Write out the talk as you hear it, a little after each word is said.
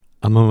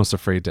I'm almost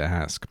afraid to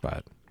ask,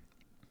 but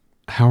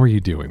how are you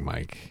doing,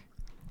 Mike?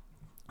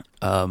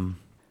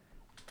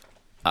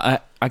 I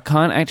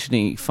can't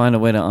actually find a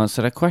way to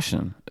answer that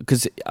question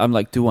because I'm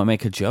like, do I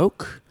make a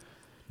joke?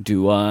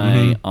 Do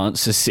I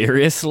answer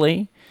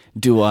seriously?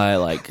 Do I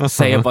like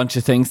say a bunch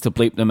of things to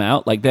bleep them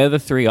out? Like they're the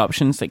three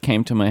options that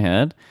came to my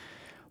head,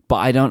 but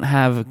I don't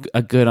have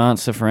a good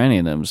answer for any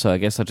of them. So I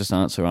guess I'll just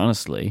answer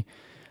honestly.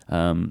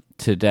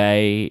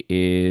 Today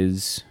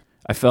is,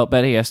 I felt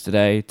better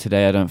yesterday.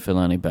 Today I don't feel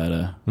any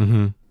better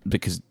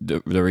because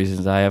the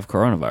reasons I have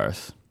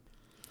coronavirus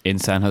in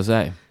San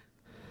Jose.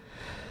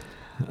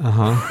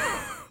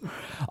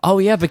 Oh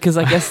yeah, because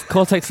I guess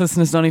Cortex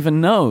listeners don't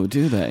even know,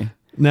 do they?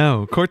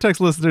 No, Cortex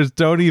listeners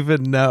don't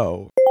even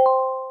know.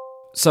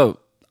 So,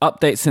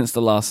 update since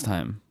the last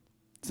time.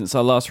 Since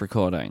our last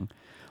recording,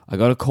 I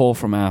got a call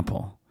from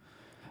Apple.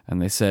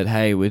 And they said,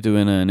 hey, we're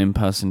doing an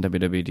in-person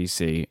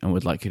WWDC and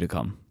we'd like you to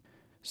come.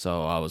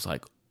 So I was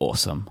like,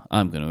 awesome.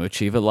 I'm going to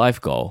achieve a life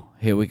goal.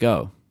 Here we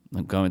go.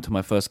 I'm going to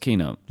my first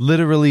keynote.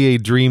 Literally a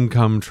dream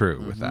come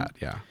true with that,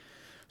 yeah.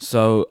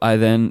 So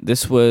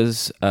this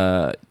was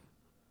a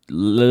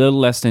little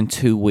less than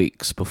 2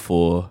 weeks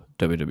before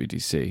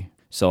WWDC.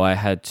 So I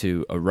had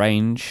to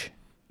arrange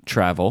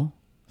travel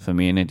for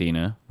me and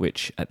Adina,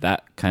 which at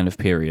that kind of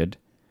period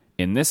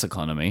in this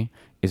economy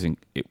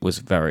it was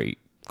very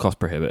cost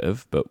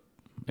prohibitive, but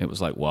it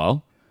was like,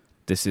 well,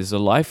 this is a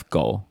life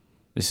goal.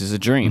 This is a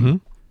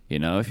dream. You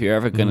know, if you're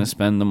ever going to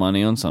spend the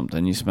money on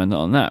something, you spend it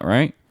on that,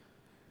 right?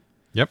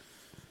 Yep.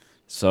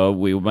 So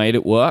we made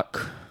it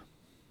work.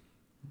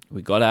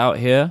 We got out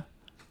here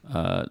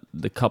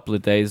the couple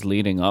of days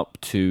leading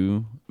up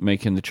to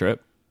making the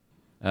trip.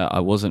 I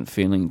wasn't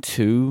feeling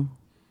too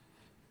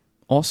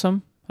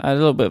awesome. I had a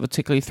little bit of a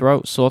tickly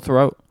throat, sore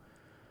throat.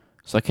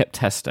 So I kept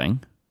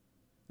testing,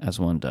 as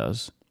one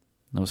does.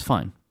 And I was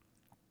fine.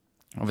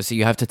 Obviously,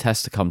 you have to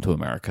test to come to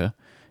America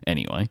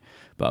anyway.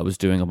 But I was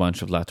doing a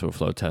bunch of lateral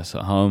flow tests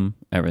at home.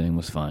 Everything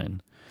was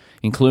fine,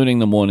 including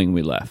the morning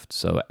we left.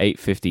 So at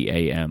 8:50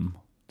 a.m.,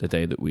 the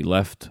day that we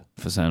left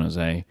for San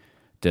Jose,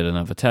 did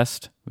another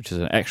test, which is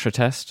an extra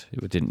test.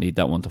 We didn't need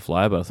that one to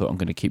fly, but I thought I'm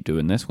going to keep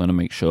doing this. I'm going to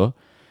make sure.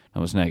 I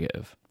was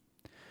negative.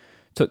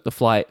 Took the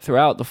flight.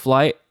 Throughout the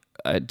flight,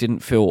 I didn't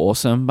feel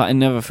awesome, but I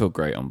never feel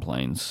great on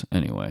planes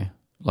anyway.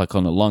 Like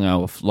on a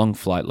long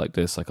flight like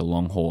this, like a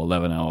long haul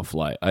 11-hour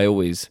flight, I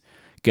always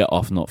get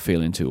off not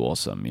feeling too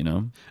awesome, you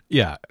know?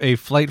 Yeah, a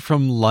flight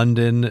from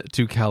London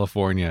to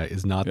California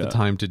is not the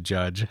time to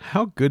judge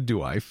how good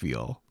do I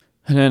feel.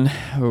 And then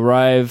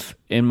arrive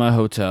in my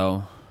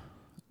hotel,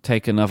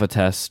 take another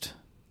test,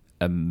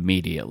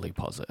 immediately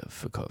positive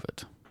for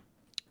COVID.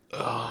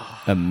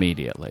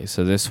 Immediately.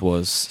 So this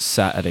was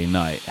Saturday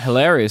night.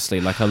 Hilariously,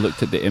 like I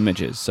looked at the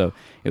images. So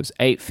it was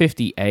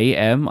 8:50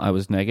 a.m. I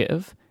was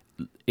negative.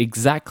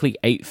 Exactly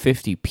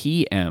 8:50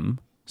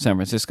 p.m. San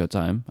Francisco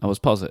time, I was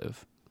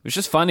positive. It's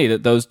just funny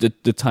that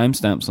the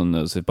timestamps on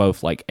those are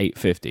both like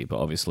 8:50, but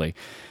obviously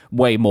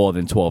way more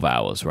than 12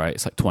 hours, right?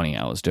 It's like 20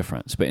 hours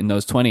difference. But in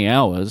those 20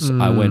 hours,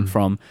 I went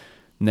from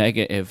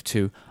negative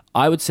to,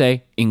 I would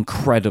say,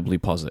 incredibly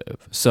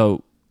positive.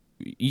 So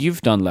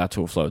you've done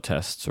lateral flow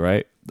tests,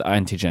 right? The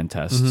antigen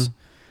tests.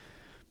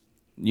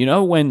 You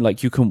know when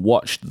like you can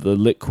watch the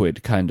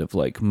liquid kind of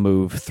like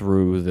move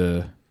through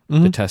the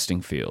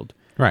testing field?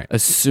 Right.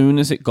 As soon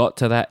as it got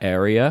to that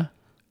area,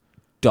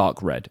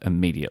 dark red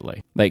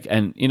immediately. Like,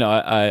 and you know,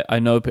 I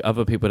know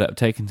other people that have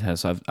taken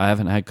tests. I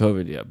haven't had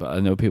COVID yet, but I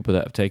know people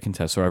that have taken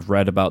tests, or I've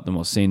read about them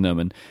or seen them,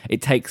 and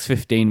it takes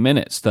 15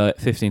 to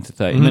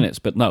 30 minutes.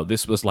 But no,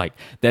 this was like,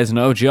 there's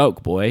no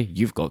joke, boy.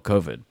 You've got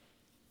COVID.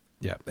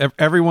 Yeah.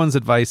 Everyone's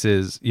advice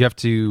is you have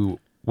to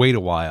wait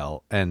a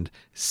while and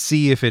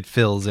see if it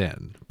fills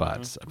in,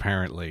 but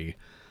apparently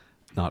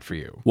not for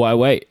you. Why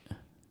wait?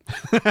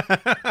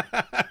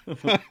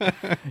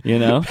 You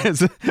know,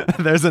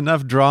 there's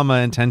enough drama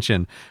and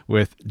tension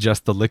with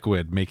just the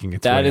liquid making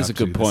its way that is up a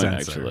good to point, the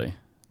sensor. actually.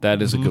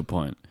 That is a good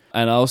point.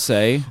 And I'll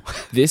say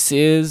this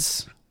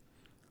is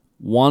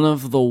one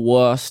of the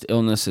worst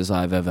illnesses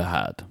I've ever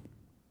had.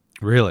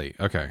 Really?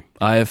 Okay.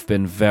 I have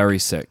been very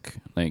sick.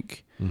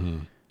 Like,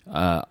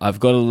 I've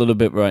got a little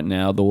bit right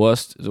now. The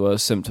worst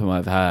symptom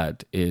I've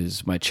had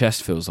is my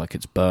chest feels like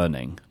it's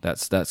burning.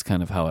 That's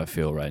kind of how I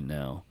feel right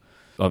now.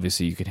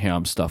 Obviously, you can hear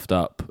I'm stuffed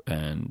up,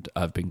 and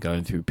I've been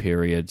going through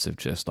periods of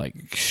just like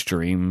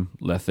extreme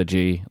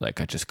lethargy.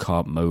 Like I just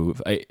can't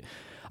move.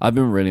 I've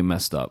been really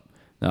messed up.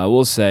 Now I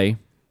will say,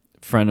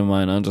 friend of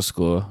mine _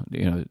 Mr.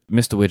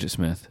 Widget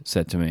Smith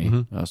said to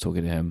me, I was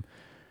talking to him,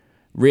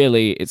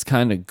 really, it's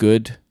kind of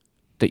good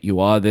that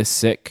you are this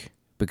sick,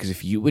 because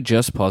if you were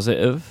just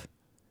positive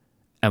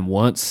and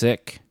weren't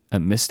sick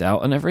and missed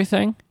out on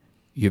everything,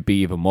 you'd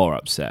be even more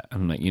upset.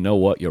 I'm like, you know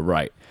what? You're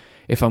right.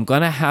 If I'm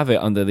going to have it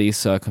under these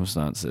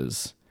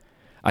circumstances,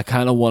 I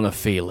kind of want to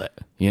feel it,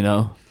 you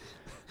know?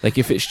 Like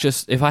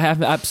if I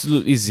have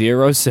absolutely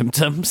zero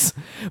symptoms,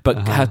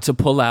 but had to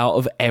pull out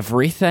of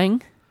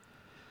everything,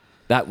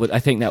 I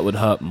think that would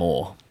hurt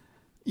more.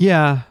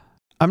 Yeah,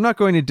 I'm not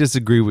going to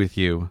disagree with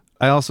you.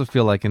 I also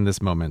feel like in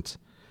this moment,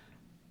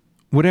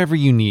 whatever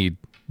you need,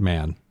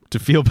 man, to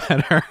feel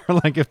better.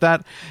 Like if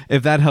that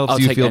helps I'll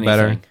you take feel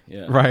better, anything.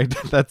 Yeah. right?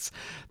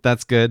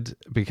 That's good,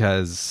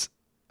 because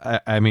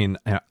I mean,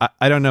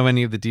 I don't know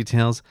any of the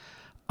details.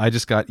 I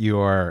just got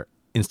your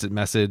instant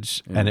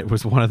message, and it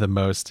was one of the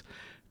most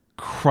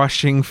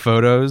crushing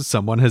photos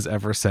someone has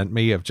ever sent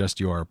me of just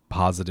your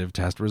positive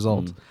test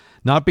result.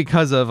 Not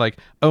because of like,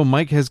 oh,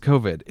 Mike has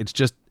COVID.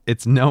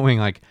 It's knowing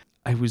like,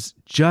 I was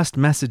just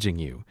messaging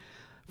you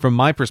from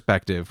my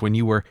perspective when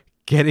you were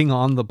getting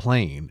on the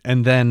plane,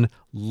 and then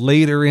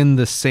later in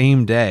the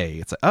same day,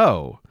 it's like,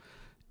 oh,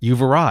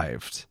 you've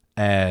arrived,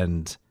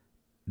 and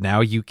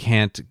now you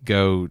can't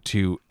go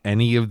to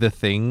any of the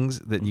things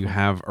that you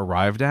have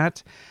arrived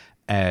at,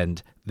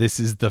 and this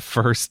is the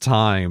first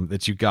time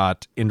that you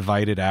got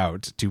invited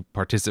out to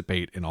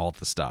participate in all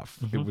the stuff.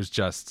 It was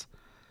just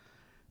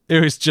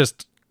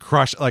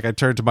crushed. Like, I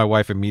turned to my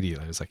wife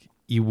immediately. I was like,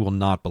 you will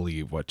not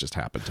believe what just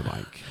happened to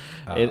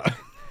Mike.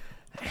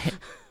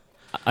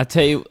 I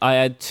tell you, I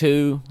had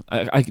two.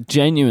 I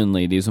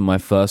genuinely, these are my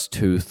first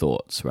two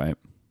thoughts, right?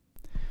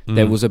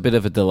 There was a bit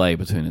of a delay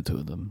between the two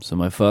of them. So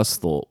my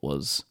first thought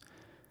was,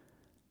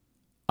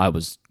 I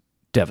was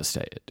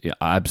devastated. Yeah,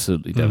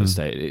 absolutely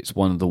devastated. It's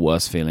one of the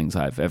worst feelings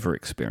I've ever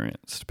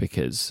experienced,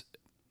 because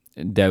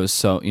there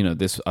was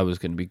I was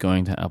going to be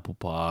going to Apple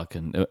Park,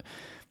 and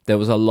there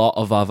was a lot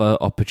of other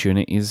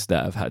opportunities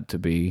that have had to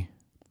be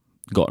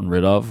gotten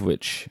rid of,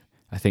 which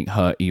I think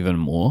hurt even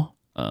more,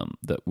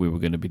 that we were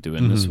going to be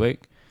doing this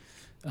week.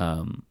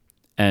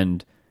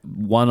 And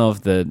one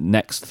of the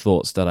next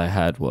thoughts that I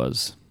had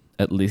was,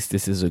 at least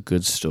this is a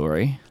good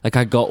story. Like,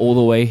 I got all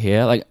the way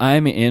here. Like,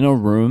 I'm in a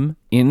room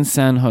in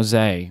San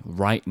Jose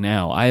right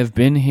now. I have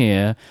been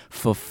here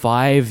for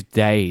 5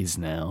 days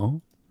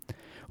now,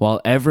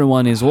 while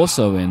everyone is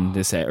also in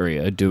this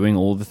area doing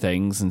all the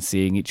things and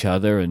seeing each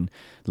other and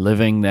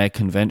living their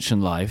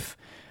convention life.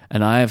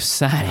 And I have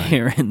sat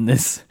here in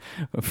this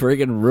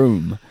friggin'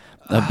 room.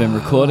 I've been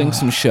recording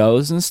some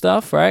shows and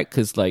stuff, right?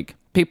 Because, like,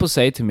 people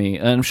say to me,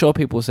 and I'm sure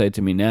people say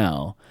to me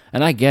now,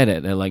 and I get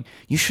it. They're like,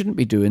 you shouldn't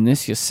be doing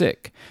this. You're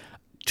sick.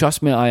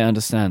 Trust me, I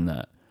understand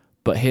that.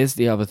 But here's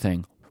the other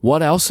thing.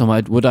 What else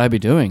would I be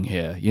doing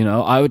here? You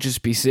know, I would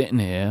just be sitting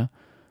here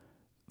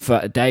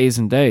for days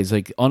and days.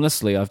 Like,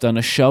 honestly, I've done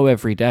a show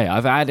every day.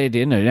 I've added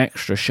in an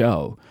extra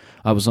show.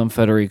 I was on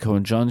Federico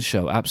and John's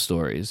show, App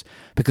Stories,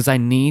 because I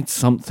need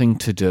something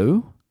to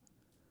do.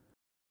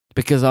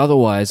 Because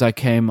otherwise, I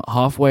came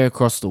halfway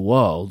across the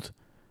world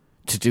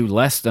to do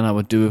less than I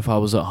would do if I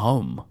was at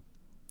home.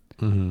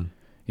 Mm-hmm.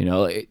 You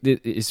know,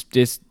 it's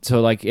just, so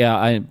like, yeah,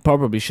 I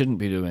probably shouldn't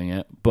be doing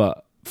it,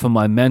 but for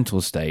my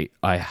mental state,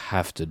 I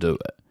have to do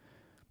it,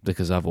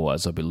 because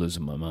otherwise I'll be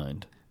losing my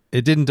mind.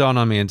 It didn't dawn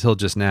on me until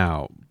just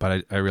now,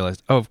 but I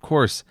realized, oh, of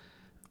course,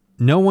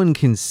 no one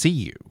can see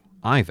you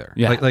either.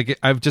 Yeah. Like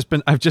I've just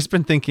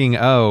been thinking,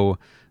 oh,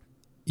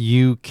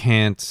 you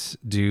can't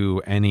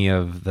do any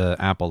of the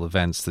Apple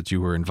events that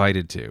you were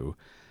invited to.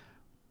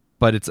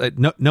 But it's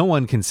no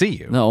one can see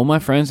you. No, all my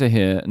friends are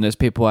here, and there's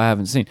people I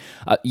haven't seen.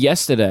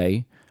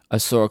 Yesterday, I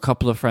saw a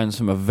couple of friends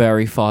from a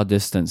very far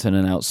distance in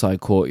an outside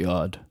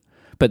courtyard.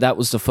 But that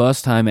was the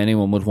first time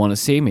anyone would want to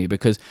see me,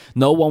 because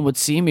no one would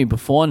see me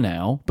before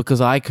now, because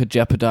I could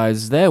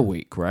jeopardize their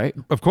week, right?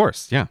 Of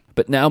course, yeah.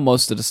 But now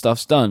most of the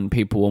stuff's done.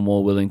 People were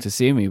more willing to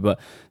see me. But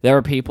there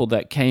are people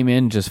that came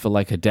in just for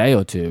like a day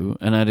or two,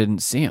 and I didn't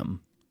see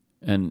them.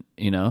 And,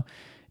 you know,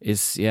 it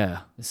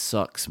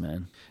sucks,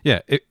 man.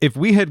 Yeah, if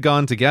we had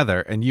gone together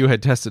and you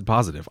had tested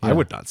positive, I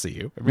would not see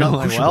you. No,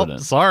 like, well,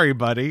 sorry,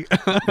 buddy.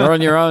 You're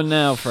on your own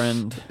now,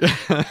 friend.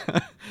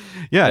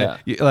 Yeah.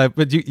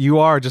 But you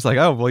are just like,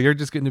 oh, well, you're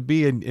just going to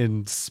be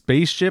in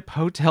spaceship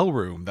hotel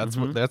room.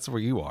 That's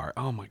where you are.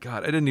 Oh my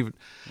God. I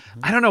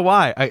don't know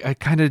why. I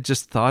kind of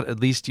just thought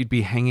at least you'd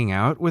be hanging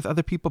out with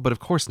other people, but of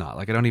course not.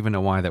 Like, I don't even know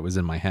why that was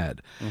in my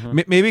head.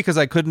 Maybe because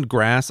I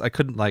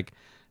couldn't like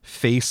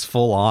face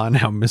full on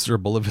how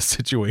miserable of a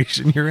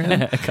situation you're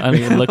in. I can't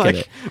even look at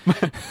it.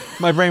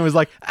 My brain was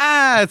like,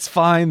 it's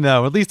fine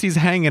though. At least he's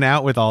hanging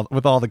out with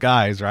all the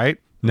guys, right?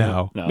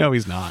 No,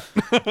 he's not.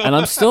 And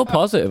I'm still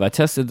positive. I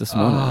tested this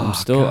morning.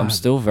 Oh, I'm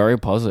still very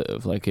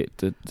positive. Like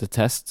the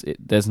test,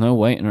 there's no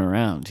waiting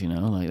around, you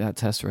know, like that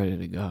test's ready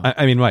to go.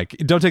 I mean, Mike,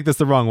 don't take this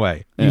the wrong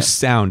way. Yeah. You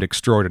sound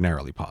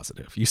extraordinarily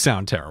positive. You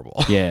sound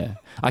terrible. Yeah.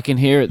 I can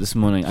hear it this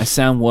morning. I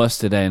sound worse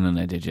today than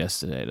I did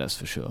yesterday. That's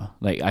for sure.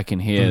 Like I can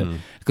hear,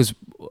 because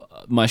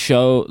my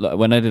show,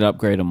 when I did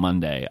Upgrade on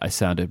Monday, I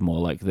sounded more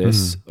like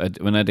this.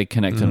 When I did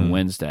Connect on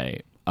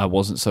Wednesday, I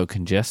wasn't so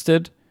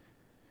congested.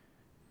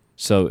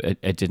 So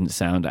it didn't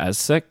sound as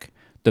sick.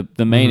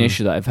 The main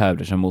issue that I've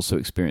had, which I'm also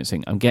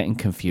experiencing, I'm getting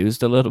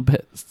confused a little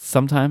bit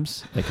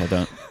sometimes. Like I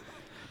don't,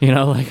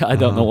 I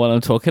don't know what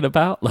I'm talking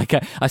about. Like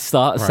I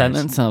start a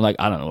sentence and I'm like,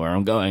 I don't know where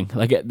I'm going.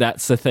 Like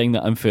that's the thing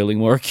that I'm feeling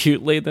more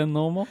acutely than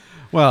normal.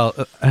 Well,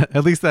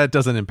 at least that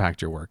doesn't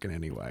impact your work in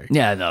any way.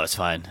 Yeah, no, it's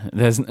fine.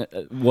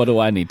 What do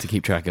I need to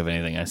keep track of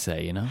anything I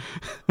say, you know?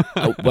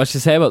 What you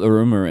say about the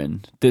room we're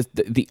in?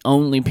 The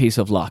only piece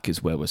of luck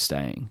is where we're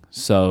staying.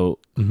 So...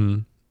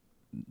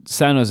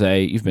 San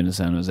Jose, you've been to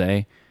San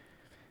Jose.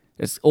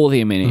 It's all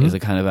the amenities are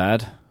kind of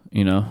bad.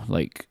 You know,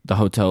 like the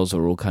hotels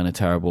are all kind of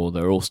terrible.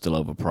 They're all still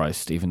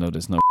overpriced, even though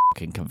there's no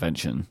fucking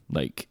convention.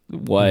 Like,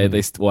 why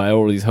are why are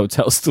all these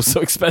hotels still so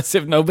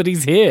expensive?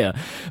 Nobody's here,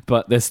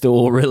 but they're still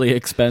all really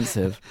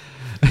expensive.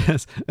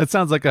 It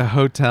sounds like a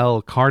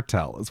hotel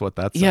cartel, is what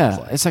that sounds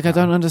like. It's like I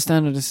don't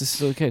understand how this is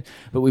still okay.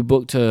 But we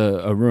booked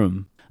a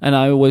room, and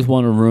I always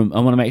want a room.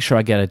 I want to make sure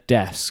I get a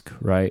desk,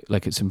 right?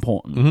 Like it's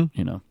important,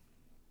 you know.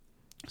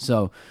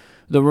 So.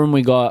 The room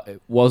we got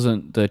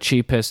wasn't the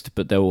cheapest,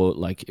 but there were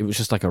it was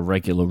just like a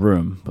regular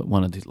room, but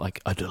one of the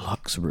a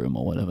deluxe room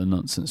or whatever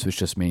nonsense, which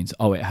just means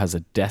it has a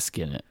desk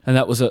in it, and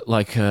that was at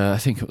I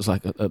think it was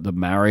at the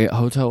Marriott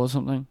Hotel or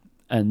something.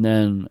 And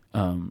then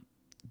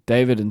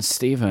David and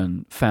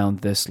Stephen found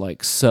this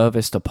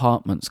serviced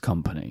apartments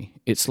company.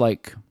 It's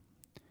not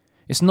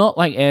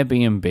like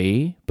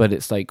Airbnb, but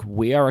it's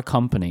we are a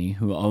company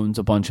who owns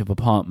a bunch of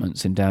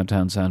apartments in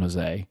downtown San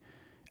Jose,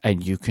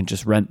 and you can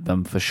just rent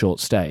them for short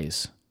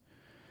stays.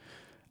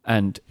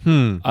 And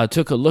I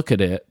took a look at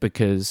it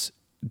because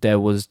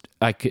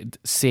I could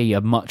see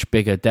a much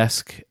bigger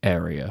desk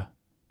area.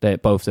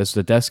 There's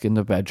the desk in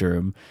the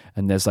bedroom,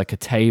 and there's a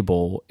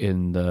table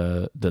in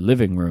the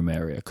living room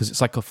area, because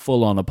it's a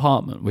full-on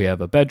apartment. We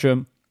have a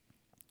bedroom,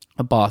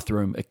 a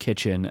bathroom, a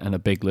kitchen, and a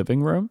big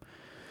living room.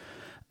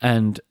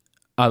 And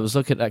I was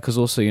looking at that because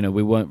also,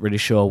 we weren't really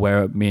sure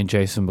where me and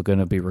Jason were going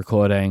to be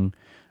recording.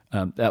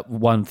 That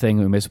one thing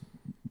we missed,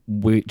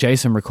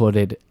 Jason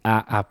recorded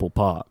at Apple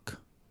Park,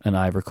 and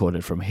I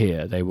recorded from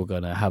here. They were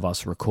going to have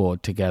us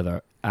record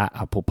together at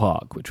Apple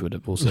Park, which would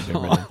have also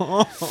been really...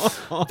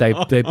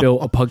 They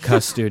built a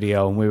podcast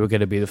studio, and we were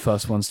going to be the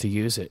first ones to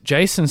use it.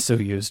 Jason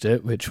still used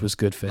it, which was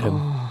good for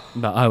him,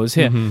 but I was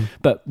here.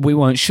 But we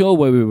weren't sure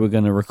where we were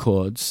going to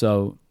record,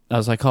 so I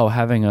was like,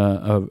 having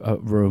a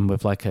room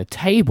with a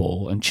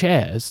table and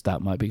chairs,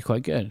 that might be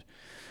quite good.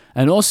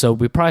 And also,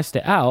 we priced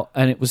it out,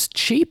 and it was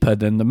cheaper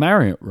than the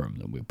Marriott room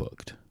that we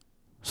booked.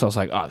 So I was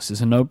like, this is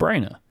a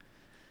no-brainer.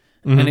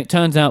 And it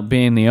turns out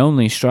being the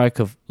only strike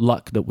of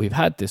luck that we've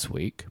had this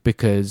week,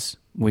 because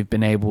we've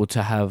been able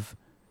to have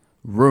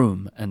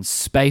room and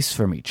space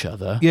from each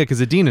other. Yeah, because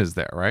Adina's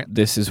there, right?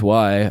 This is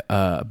why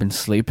I've been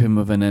sleeping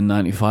with an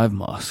N95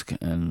 mask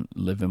and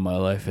living my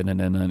life in an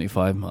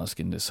N95 mask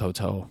in this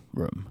hotel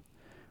room.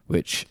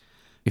 Which,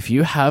 if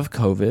you have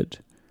COVID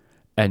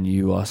and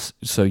you're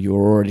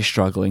already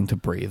struggling to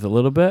breathe a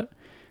little bit,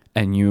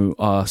 and you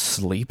are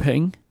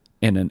sleeping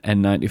in an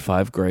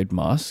N95 grade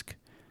mask,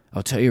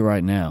 I'll tell you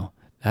right now,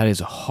 that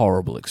is a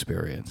horrible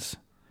experience.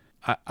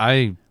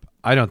 I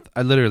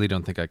literally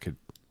don't think I could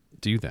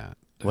do that.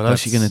 What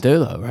else are you going to do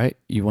though, right?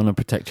 You want to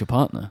protect your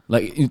partner.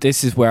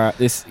 This is where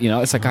it's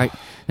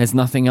there's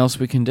nothing else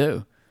we can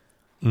do.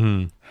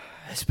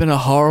 It's been a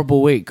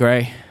horrible week,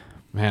 Gray.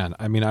 Man,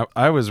 I mean,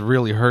 I was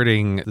really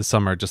hurting this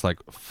summer just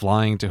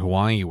flying to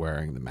Hawaii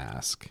wearing the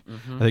mask.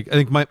 I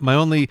think my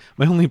only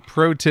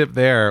pro tip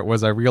there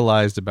was I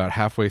realized about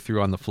halfway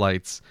through on the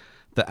flights,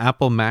 the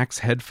Apple Max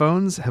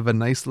headphones have a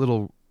nice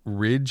little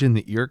ridge in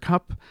the ear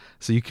cup,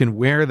 so you can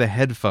wear the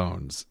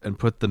headphones and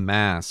put the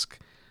mask,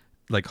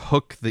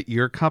 hook the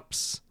ear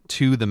cups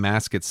to the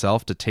mask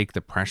itself to take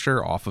the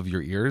pressure off of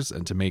your ears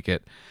and to make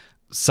it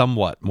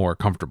somewhat more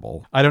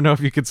comfortable. I don't know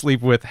if you could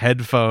sleep with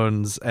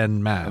headphones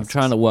and masks. I'm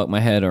trying to work my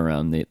head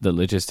around the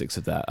logistics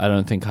of that. I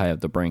don't think I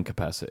have the brain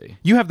capacity.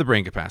 You have the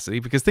brain capacity,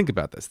 because think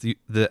about this.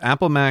 The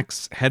Apple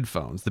Max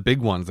headphones, the big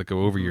ones that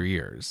go over your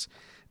ears,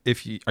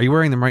 are you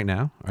wearing them right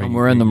now? I'm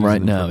wearing them right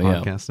now,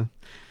 yeah.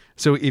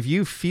 So if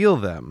you feel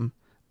them,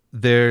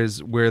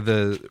 there's where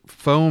the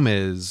foam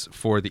is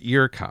for the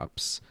ear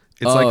cups.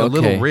 It's a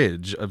little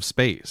ridge of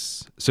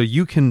space. So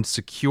you can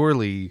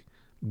securely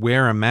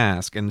wear a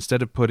mask, and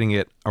instead of putting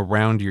it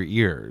around your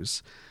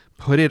ears,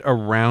 put it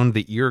around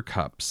the ear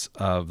cups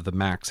of the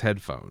Max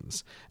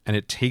headphones. And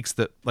it takes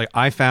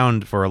I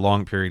found for a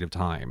long period of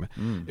time,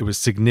 it was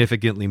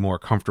significantly more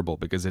comfortable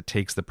because it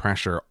takes the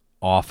pressure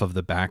off of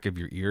the back of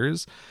your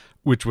ears,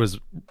 which was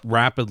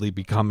rapidly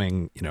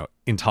becoming,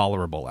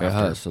 intolerable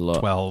after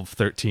 12,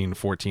 13,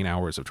 14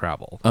 hours of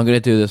travel. I'm going to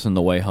do this on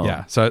the way home.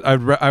 Yeah, so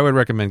I would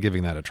recommend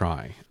giving that a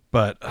try.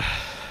 But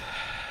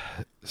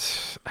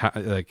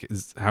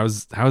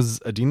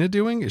how's Adina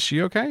doing? Is she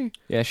okay?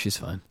 Yeah, she's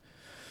fine.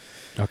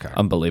 Okay.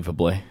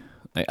 Unbelievably.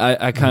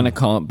 I kind of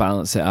can't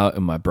balance it out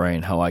in my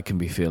brain how I can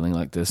be feeling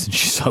like this, and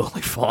she's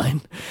totally fine.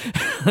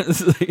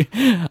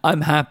 I'm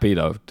happy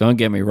though. Don't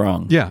get me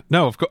wrong. Yeah,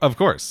 no, of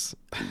course.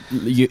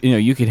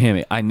 You can hear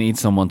me. I need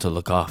someone to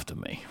look after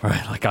me,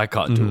 right? I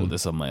can't do all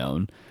this on my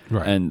own,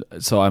 right? And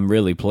so I'm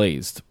really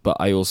pleased, but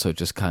I also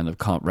just kind of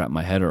can't wrap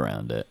my head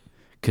around it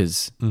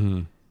because,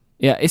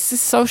 yeah, it's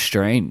just so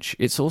strange.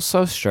 It's all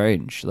so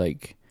strange.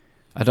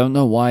 I don't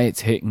know why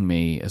it's hitting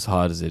me as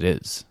hard as it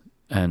is,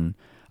 and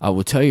I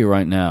will tell you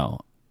right now,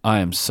 I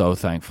am so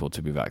thankful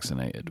to be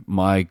vaccinated.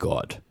 My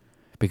God.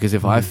 Because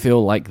if I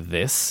feel like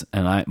this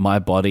and my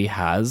body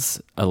has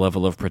a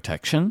level of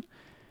protection,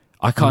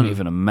 I can't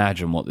even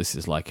imagine what this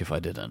is like if I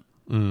didn't.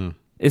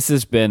 This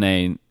has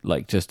been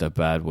just a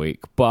bad week.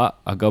 But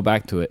I'll go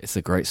back to it. It's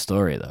a great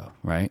story though,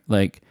 right?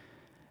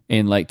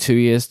 in like 2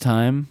 years'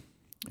 time,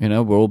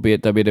 we'll all be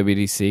at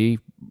WWDC.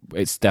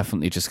 It's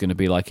definitely just going to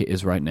be like it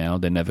is right now.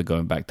 They're never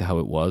going back to how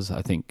it was.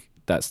 I think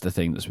that's the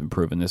thing that's been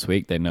proven this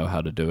week. They know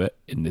how to do it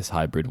in this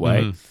hybrid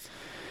way. Mm-hmm.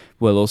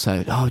 We'll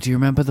also, do you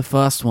remember the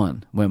first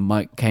one when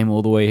Mike came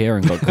all the way here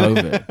and got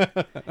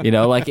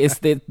COVID? Like it's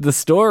the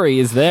story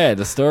is there.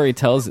 The story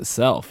tells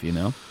itself,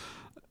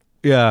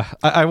 Yeah.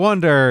 I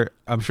wonder,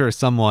 I'm sure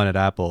someone at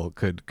Apple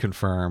could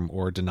confirm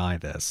or deny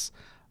this,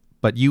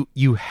 but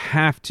you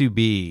have to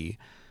be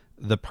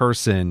the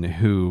person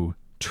who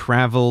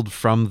traveled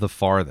from the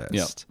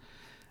farthest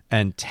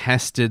and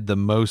tested the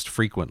most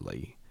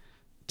frequently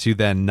to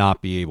then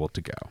not be able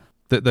to go.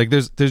 Like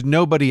there's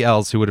nobody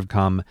else who would have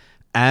come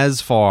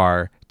as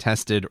far,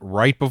 tested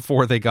right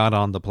before they got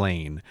on the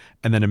plane,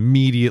 and then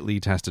immediately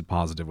tested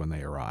positive when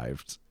they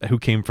arrived, who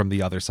came from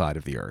the other side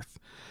of the earth.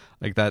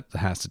 Like, that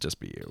has to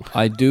just be you.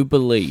 I do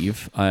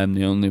believe I am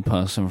the only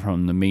person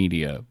from the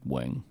media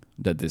wing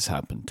that this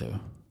happened to.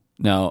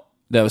 Now,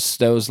 there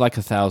was like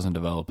 1,000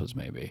 developers,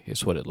 maybe.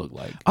 It's what it looked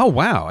like. Oh,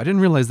 wow. I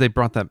didn't realize they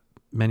brought that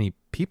many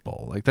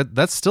people. Like,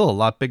 that's still a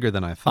lot bigger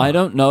than I thought. I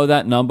don't know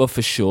that number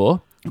for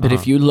sure, but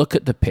if you look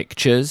at the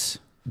pictures,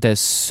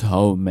 there's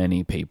so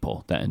many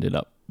people that ended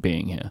up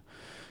being here.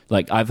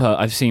 Like,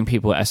 I've seen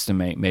people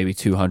estimate maybe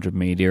 200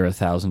 media,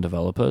 1,000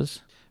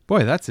 developers.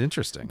 Boy, that's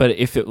interesting. But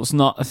if it was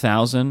not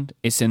 1,000,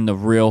 it's in the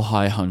real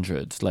high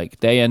hundreds. Like,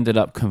 they ended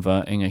up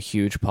converting a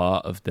huge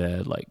part of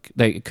their,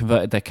 they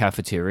converted their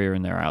cafeteria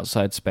and their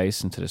outside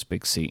space into this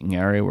big seating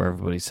area where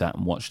everybody sat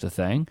and watched the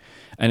thing.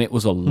 And it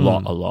was a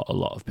lot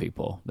of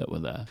people that were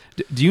there.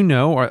 Do you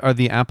know, are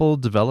the Apple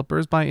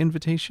developers by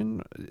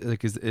invitation? Like,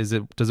 does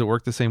it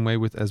work the same way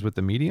as with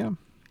the media?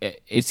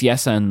 It's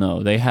yes and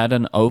no. They had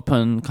an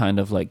open kind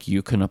of like,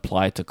 you can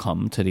apply to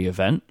come to the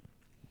event.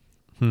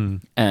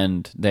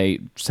 And they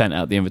sent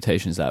out the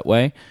invitations that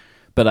way.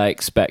 But I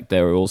expect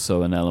there were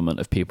also an element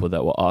of people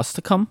that were asked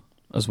to come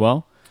as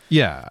well.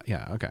 Yeah,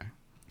 okay.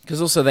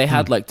 Because also they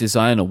had like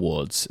design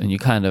awards, and you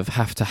kind of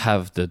have to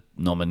have the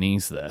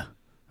nominees there,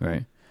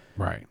 right?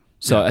 Right.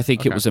 So I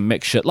think it was a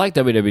mixture, like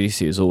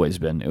WWDC has always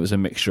been. It was a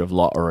mixture of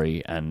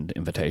lottery and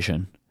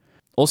invitation.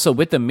 Also,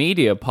 with the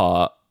media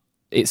part,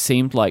 it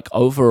seemed like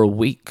over a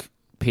week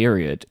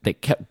period, they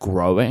kept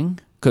growing.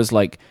 Because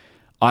like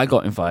I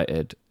got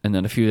invited, and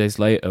then a few days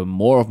later,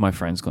 more of my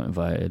friends got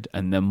invited,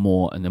 and then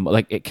more, and then more.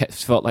 Like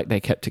felt like they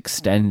kept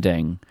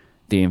extending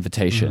the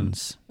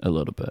invitations a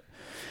little bit.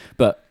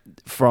 But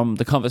from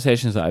the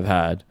conversations that I've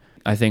had,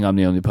 I think I'm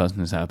the only person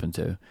this happened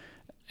to.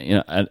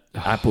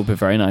 Apple been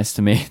very nice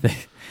to me.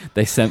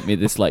 They sent me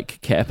this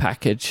like care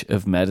package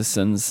of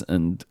medicines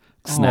and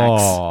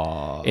snacks.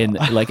 Aww. In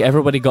like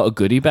everybody got a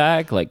goodie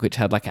bag, like which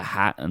had like a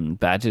hat and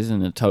badges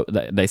and a tote.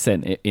 They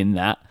sent it in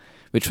that,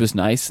 which was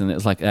nice, and it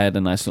was like I had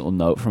a nice little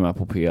note from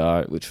Apple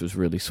PR, which was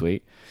really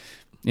sweet.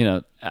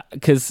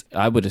 Because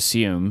I would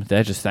assume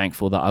they're just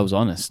thankful that I was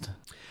honest.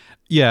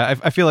 Yeah,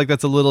 I feel like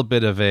that's a little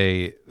bit of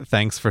a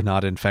thanks for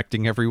not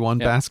infecting everyone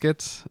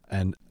basket,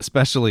 and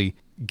especially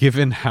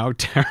given how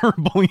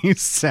terrible you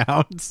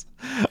sound.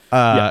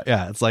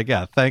 It's like,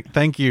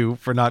 thank you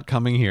for not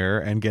coming here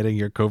and getting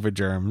your COVID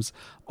germs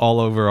all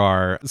over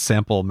our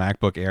sample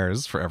MacBook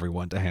Airs for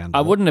everyone to handle.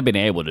 I wouldn't have been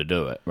able to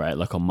do it, right?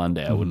 Like on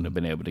Monday, I wouldn't have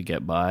been able to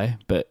get by,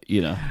 but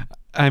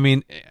I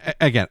mean,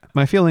 again,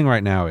 my feeling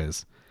right now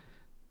is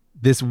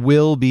this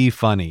will be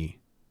funny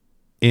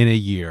in a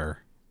year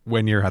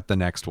when you're at the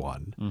next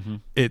one. Mm-hmm.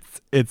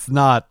 It's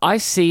not. I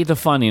see the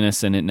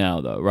funniness in it now,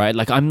 though, right?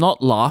 Like I'm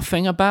not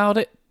laughing about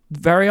it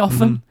very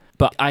often,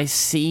 but I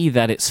see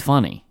that it's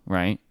funny,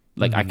 right?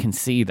 Like I can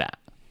see that.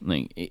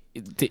 Like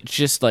it's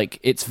just like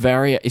it's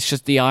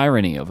just the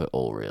irony of it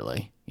all,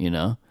 really.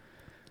 Yeah.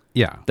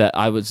 That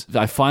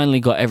I finally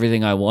got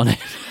everything I wanted,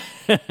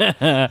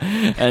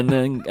 and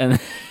then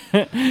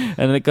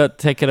it got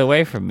taken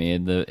away from me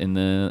in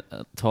the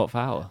 12th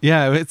hour.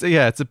 Yeah,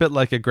 it's a bit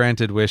like a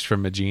granted wish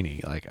from a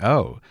genie. Like,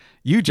 oh,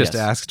 you just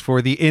asked for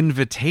the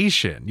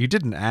invitation. You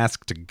didn't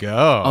ask to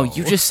go. Oh,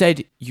 you just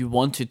said you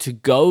wanted to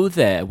go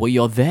there. Well,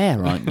 you're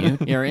there, aren't you?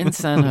 You're in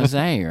San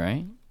Jose,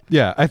 right?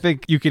 Yeah, I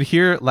think you could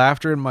hear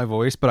laughter in my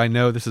voice, but I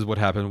know this is what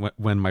happened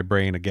when my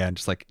brain, again,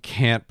 just like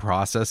can't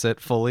process it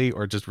fully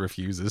or just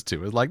refuses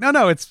to. It's like,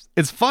 no, it's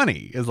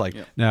funny. It's like,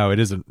 no, it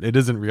isn't. It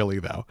isn't really,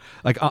 though.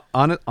 Like,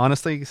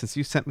 honestly, since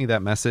you sent me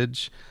that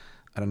message,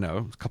 I don't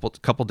know, a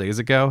couple days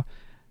ago,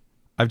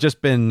 I've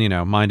just been,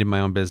 minding my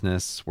own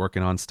business,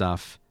 working on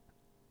stuff,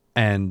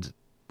 and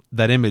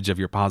that image of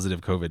your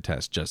positive COVID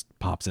test just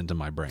pops into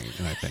my brain,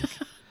 and I think,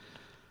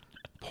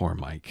 poor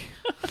Mike.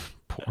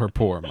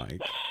 Poor Mike.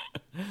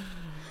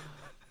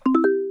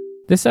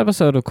 This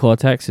episode of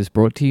Cortex is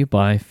brought to you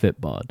by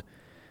Fitbod.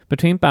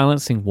 Between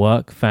balancing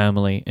work,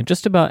 family, and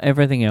just about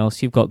everything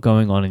else you've got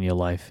going on in your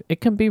life, it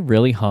can be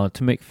really hard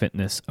to make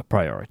fitness a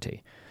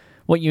priority.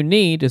 What you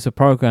need is a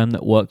program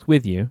that works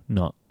with you,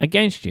 not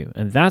against you,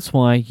 and that's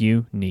why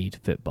you need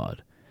Fitbod.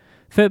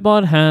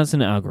 Fitbod has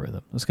an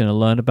algorithm that's going to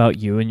learn about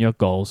you and your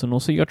goals and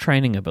also your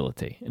training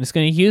ability, and it's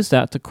going to use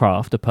that to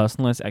craft a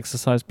personalized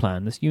exercise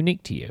plan that's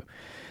unique to you.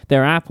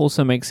 Their app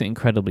also makes it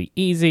incredibly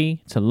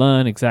easy to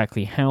learn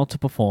exactly how to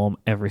perform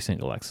every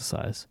single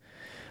exercise.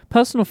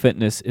 Personal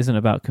fitness isn't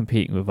about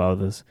competing with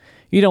others.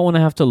 You don't want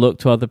to have to look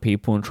to other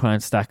people and try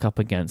and stack up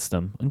against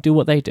them and do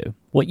what they do.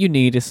 What you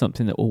need is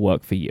something that will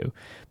work for you,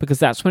 because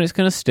that's when it's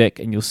going to stick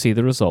and you'll see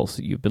the results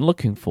that you've been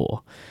looking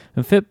for.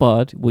 And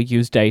Fitbod will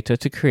use data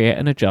to create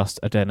and adjust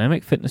a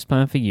dynamic fitness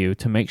plan for you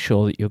to make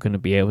sure that you're going to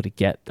be able to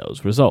get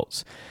those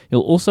results.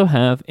 You'll also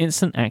have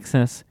instant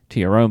access to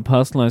your own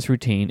personalized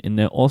routine in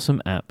their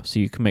awesome app, so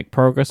you can make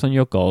progress on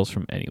your goals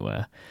from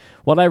anywhere.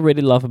 What I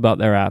really love about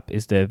their app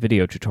is their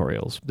video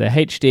tutorials. They're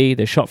HD,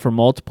 they're shot from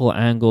multiple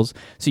angles,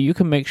 so you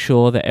can make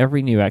sure that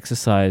every new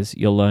exercise,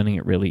 you're learning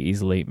it really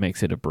easily,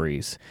 makes it a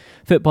breeze.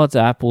 Fitbod's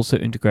app also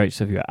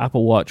integrates with your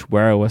Apple Watch,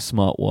 Wear OS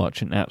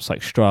smartwatch, and apps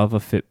like Strava,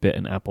 Fitbit,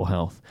 and Apple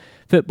Health.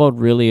 Fitbod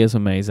really is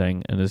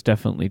amazing and has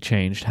definitely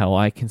changed how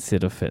I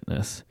consider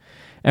fitness.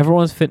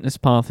 Everyone's fitness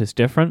path is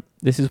different.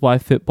 This is why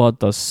Fitbod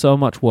does so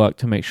much work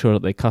to make sure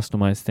that they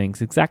customize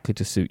things exactly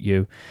to suit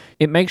you.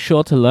 It makes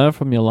sure to learn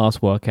from your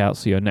last workout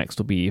so your next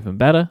will be even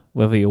better,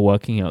 whether you're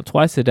working out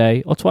twice a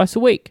day or twice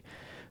a week.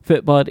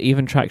 Fitbod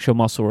even tracks your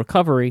muscle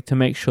recovery to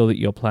make sure that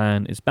your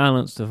plan is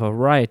balanced with a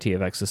variety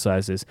of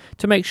exercises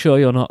to make sure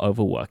you're not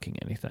overworking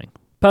anything.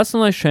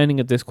 Personalized training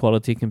of this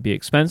quality can be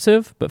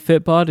expensive, but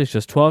Fitbod is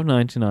just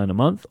 $12.99 a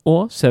month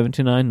or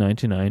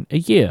 $79.99 a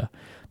year.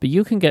 But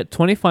you can get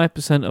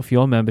 25% off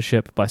your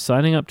membership by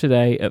signing up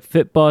today at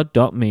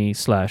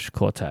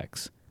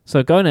fitbod.me/Cortex.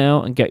 So go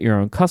now and get your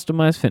own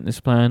customized fitness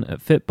plan at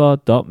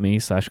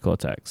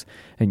fitbod.me/Cortex,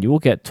 and you will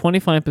get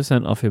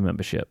 25% off your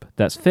membership.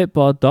 That's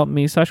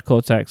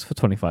fitbod.me/Cortex for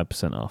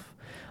 25% off.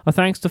 Our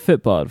thanks to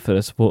Fitbod for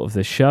the support of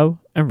this show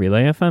and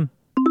Relay FM.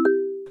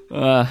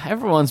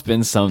 Everyone's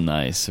been so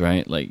nice,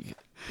 right? Like,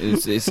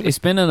 it's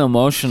been an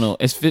emotional.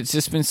 It's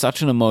just been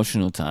such an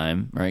emotional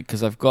time, right?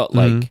 Because I've got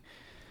like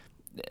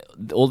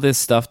all this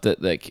stuff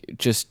that like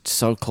just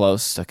so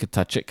close I could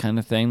touch it kind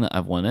of thing that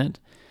I've wanted,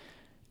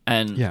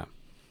 and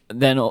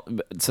then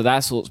so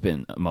that's what's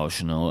been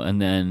emotional. And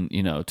then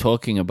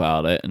talking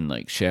about it and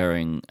like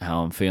sharing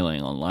how I'm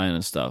feeling online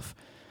and stuff.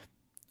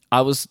 I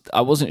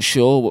wasn't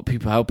sure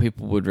how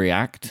people would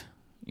react,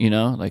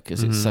 like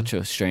because it's such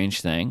a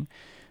strange thing,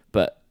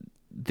 but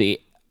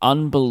the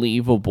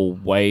unbelievable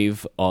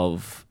wave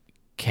of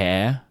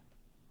care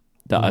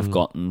that I've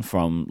gotten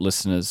from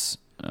listeners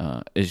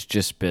has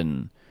just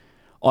been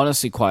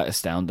honestly quite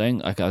astounding.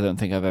 Like, I don't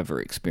think I've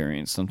ever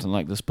experienced something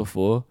like this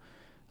before.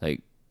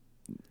 Like,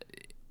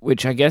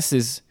 which I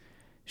guess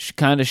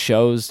kind of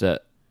shows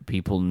that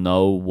people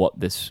know what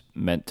this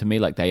meant to me.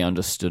 Like, they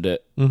understood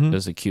it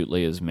as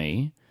acutely as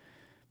me.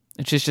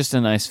 Which is just a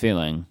nice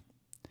feeling.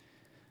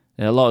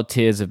 A lot of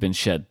tears have been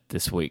shed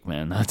this week,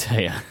 man. I'll tell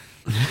you.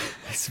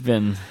 It's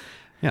been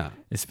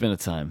a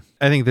time.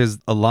 I think there's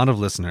a lot of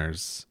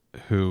listeners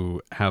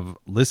who have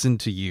listened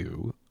to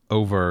you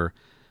over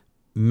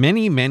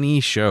many, many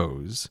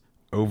shows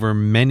over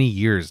many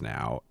years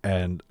now,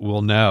 and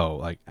will know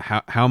like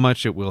how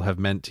much it will have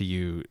meant to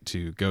you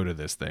to go to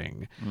this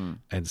thing,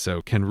 and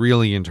so can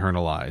really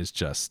internalize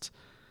just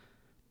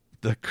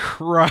the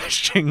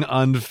crushing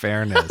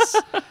unfairness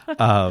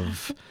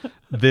of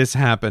this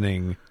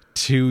happening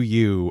to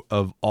you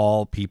of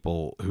all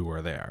people who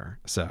were there.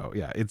 So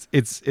yeah,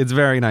 it's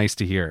very nice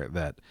to hear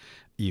that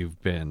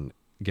you've been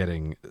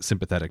getting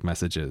sympathetic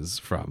messages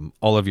from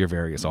all of your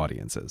various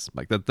audiences.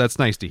 Like that's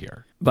nice to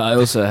hear. But I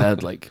also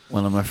had like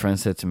one of my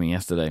friends said to me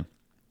yesterday,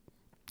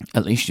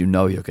 at least you're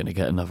going to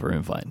get another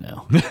invite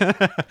now.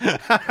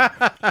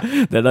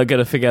 They're not going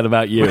to forget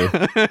about you.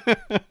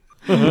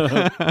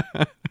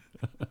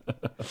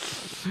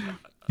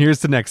 Here's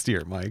to next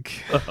year,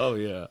 Mike. Oh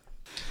yeah.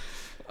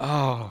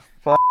 Oh,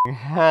 fucking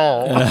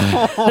hell.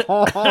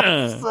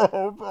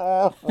 So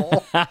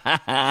awful.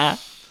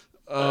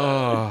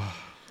 Oh.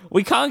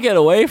 We can't get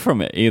away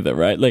from it either,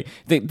 right? Like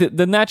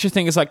the natural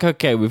thing is like,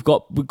 okay,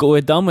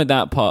 we're done with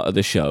that part of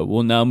the show.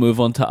 We'll now move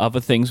on to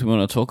other things we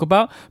want to talk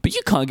about. But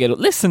you can't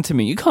listen to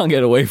me. You can't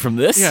get away from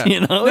this. Yeah.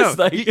 No, it's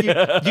like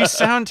you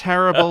sound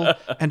terrible,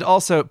 and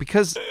also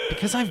because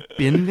I've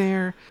been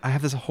there, I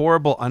have this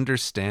horrible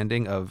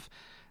understanding of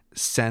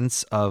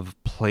sense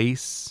of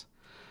place.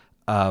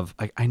 Of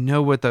like, I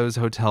know what those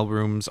hotel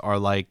rooms are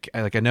like.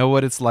 I know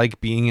what it's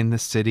like being in the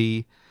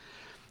city.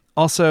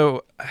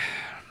 Also,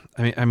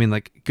 I mean,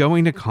 like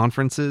going to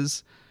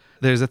conferences,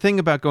 there's a thing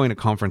about going to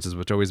conferences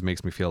which always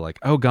makes me feel like,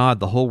 oh God,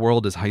 the whole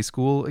world is high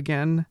school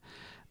again.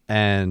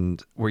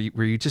 And where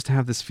you just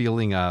have this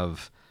feeling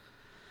of,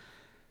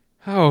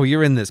 oh,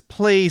 you're in this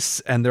place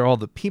and there are all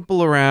the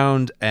people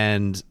around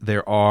and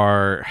there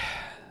are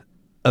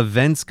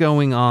events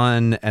going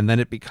on, and then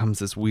it becomes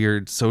this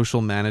weird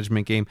social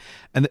management game.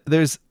 And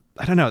there's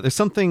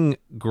something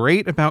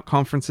great about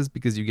conferences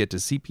because you get to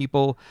see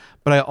people,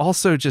 but I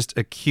also just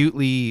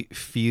acutely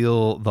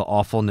feel the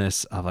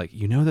awfulness of like,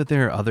 that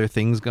there are other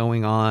things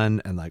going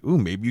on, and like, ooh,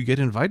 maybe you get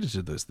invited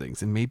to those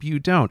things and maybe you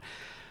don't.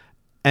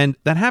 And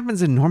that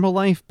happens in normal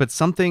life, but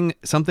something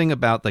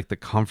about like the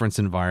conference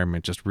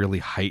environment just really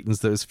heightens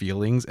those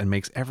feelings and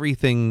makes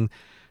everything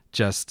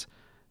just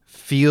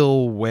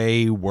feel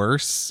way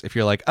worse if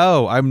you're like,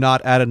 oh, I'm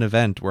not at an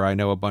event where I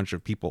know a bunch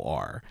of people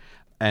are.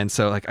 And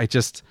so like I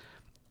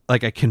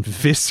can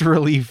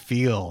viscerally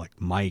feel like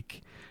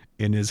Mike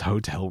in his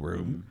hotel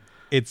room.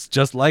 It's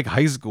just like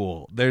high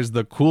school. There's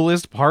the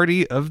coolest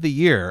party of the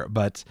year,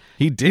 but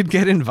he did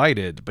get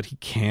invited, but he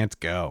can't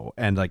go.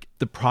 And like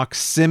the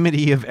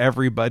proximity of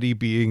everybody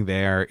being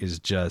there is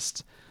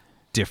just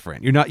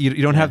different. You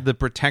don't have the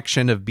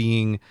protection of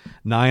being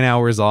 9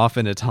 hours off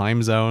in a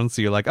time zone.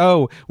 So you're like,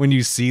 oh, when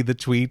you see the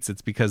tweets,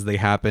 it's because they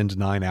happened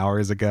 9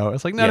 hours ago.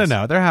 It's like,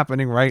 no, they're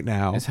happening right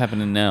now. It's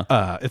happening now.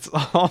 It's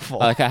awful.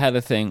 Like I had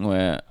a thing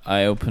where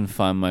I opened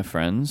Find My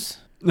Friends.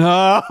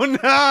 No.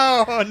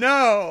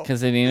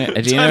 Because Adina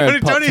had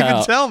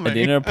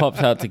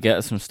popped out to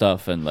get some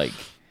stuff, and like,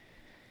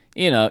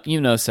 you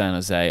know, San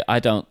Jose.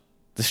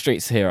 The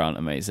streets here aren't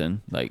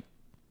amazing. Like,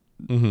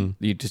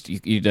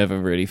 you never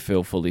really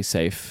feel fully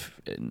safe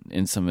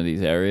in some of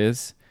these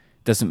areas.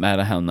 Doesn't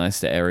matter how nice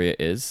the area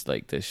is.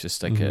 Like, there's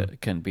just like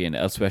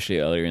especially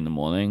earlier in the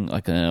morning,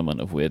 like an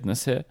element of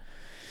weirdness here.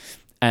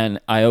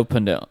 And I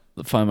opened it,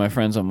 Find My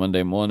Friends on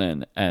Monday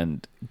morning,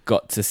 and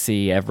got to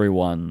see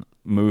everyone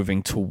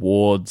moving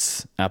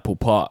towards Apple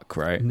Park,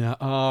 right? No.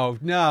 Oh,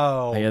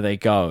 no. Here they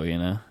go, you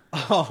know?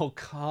 Oh,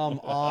 come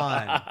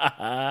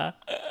on.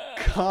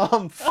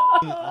 Come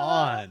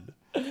on.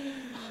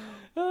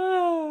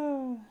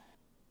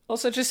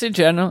 Also, just in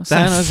general,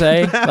 San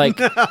Jose,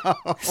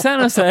 San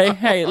Jose,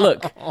 hey,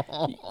 look,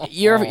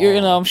 you're,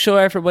 I'm sure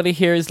everybody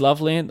here is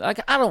lovely, and like,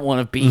 I don't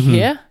want to be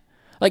here.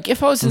 Like,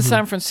 if I was in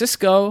San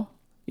Francisco,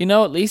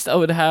 at least I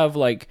would have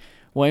like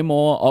way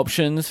more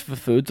options for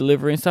food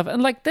delivery and stuff.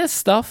 And like, there's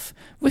stuff,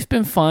 we've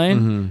been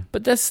fine,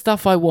 but there's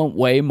stuff I want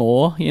way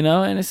more,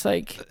 and it's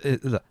like...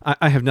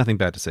 I have nothing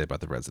bad to say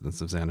about the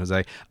residents of San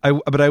Jose,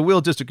 but I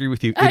will just agree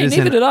with you. Hey,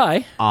 neither did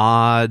I.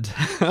 Odd...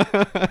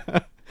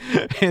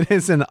 It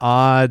is an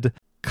odd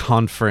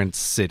conference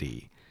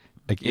city.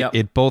 Like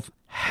it both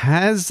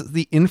has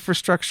the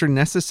infrastructure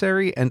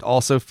necessary and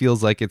also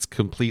feels like it's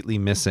completely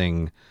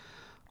missing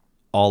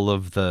all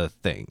of the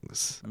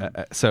things.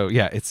 So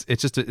yeah,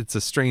 it's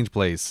a strange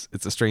place.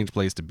 It's a strange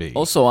place to be.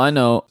 Also, I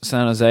know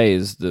San Jose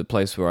is the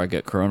place where I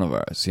get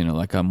coronavirus.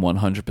 Like I'm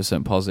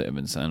 100% positive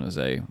in San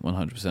Jose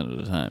 100% of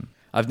the time.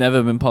 I've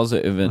never been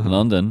positive in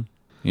London.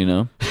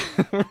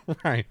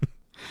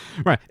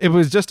 Right. It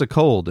was just a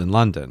cold in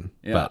London.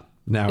 Yeah. But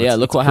now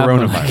look what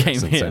happened when I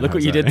came here. Look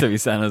what you did to me,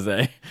 San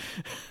Jose.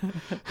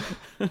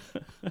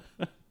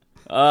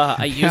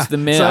 I used the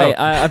Min.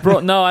 I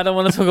brought. No, I don't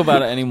want to talk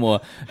about it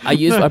anymore. I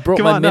brought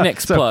my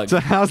Minex plug.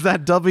 So how's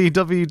that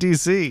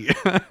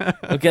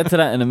WWDC? We'll get to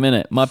that in a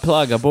minute. My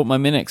plug. I brought my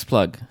Minex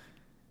plug.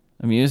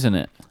 I'm using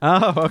it.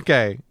 Oh,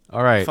 okay.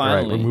 All right. Finally.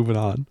 All right. We're moving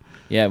on.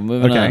 Yeah,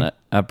 moving on.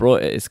 I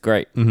brought it. It's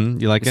great.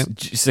 You like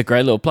it? It's a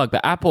great little plug.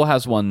 But Apple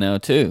has one now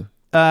too.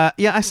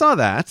 Yeah, I saw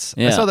that.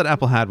 Yeah. I saw that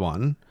Apple had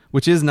one,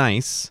 which is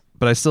nice,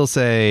 but I still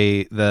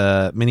say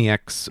the Mini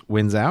X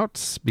wins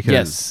out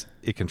because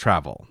it can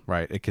travel,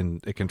 right? It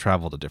can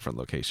travel to different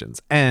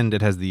locations, and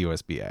it has the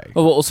USB-A.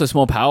 Well, also it's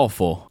more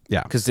powerful.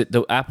 Yeah. Because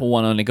the Apple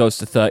one only goes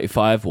to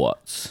 35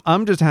 watts.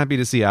 I'm just happy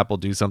to see Apple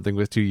do something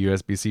with 2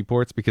 USB-C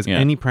ports, because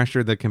any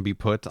pressure that can be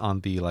put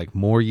on the like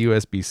more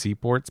USB-C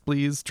ports,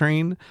 please,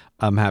 train,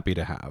 I'm happy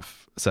to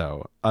have.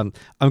 So I'm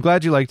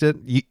glad you liked it.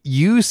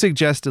 You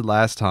suggested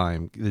last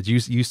time that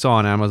you saw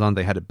on Amazon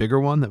they had a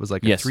bigger one that was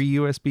like a 3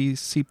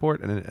 USB-C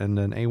port and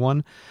an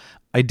A1.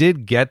 I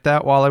did get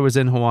that while I was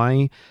in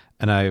Hawaii,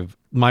 and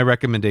my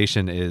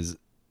recommendation is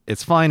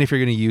it's fine if you're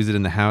going to use it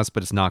in the house,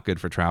 but it's not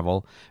good for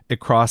travel. It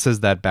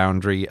crosses that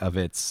boundary of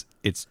it's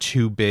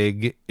too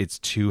big, it's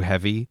too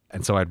heavy,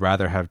 and so I'd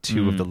rather have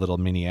 2 of the little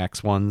Mini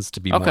X ones to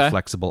be more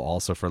flexible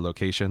also for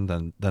location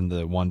than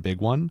the one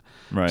big one.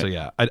 Right. So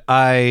yeah,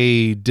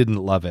 I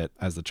didn't love it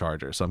as the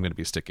charger, so I'm going to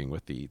be sticking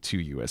with the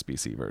 2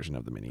 USB-C version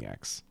of the Mini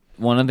X.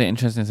 One of the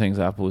interesting things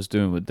Apple is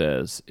doing with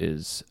theirs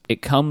is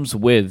it comes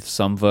with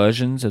some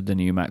versions of the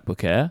new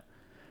MacBook Air.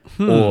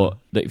 Or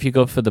if you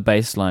go for the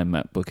baseline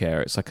MacBook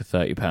Air, it's like a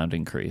 £30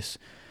 increase.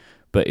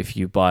 But if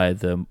you buy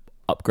the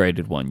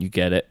upgraded one, you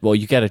get it. Well,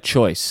 you get a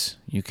choice.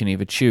 You can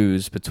either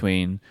choose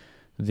between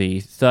the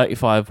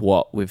 35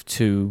 watt with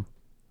 2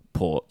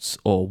 ports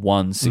or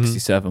one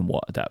 67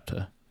 watt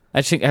adapter.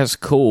 I think that's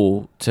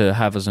cool to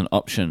have as an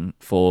option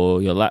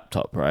for your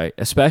laptop, right?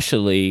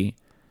 Especially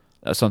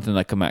something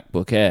like a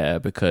MacBook Air,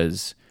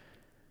 because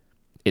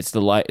it's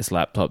the lightest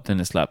laptop, then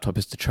this laptop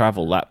is the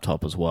travel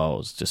laptop as well.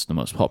 It's just the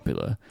most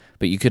popular.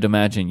 But you could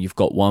imagine you've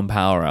got one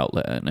power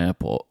outlet at an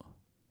airport,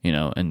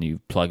 and you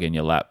plug in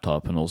your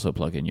laptop and also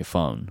plug in your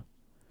phone.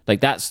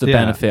 Like, that's the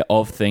benefit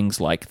of things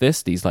like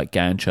this, these like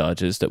GAN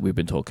chargers that we've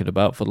been talking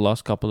about for the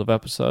last couple of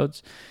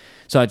episodes.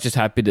 So I'm just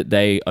happy that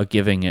they are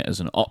giving it as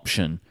an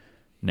option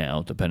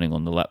now, depending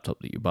on the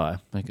laptop that you buy. I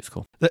think it's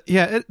cool. That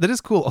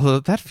is cool. Although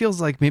that feels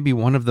like maybe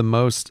one of the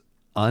most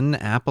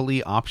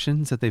un-Apple-y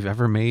options that they've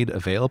ever made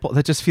available.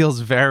 That just feels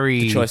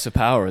very Choice of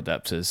power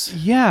adapters.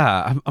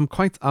 Yeah,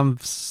 I'm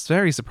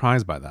very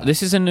surprised by that.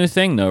 This is a new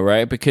thing, though,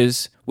 right?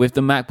 Because with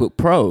the MacBook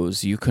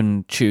Pros, you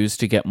can choose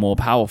to get more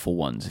powerful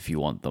ones if you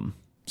want them.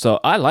 So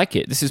I like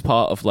it. This is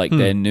part of like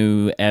their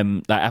new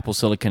that Apple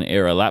Silicon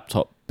era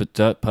laptop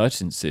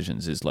purchasing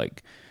decisions. Is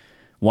like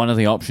one of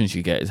the options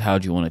you get is how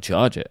do you want to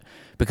charge it,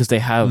 because they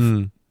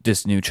have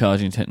this new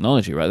charging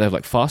technology, right? They have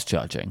like fast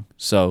charging,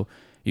 so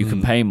you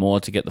can pay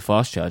more to get the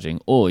fast charging,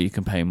 or you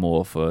can pay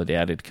more for the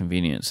added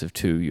convenience of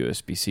 2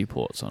 USB-C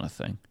ports on a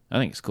thing. I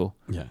think it's cool.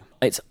 Yeah,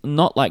 it's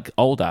not like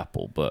old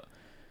Apple, but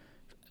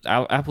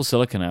Apple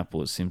Silicon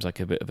Apple, it seems like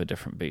a bit of a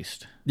different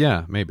beast.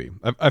 Yeah, maybe.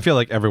 I feel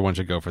like everyone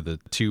should go for the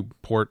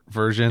 2-port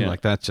version. Yeah.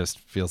 Like that just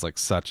feels like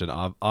such an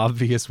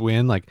obvious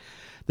win. Like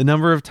the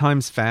number of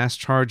times fast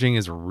charging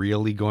is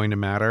really going to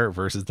matter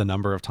versus the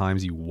number of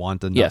times you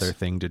want another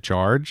thing to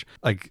charge.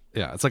 Like,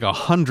 yeah, it's like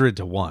 100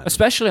 to 1.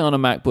 Especially on a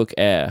MacBook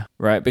Air,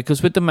 right?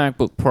 Because with the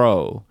MacBook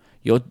Pro,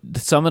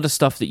 some of the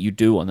stuff that you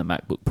do on the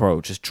MacBook Pro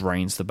just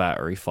drains the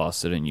battery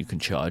faster than you can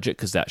charge it,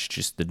 because that's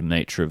just the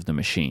nature of the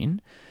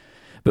machine.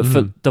 But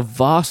for the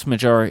vast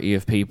majority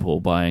of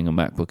people buying a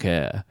MacBook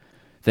Air,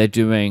 they're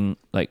doing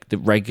like the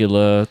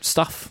regular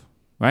stuff,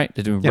 right?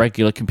 They're doing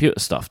regular computer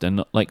stuff. They're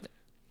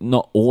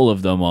not all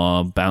of them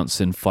are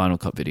bouncing Final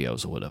Cut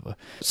videos or whatever.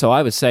 So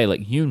I would say,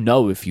 like,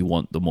 if you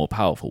want the more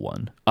powerful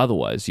one.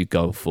 Otherwise, you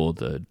go for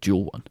the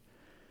dual one.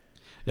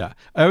 Yeah.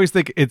 I always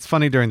think it's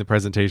funny during the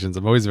presentations.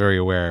 I'm always very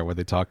aware when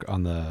they talk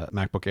on the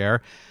MacBook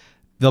Air.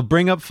 They'll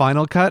bring up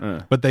Final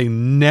Cut, but they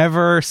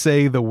never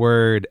say the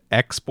word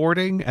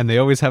exporting, and they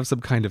always have some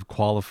kind of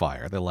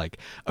qualifier. They're like,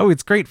 oh,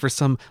 it's great for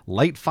some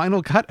light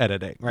Final Cut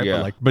editing, right?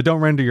 Yeah. But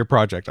don't render your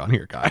project on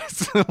here,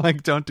 guys.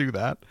 Like, don't do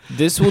that.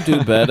 This will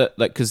do better,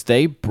 like, because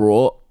they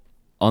brought,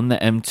 on the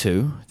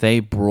M2, they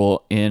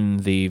brought in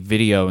the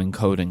video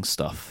encoding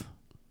stuff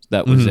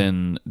that was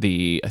in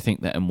I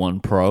think the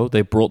M1 Pro.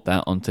 They brought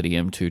that onto the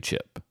M2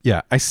 chip.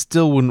 Yeah, I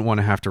still wouldn't want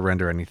to have to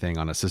render anything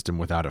on a system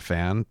without a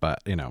fan,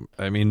 but,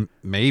 I mean,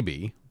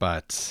 maybe,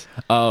 but...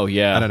 Oh,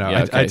 yeah. I don't know.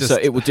 Yeah, okay. I just... So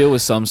it will deal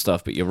with some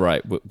stuff, but you're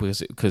right,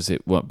 because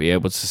it won't be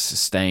able to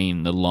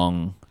sustain the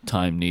long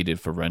time needed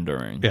for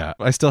rendering. Yeah,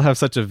 I still have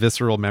such a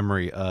visceral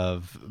memory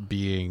of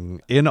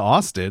being in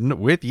Austin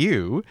with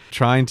you,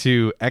 trying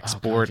to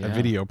export a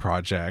video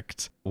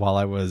project while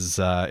I was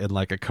in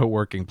like a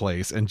co-working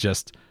place, and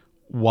just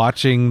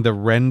watching the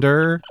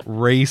render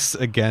race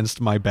against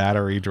my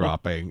battery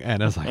dropping.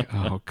 And I was like,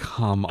 oh,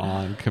 come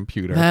on,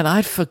 computer. Man,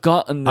 I'd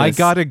forgotten this. I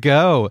gotta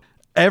go.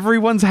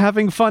 Everyone's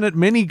having fun at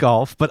mini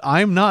golf, but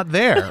I'm not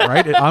there,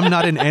 right? I'm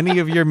not in any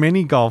of your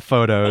mini golf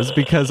photos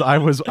because I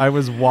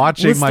was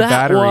watching my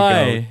battery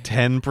go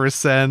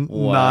 10%,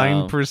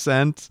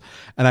 9%,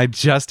 and I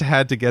just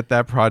had to get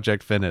that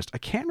project finished. I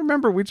can't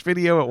remember which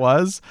video it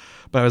was,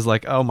 but I was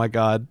like, oh my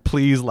God,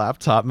 please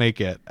laptop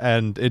make it.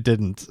 And it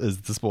didn't,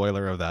 is the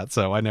spoiler of that.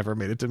 So I never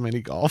made it to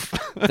mini golf.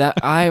 That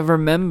I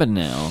remember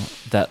now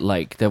that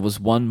like there was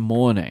one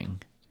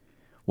morning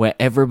where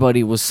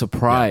everybody was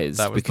surprised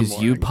because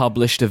you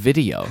published a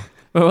video.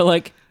 We were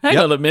like, hang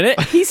on a minute,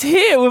 he's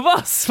here with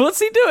us. What's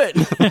he doing?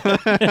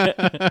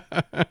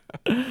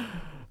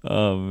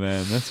 Oh,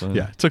 man, that's funny.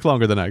 Yeah, it took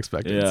longer than I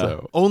expected. Yeah.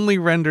 So only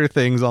render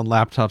things on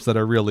laptops that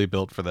are really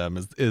built for them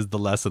is the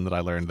lesson that I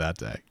learned that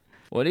day.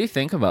 What do you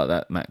think about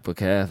that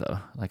MacBook Air, though?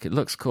 Like, it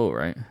looks cool,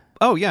 right?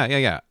 Oh,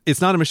 yeah.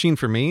 It's not a machine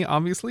for me,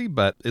 obviously,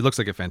 but it looks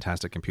like a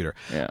fantastic computer.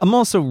 Yeah. I'm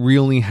also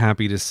really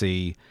happy to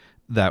see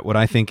that what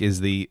I think is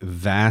the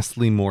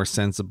vastly more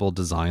sensible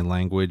design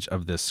language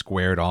of the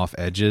squared off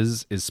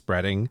edges is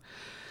spreading.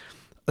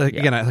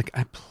 Again,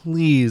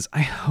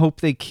 I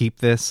hope they keep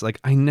this. Like,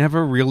 I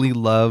never really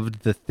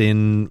loved the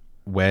thin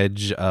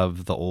wedge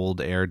of the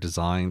old Air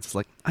designs.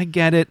 Like, I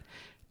get it.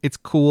 It's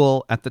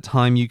cool. At the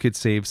time, you could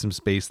save some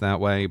space that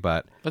way,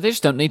 but they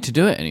just don't need to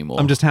do it anymore.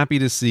 I'm just happy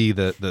to see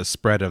the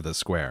spread of the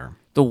square.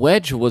 The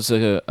wedge was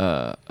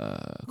a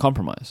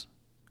compromise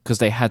because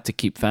they had to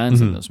keep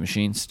fans in those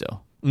machines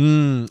still.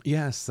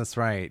 Yes, that's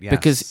right. Yes.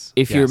 Because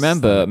if you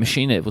remember, a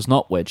machine that was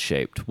not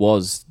wedge-shaped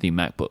was the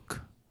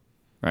MacBook,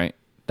 right?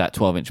 That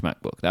 12-inch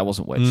MacBook. That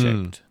wasn't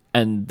wedge-shaped.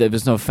 And there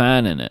was no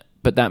fan in it.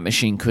 But that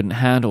machine couldn't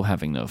handle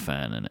having no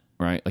fan in it,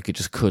 right? Like, it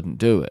just couldn't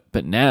do it.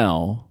 But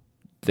now,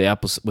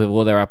 with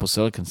all their Apple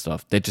Silicon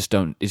stuff, it just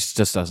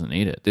doesn't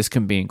need it. This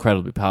can be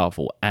incredibly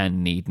powerful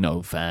and need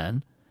no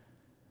fan.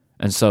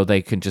 And so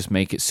they can just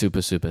make it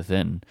super, super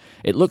thin.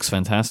 It looks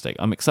fantastic.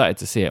 I'm excited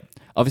to see it.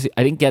 Obviously,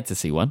 I didn't get to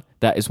see one.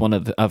 That is one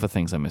of the other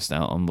things I missed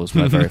out on, was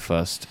my very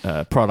first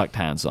product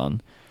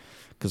hands-on.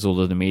 Because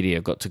all of the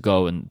media got to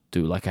go and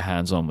do like a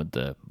hands-on with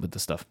the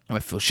stuff.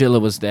 And Phil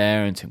Schiller was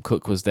there, and Tim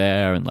Cook was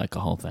there, and like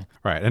a whole thing.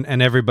 Right,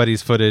 and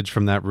everybody's footage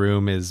from that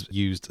room is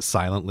used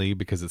silently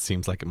because it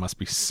seems like it must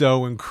be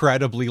so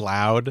incredibly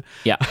loud.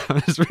 Yeah.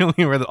 I'm just really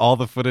aware that all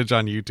the footage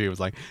on YouTube is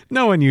like,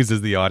 no one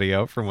uses the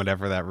audio from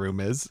whatever that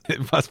room is.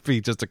 It must be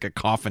just a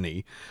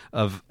cacophony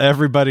of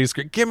everybody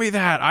screaming, give me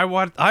that, I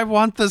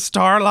want the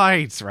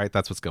starlights, right?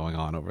 That's what's going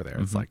on over there.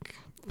 It's like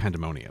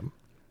pandemonium.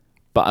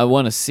 But I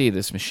want to see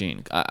this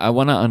machine. I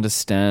want to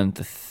understand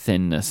the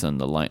thinness and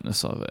the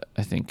lightness of it.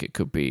 I think it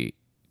could be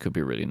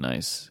really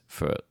nice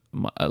for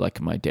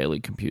my daily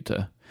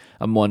computer.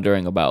 I'm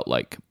wondering about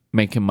like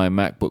making my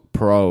MacBook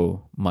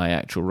Pro my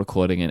actual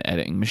recording and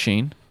editing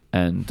machine,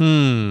 and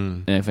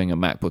having a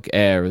MacBook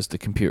Air as the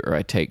computer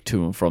I take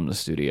to and from the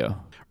studio.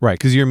 Right,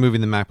 because you're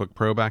moving the MacBook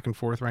Pro back and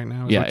forth right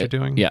now. Is what you're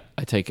doing? Yeah,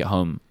 I take it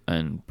home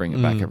and bring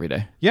it back every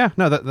day. Yeah,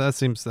 no, that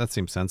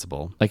seems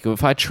sensible. Like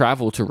if I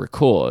travel to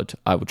record,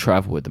 I would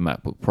travel with the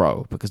MacBook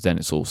Pro because then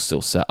it's all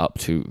still set up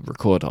to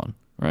record on,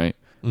 right?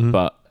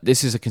 But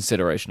this is a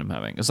consideration I'm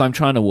having because I'm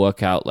trying to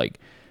work out, like,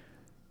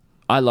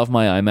 I love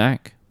my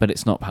iMac, but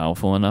it's not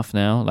powerful enough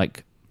now.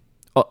 Like,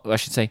 I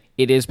should say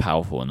it is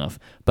powerful enough,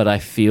 but I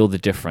feel the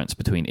difference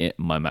between it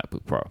and my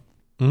MacBook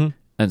Pro.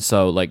 And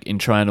so, like, in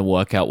trying to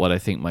work out what I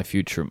think my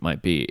future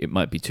might be, it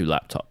might be 2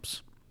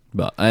 laptops.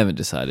 But I haven't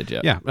decided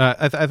yet. Yeah,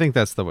 I think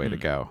that's the way to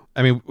go.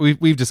 I mean,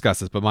 we've discussed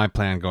this, but my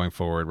plan going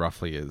forward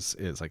roughly is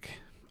like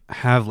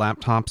have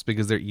laptops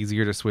because they're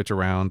easier to switch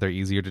around, they're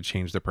easier to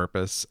change their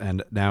purpose,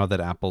 and now that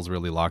Apple's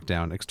really locked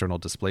down external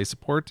display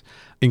support,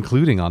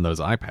 including on those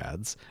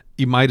iPads,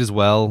 you might as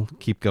well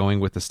keep going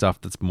with the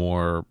stuff that's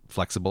more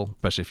flexible,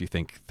 especially if you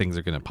think things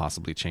are going to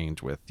possibly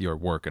change with your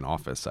work and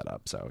office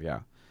setup. So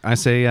yeah, I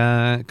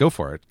say go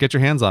for it. Get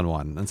your hands on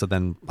one, and so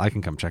then I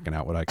can come checking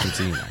out what I can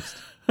see next.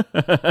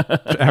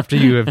 After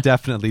you have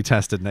definitely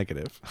tested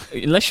negative.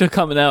 Unless you're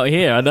coming out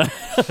here, I don't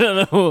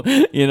know.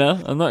 You know,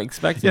 I'm not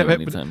expecting it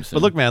anytime soon.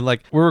 But look, man,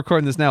 like we're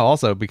recording this now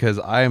also because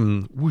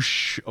I'm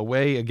whoosh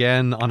away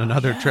again on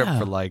another trip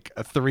for like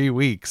 3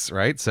 weeks,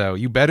 right? So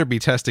you better be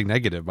testing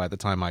negative by the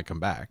time I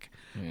come back,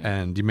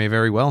 and you may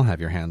very well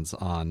have your hands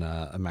on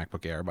a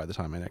MacBook Air by the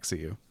time I next see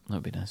you.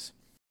 That'd be nice.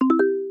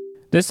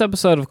 This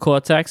episode of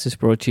Cortex is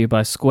brought to you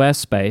by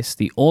Squarespace,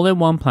 the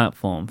all-in-one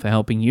platform for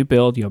helping you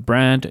build your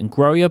brand and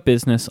grow your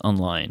business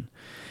online.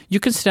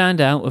 You can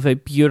stand out with a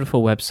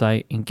beautiful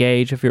website,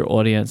 engage with your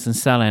audience, and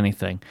sell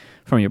anything,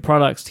 from your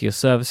products to your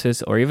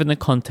services or even the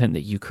content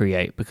that you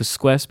create, because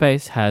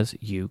Squarespace has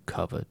you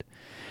covered.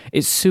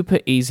 It's super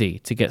easy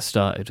to get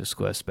started with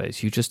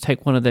Squarespace. You just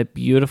take one of their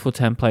beautiful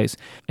templates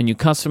and you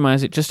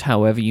customize it just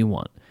however you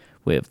want.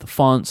 With the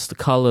fonts, the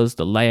colors,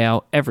 the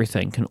layout,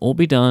 everything can all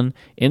be done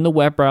in the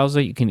web browser.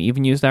 You can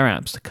even use their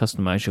apps to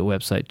customize your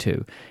website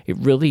too. It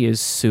really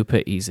is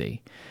super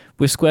easy.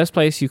 With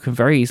Squarespace, you can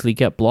very easily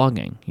get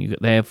blogging.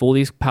 They have all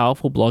these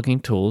powerful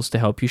blogging tools to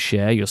help you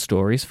share your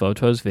stories,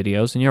 photos,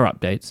 videos, and your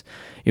updates.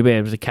 You'll be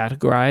able to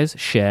categorize,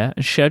 share,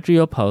 and schedule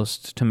your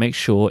posts to make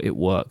sure it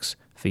works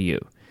for you.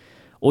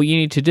 All you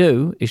need to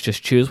do is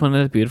just choose one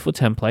of the beautiful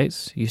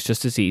templates. It's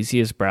just as easy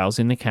as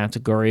browsing the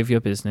category of your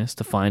business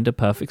to find a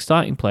perfect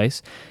starting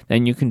place.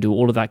 Then you can do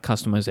all of that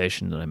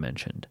customization that I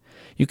mentioned.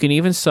 You can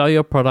even sell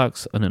your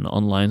products on an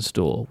online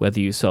store. Whether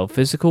you sell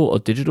physical or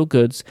digital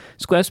goods,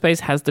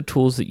 Squarespace has the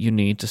tools that you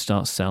need to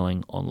start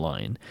selling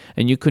online.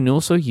 And you can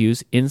also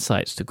use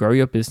insights to grow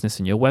your business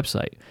and your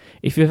website.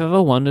 If you've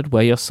ever wondered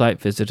where your site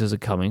visitors are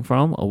coming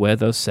from, or where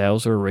those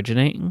sales are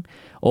originating,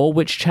 or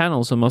which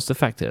channels are most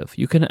effective,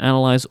 you can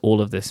analyze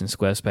all of this in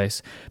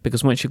Squarespace,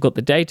 because once you've got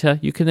the data,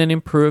 you can then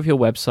improve your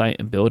website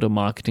and build a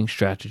marketing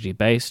strategy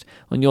based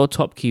on your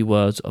top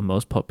keywords or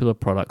most popular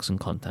products and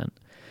content.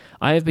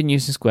 I have been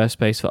using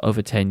Squarespace for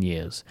over 10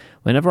 years.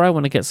 Whenever I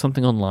want to get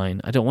something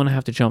online, I don't want to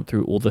have to jump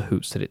through all the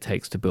hoops that it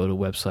takes to build a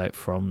website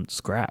from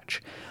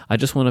scratch. I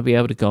just want to be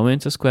able to go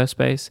into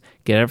Squarespace,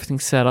 get everything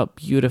set up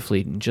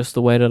beautifully in just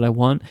the way that I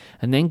want,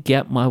 and then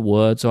get my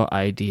words or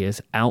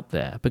ideas out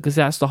there, because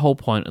that's the whole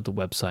point of the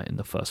website in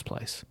the first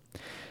place.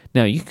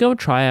 Now, you can go and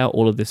try out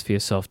all of this for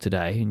yourself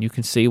today, and you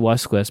can see why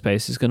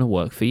Squarespace is going to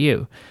work for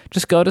you.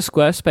 Just go to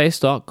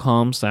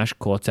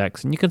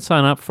squarespace.com/Cortex, and you can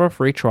sign up for a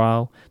free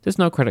trial. There's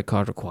no credit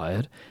card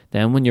required.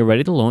 Then, when you're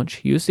ready to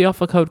launch, use the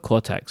offer code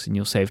Cortex, and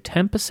you'll save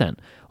 10%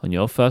 on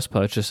your first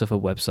purchase of a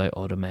website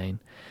or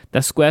domain.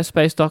 That's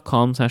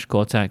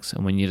squarespace.com/Cortex,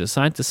 and when you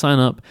decide to sign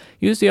up,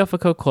 use the offer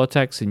code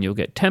Cortex, and you'll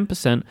get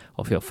 10%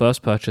 off your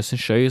first purchase and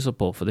show your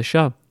support for the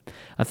show.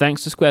 A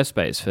thanks to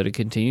Squarespace for the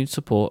continued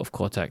support of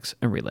Cortex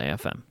and Relay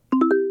FM.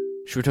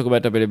 Should we talk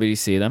about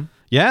WWDC then?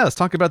 Yeah, let's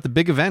talk about the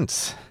big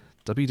event,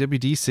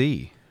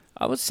 WWDC.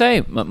 I would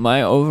say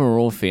my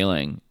overall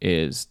feeling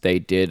is they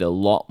did a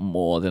lot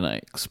more than I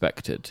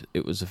expected.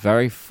 It was a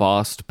very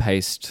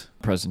fast-paced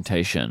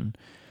presentation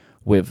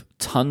with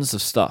tons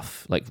of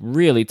stuff, like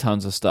really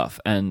tons of stuff.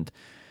 And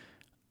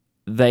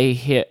they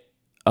hit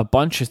a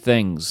bunch of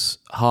things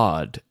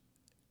hard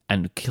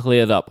and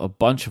cleared up a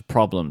bunch of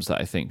problems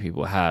that I think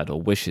people had or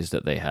wishes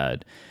that they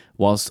had,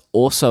 whilst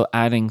also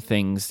adding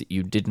things that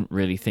you didn't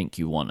really think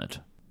you wanted.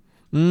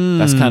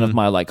 That's kind of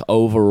my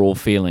overall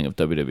feeling of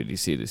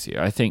WWDC this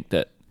year. I think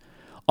that,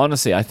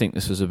 honestly, I think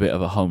this was a bit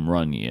of a home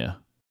run year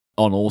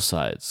on all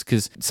sides,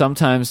 because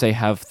sometimes they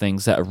have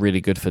things that are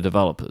really good for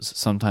developers.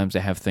 Sometimes they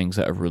have things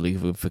that are really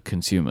good for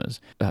consumers,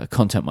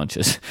 content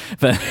munchers.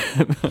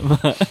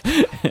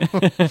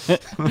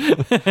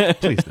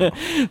 Please no.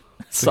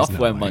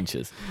 Software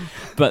munchers.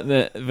 But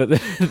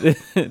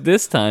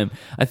this time,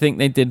 I think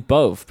they did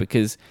both,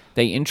 because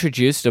they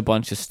introduced a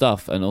bunch of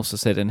stuff and also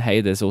said, and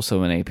hey, there's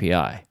also an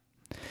API.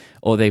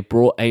 Or they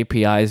brought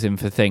APIs in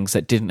for things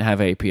that didn't have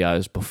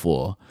APIs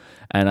before.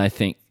 And I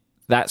think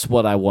that's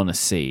what I want to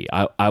see.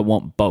 I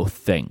want both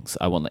things.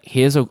 I want, like,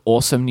 here's an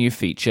awesome new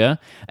feature,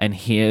 and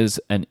here's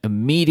an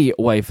immediate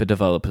way for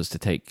developers to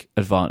take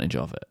advantage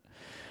of it.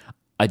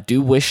 I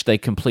do wish they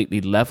completely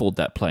leveled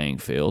that playing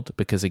field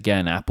because,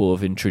 again, Apple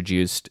have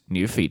introduced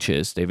new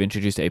features. They've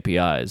introduced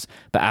APIs,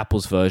 but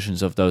Apple's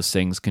versions of those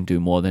things can do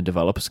more than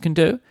developers can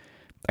do.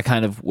 I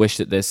kind of wish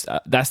that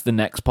that's the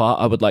next part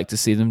I would like to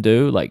see them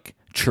do, like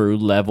true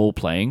level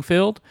playing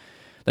field.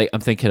 Like, I'm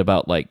thinking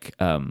about like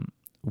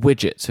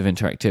widgets of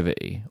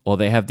interactivity, or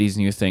they have these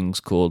new things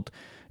called,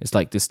 it's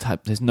like this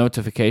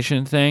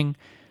notification thing.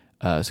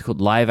 It's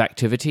called live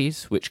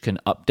activities, which can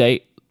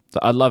update.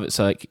 I love it.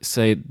 So, like,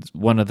 say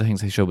one of the things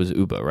they showed was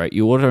Uber, right?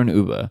 You order an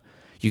Uber,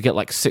 you get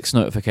like 6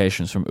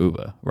 notifications from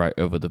Uber, right,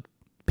 over the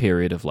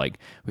period of like,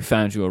 we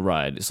found you a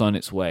ride, it's on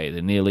its way,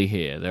 they're nearly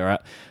here,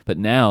 but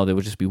now there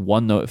would just be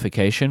one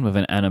notification with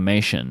an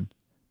animation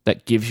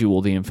that gives you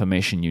all the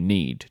information you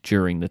need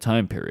during the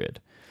time period.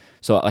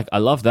 So, like, I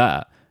love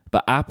that.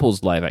 But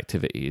Apple's live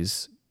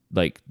activities,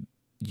 like,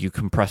 you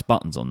can press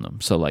buttons on them.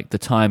 So, like, the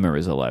timer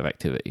is a live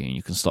activity, and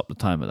you can stop the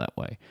timer that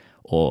way.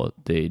 Or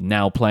the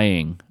now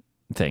playing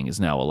thing is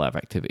now a live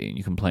activity, and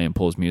you can play and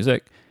pause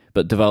music.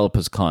 But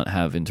developers can't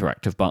have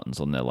interactive buttons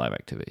on their live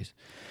activities.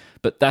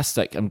 But that's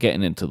like, I'm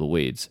getting into the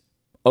weeds.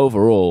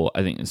 Overall,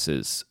 I think this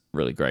is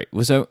really great.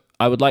 So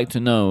I would like to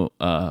know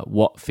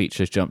what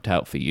features jumped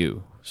out for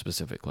you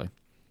specifically.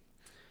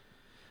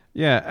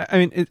 Yeah, I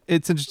mean,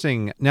 it's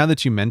interesting. Now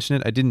that you mention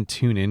it, I didn't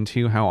tune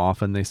into how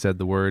often they said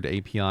the word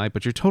API,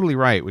 but you're totally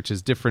right, which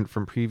is different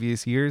from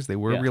previous years. They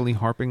were really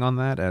harping on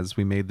that as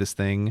we made this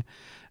thing,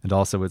 and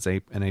also it's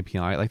an API.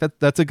 Like,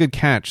 that's a good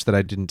catch that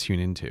I didn't tune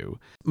into.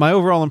 My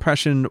overall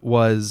impression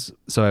was,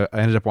 so I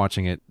ended up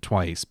watching it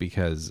twice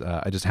because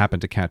I just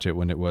happened to catch it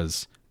when it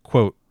was,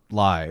 quote,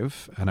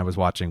 live, and I was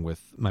watching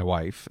with my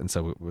wife, and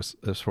so it was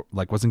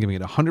like, wasn't giving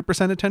it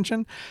 100%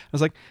 attention. I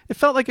was like, it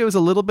felt like it was a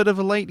little bit of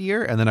a light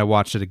year, and then I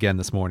watched it again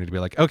this morning to be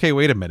like, okay,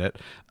 wait a minute,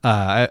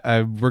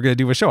 we're gonna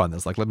do a show on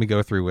this, like, let me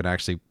go through and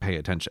actually pay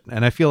attention.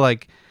 And I feel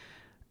like,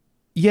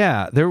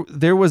 yeah,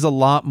 there was a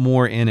lot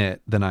more in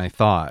it than I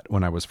thought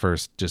when I was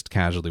first just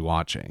casually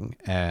watching.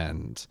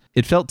 And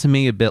it felt to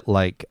me a bit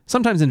like,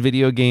 sometimes in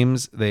video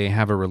games, they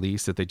have a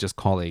release that they just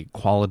call a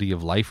quality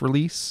of life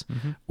release,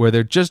 where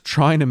they're just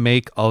trying to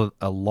make a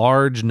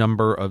large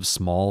number of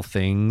small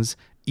things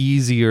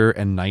easier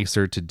and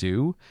nicer to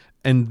do.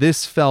 And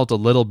this felt a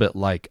little bit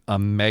like a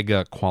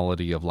mega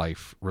quality of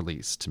life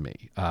release to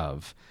me,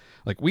 of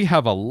like, we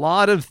have a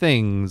lot of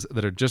things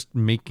that are just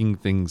making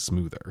things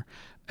smoother.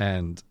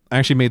 And I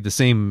actually made the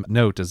same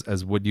note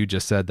as what you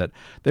just said, that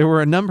there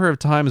were a number of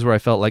times where I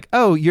felt like,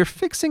 oh, you're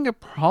fixing a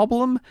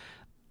problem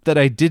that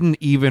I didn't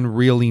even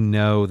really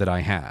know that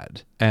I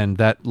had. And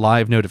that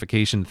live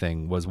notification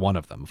thing was one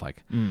of them.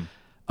 Like,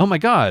 oh my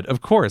God,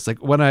 of course. Like,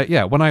 when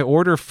I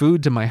order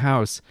food to my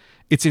house,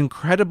 it's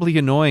incredibly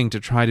annoying to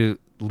try to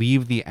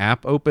leave the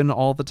app open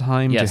all the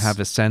time to have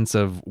a sense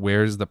of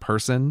where's the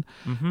person,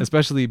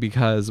 especially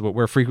because what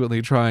we're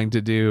frequently trying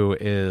to do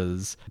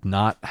is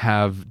not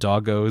have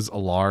doggos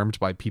alarmed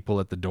by people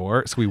at the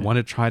door. So we want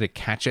to try to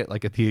catch it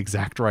like at the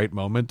exact right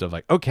moment of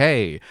like,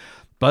 okay,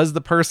 buzz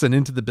the person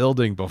into the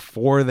building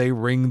before they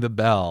ring the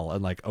bell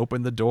and like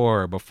open the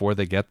door before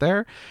they get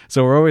there.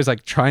 So we're always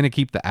like trying to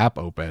keep the app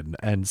open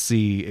and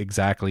see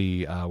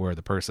exactly where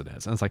the person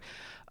is. And it's like,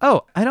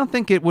 oh, I don't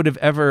think it would have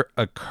ever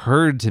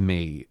occurred to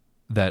me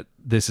that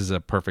this is a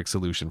perfect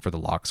solution for the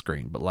lock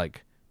screen, but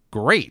like,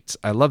 great.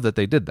 I love that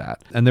they did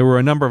that. And there were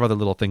a number of other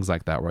little things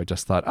like that where I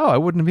just thought, oh, I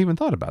wouldn't have even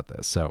thought about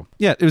this. So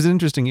yeah, it was an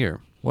interesting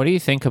year. What do you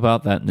think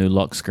about that new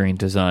lock screen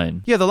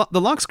design? Yeah, the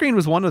lock screen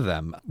was one of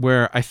them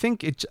where I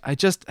think I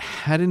just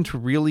hadn't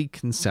really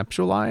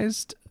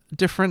conceptualized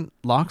different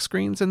lock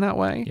screens in that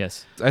way.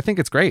 Yes. I think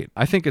it's great.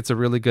 I think it's a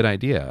really good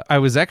idea. I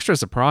was extra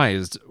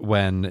surprised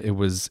when it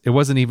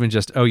wasn't even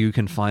just, oh, you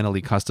can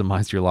finally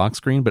customize your lock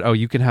screen, but oh,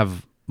 you can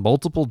have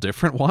multiple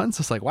different ones.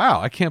 It's like, wow,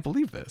 I can't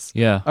believe this.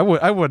 Yeah.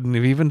 I wouldn't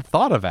have even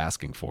thought of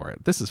asking for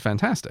it. This is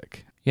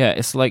fantastic. Yeah,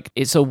 it's like,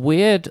 it's a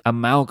weird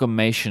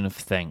amalgamation of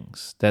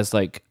things. There's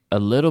like a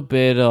little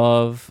bit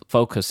of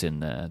Focus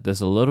in there.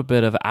 There's a little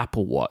bit of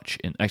Apple Watch,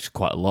 actually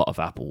quite a lot of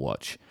Apple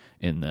Watch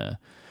in there.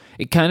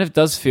 It kind of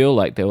does feel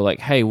like they were like,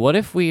 hey, what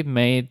if we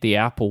made the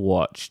Apple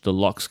Watch the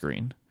lock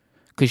screen?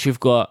 Because you've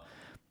got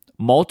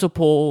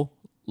multiple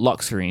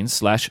lock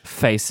screens /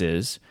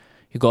 faces.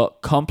 You've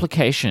got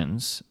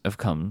complications have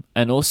come,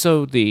 and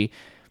also the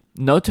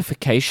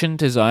notification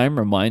design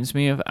reminds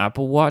me of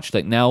Apple Watch.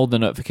 Like, now all the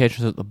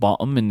notifications are at the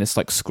bottom in this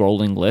like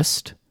scrolling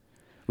list,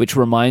 which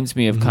reminds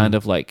me of kind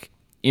of like,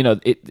 you know,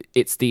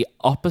 it's the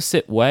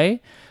opposite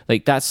way.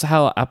 Like, that's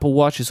how Apple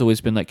Watch has always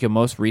been. Like, your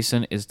most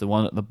recent is the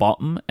one at the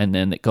bottom, and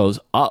then it goes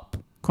up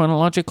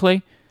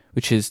chronologically,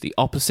 which is the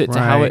opposite to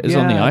how it is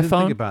on the iPhone. I didn't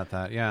think about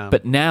that, yeah.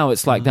 But now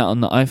it's like that on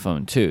the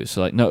iPhone too.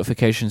 So like,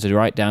 notifications are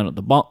right down at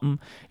the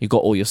bottom. You've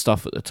got all your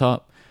stuff at the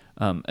top.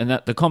 And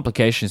that the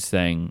complications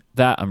thing,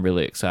 that I'm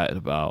really excited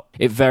about.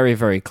 It very,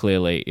 very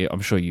clearly, I'm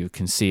sure you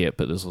can see it,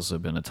 but there's also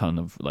been a ton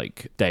of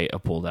like data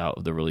pulled out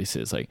of the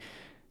releases. Like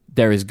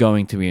there is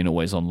going to be an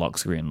always-on lock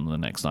screen on the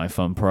next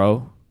iPhone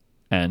Pro,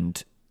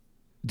 and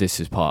this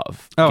is part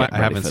of. Oh, I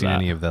haven't seen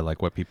any of the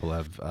like what people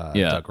have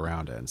dug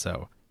around in.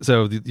 So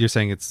you're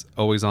saying it's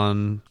always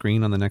on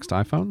screen on the next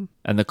iPhone?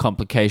 And the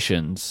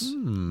complications.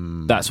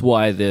 That's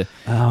why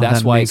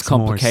it's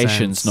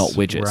complications, not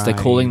widgets. Right. They're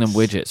calling them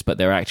widgets, but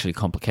they're actually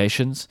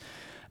complications.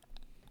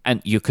 And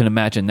you can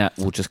imagine that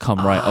will just come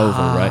right over,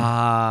 right?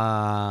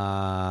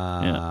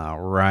 Yeah.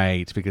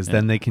 Right, because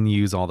then they can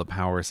use all the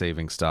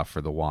power-saving stuff for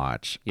the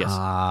watch. Yes.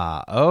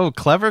 Oh,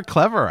 clever,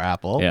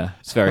 Apple. Yeah,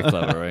 it's very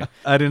clever, right?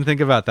 I didn't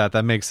think about that.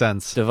 That makes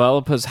sense.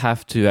 Developers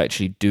have to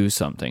actually do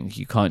something.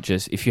 You can't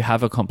just, if you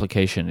have a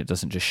complication, it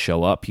doesn't just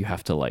show up. You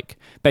have to like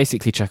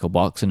basically check a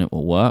box and it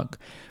will work.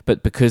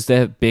 But because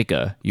they're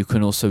bigger, you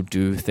can also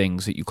do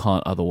things that you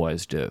can't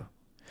otherwise do.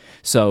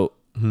 So...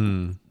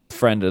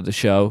 friend of the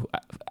show,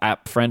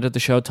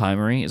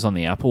 Timery, is on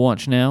the Apple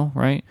Watch now,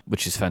 right?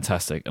 Which is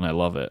fantastic, and I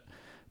love it.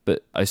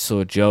 But I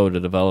saw Joe, the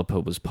developer,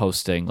 was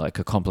posting like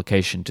a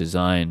complication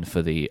design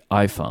for the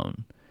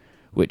iPhone,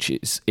 which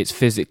is it's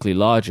physically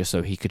larger,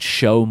 so he could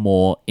show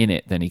more in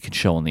it than he could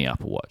show on the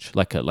Apple Watch,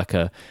 like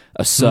a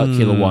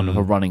circular one with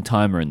a running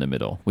timer in the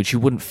middle, which you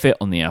wouldn't fit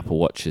on the Apple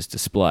Watch's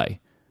display,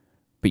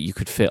 but you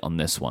could fit on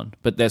this one.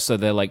 But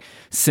they're like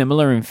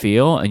similar in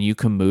feel, and you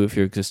can move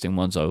your existing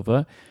ones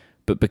over.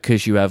 But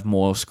because you have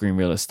more screen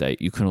real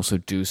estate, you can also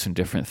do some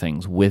different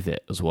things with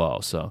it as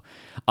well. So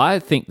I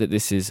think that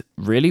this is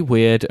really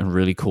weird and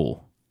really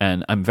cool.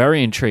 And I'm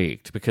very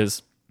intrigued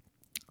because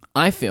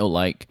I feel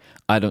like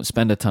I don't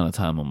spend a ton of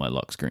time on my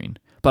lock screen.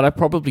 But I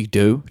probably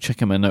do,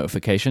 checking my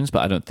notifications,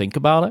 but I don't think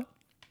about it.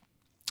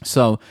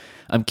 So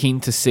I'm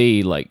keen to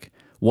see, like,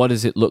 what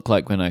does it look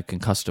like when I can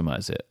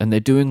customize it? And they're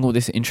doing all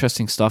this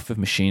interesting stuff with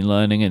machine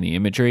learning and the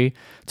imagery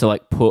to,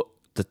 like, put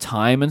the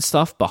time and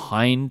stuff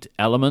behind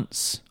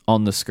elements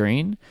on the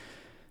screen.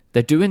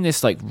 They're doing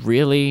this like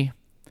really,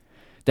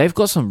 they've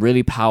got some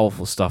really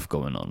powerful stuff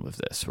going on with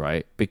this,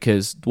 right?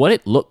 Because what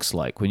it looks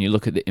like when you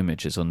look at the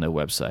images on their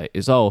website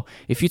is,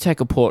 if you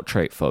take a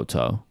portrait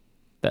photo,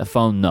 their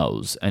phone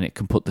knows and it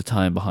can put the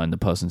time behind the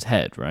person's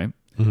head, right?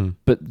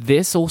 But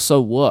this also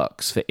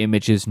works for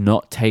images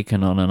not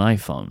taken on an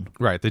iPhone.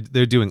 Right.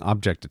 They're doing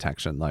object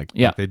detection. Like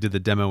they did the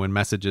demo in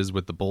Messages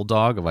with the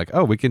bulldog of like,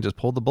 we can just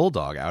pull the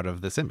bulldog out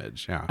of this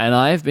image. Yeah. And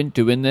I've been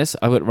doing this.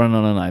 I would run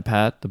on an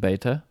iPad, the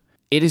beta.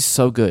 It is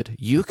so good.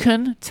 You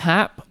can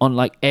tap on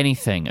like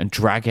anything and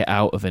drag it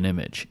out of an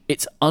image.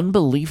 It's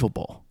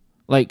unbelievable.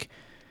 Like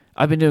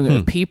I've been doing it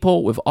with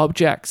people, with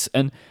objects,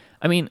 and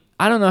I mean,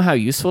 I don't know how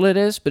useful it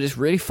is, but it's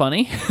really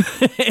funny.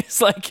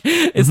 It's like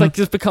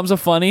just becomes a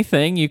funny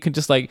thing. You can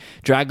just like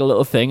drag a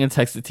little thing and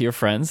text it to your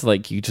friends.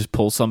 Like you just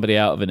pull somebody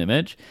out of an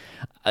image.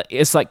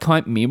 It's like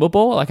quite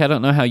memeable. Like I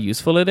don't know how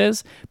useful it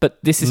is, but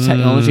this is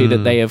technology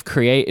that they have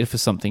created for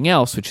something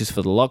else, which is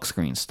for the lock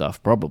screen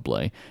stuff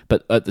probably.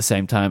 But at the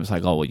same time, it's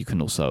like, you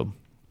can also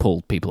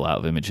pull people out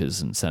of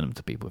images and send them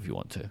to people if you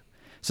want to.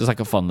 So it's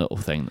like a fun little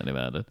thing that they've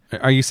added.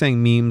 Are you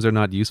saying memes are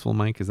not useful,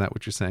 Mike? Is that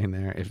what you're saying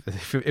there?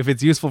 If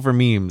it's useful for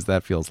memes,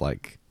 that feels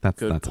like that's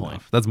point.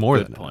 Enough. That's more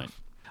than point.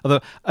 Enough. Although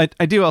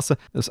I do also,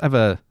 I have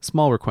a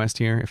small request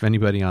here. If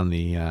anybody on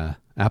the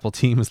Apple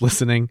team is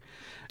listening,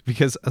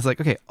 because I was like,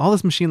 okay, all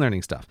this machine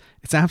learning stuff,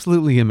 it's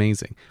absolutely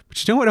amazing.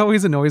 But you know what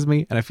always annoys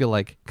me? And I feel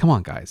like, come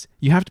on, guys,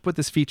 you have to put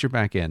this feature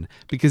back in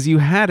because you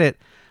had it,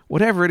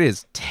 whatever it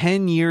is,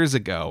 10 years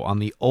ago on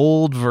the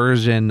old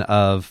version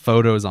of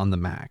Photos on the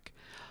Mac.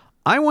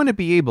 I want to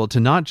be able to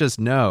not just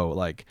know,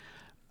 like,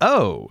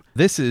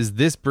 this is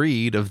this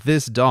breed of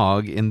this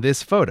dog in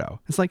this photo.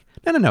 It's like,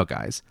 no,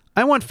 guys.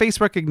 I want face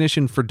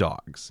recognition for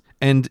dogs.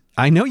 And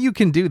I know you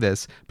can do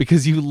this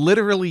because you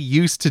literally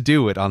used to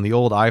do it on the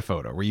old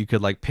iPhoto where you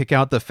could like pick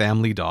out the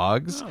family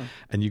dogs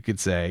and you could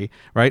say,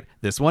 right,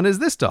 this one is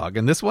this dog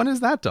and this one is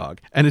that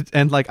dog.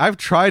 And like I've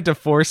tried to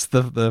force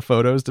the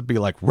photos to be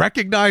like,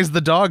 recognize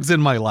the dogs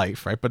in my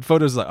life, right? But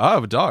photos like,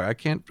 a dog,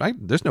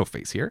 there's no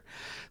face here.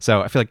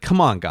 So I feel like,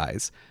 come on,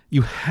 guys.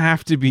 You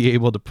have to be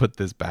able to put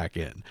this back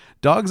in.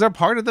 Dogs are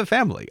part of the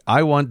family.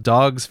 I want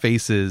dogs'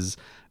 faces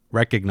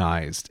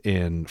recognized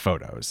in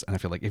photos. And I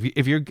feel like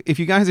if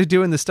you guys are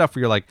doing this stuff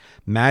where you're like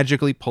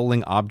magically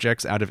pulling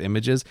objects out of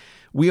images,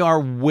 we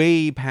are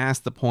way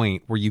past the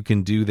point where you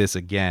can do this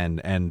again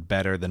and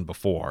better than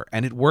before.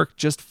 And it worked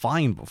just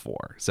fine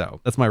before. So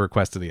that's my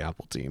request to the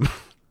Apple team.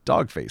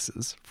 Dog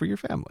faces for your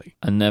family.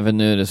 I never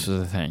knew this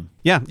was a thing.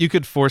 Yeah, you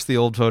could force the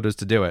old photos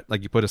to do it.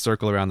 Like you put a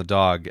circle around the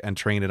dog and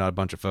train it on a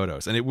bunch of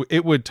photos. And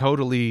it would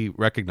totally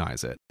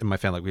recognize it. In my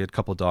family, we had a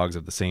couple of dogs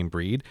of the same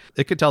breed.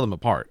 It could tell them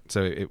apart.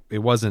 So it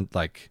wasn't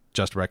like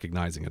just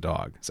recognizing a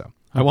dog. So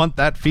I want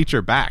that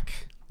feature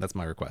back. That's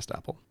my request,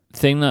 Apple. The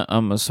thing that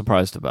I'm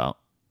surprised about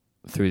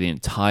through the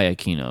entire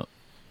keynote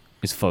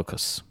is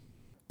focus.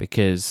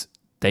 Because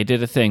they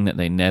did a thing that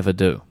they never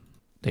do.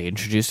 They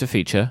introduced a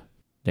feature.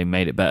 They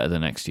made it better the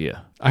next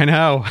year. I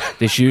know.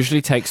 This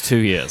usually takes 2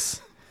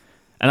 years.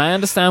 And I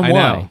understand I why.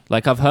 know.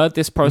 Like, I've heard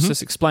this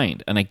process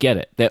explained, and I get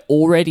it. They're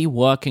already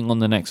working on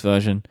the next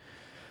version.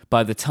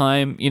 By the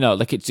time,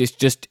 like, it's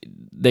just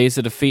these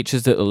are the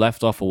features that are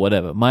left off or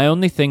whatever. My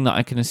only thing that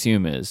I can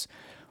assume is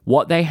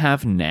what they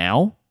have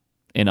now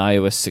in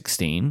iOS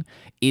 16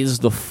 is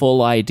the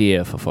full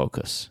idea for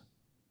Focus,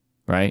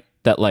 right?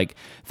 That, like,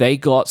 they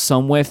got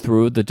somewhere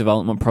through the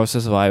development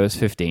process of iOS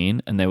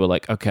 15 and they were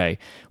like, okay,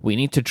 we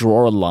need to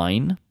draw a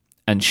line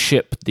and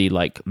ship the,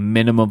 like,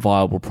 minimum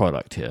viable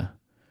product here.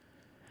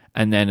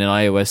 And then in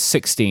iOS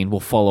 16, we'll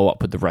follow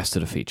up with the rest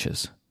of the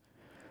features.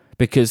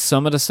 Because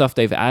some of the stuff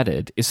they've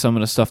added is some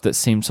of the stuff that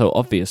seems so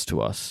obvious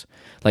to us.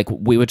 Like,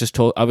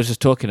 I was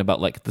just talking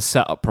about, like, the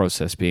setup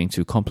process being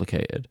too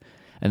complicated.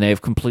 And they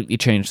have completely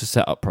changed the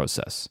setup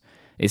process.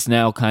 It's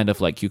now kind of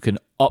like you can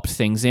opt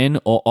things in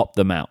or opt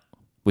them out,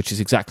 which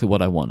is exactly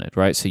what I wanted,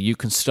 right? So you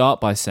can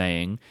start by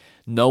saying,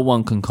 no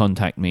one can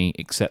contact me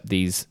except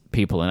these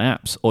people and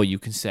apps. Or you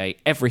can say,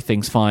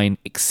 everything's fine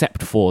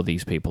except for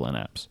these people and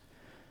apps,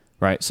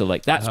 right? So,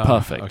 like, that's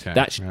perfect. Okay.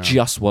 That's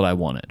just what I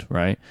wanted,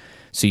 right?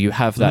 So you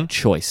have that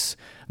choice.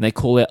 And they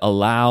call it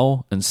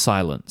allow and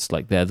silence.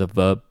 Like, they're the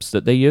verbs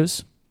that they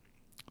use.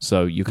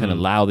 So you can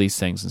allow these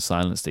things and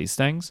silence these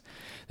things.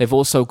 They've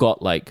also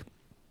got, like,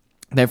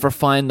 they've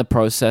refined the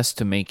process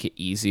to make it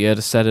easier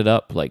to set it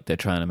up. Like, they're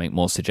trying to make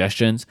more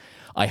suggestions.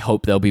 I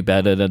hope they'll be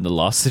better than the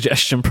last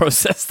suggestion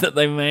process that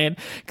they made,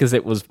 because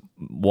it was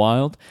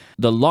wild.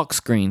 The lock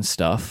screen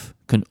stuff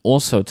can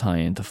also tie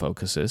into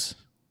focuses.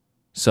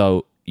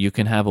 So you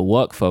can have a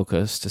work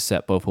focus to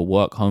set both a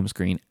work home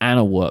screen and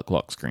a work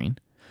lock screen.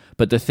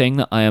 But the thing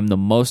that I am the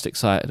most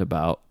excited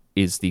about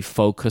is the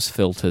Focus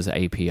Filters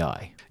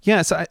API.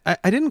 Yeah, so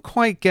I didn't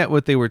quite get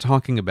what they were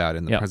talking about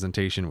in the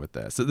presentation with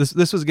this. So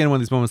this was, again, one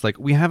of these moments like,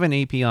 we have an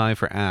API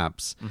for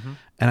apps,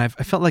 and I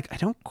felt like I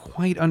don't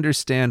quite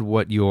understand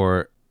what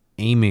you're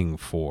aiming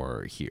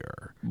for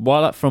here.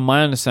 Well, from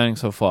my understanding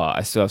so far,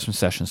 I still have some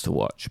sessions to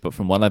watch, but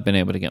from what I've been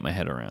able to get my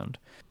head around,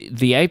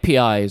 the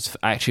API is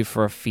actually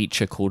for a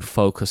feature called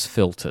Focus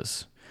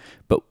Filters.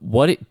 But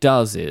what it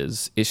does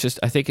is,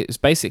 I think it's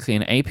basically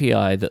an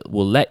API that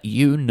will let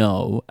you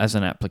know as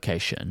an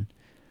application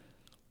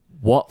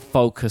what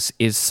focus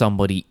is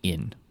somebody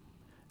in.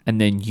 And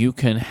then you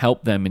can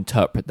help them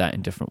interpret that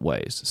in different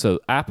ways. So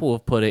Apple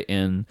have put it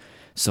in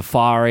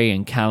Safari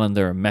and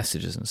Calendar and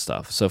Messages and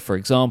stuff. So, for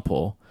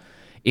example,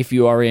 if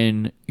you are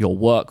in your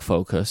work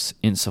focus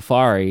in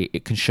Safari,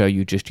 it can show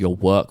you just your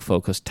work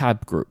focus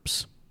tab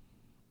groups,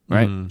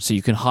 right? So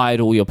you can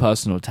hide all your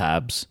personal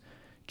tabs,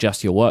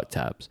 just your work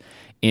tabs.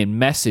 In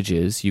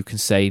Messages, you can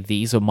say,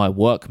 these are my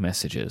work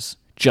messages,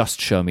 just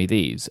show me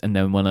these. And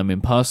then when I'm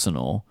in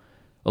personal,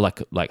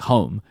 like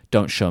home,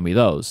 don't show me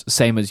those.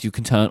 Same as you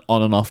can turn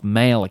on and off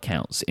mail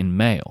accounts in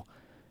Mail.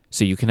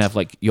 So you can have,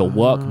 like, your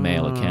work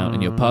mail account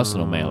and your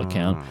personal mail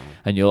account,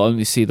 and you'll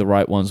only see the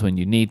right ones when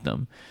you need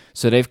them.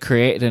 So they've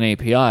created an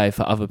API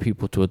for other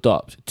people to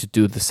adopt to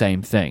do the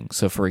same thing.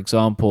 So, for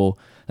example,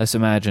 let's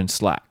imagine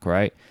Slack,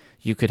 right?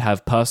 You could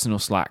have personal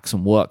Slacks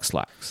and work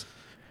Slacks.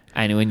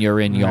 And when you're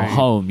in your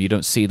home, you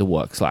don't see the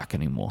work Slack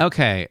anymore.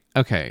 Okay.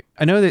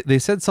 I know that they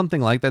said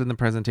something like that in the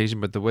presentation,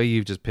 but the way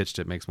you've just pitched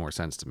it makes more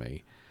sense to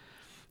me.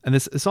 And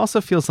this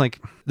also feels like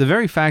the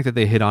very fact that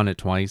they hit on it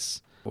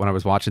twice when I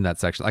was watching that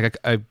section, like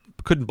I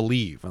couldn't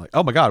believe. I'm like,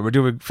 oh my God, we're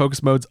doing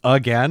focus modes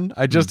again?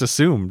 I just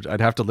assumed I'd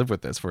have to live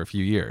with this for a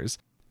few years.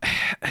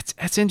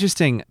 It's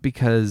interesting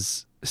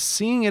because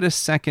seeing it a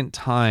second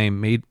time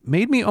made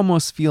me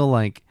almost feel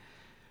like,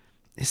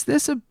 is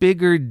this a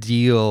bigger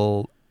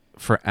deal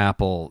for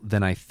Apple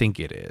than I think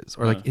it is?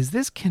 Or, like, is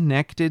this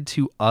connected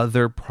to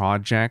other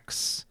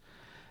projects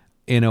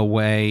in a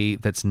way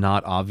that's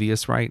not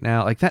obvious right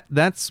now? Like,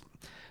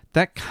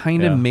 that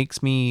kind of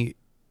makes me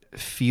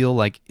feel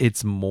like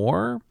it's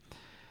more.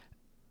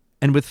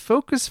 And with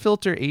Focus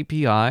Filter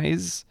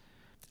APIs,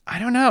 I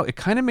don't know. It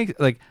kind of makes,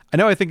 like, I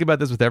know I think about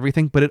this with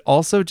everything, but it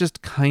also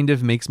just kind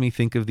of makes me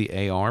think of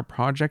the AR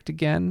project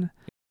again.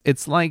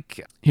 It's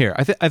like, here,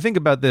 I think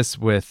about this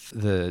with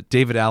the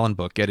David Allen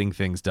book, Getting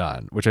Things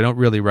Done, which I don't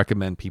really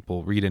recommend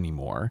people read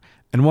anymore.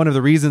 And one of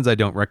the reasons I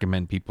don't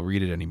recommend people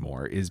read it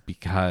anymore is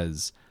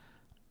because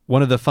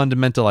one of the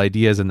fundamental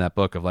ideas in that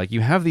book of, like, you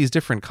have these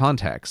different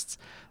contexts.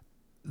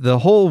 The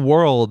whole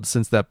world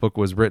since that book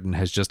was written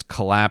has just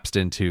collapsed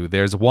into,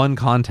 there's one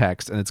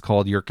context and it's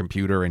called your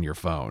computer and your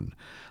phone.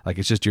 Like,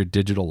 it's just your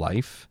digital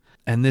life.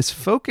 And this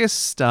focus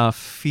stuff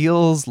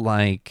feels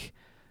like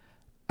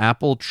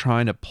Apple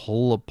trying to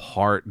pull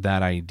apart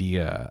that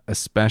idea,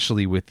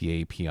 especially with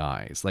the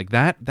APIs. Like,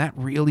 that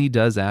really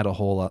does add a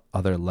whole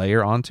other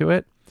layer onto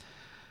it.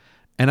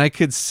 And I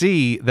could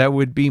see that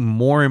would be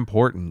more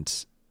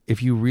important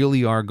if you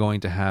really are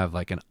going to have,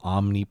 like, an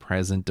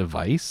omnipresent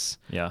device.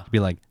 Yeah. Be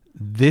like,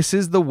 this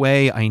is the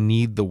way I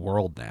need the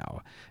world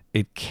now.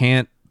 It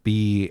can't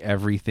be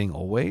everything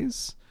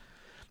always.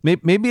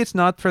 Maybe it's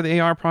not for the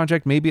AR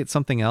project. Maybe it's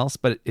something else.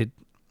 But it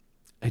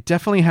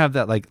definitely have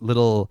that, like,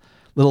 little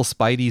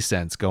spidey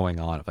sense going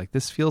on. Like,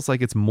 this feels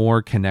like it's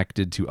more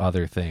connected to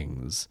other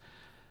things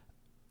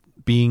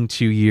being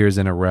 2 years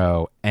in a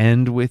row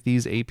end with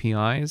these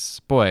APIs,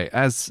 boy,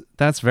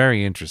 that's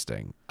very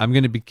interesting. I'm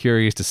going to be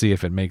curious to see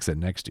if it makes it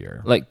next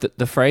year. Like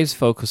the phrase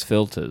focus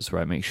filters,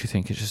 right, makes you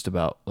think it's just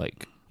about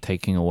like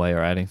taking away or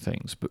adding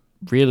things. But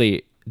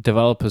really,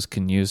 developers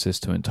can use this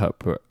to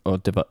interpret or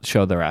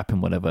show their app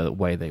in whatever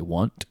way they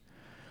want.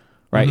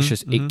 Right? It's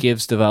just, it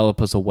gives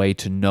developers a way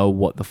to know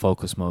what the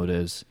focus mode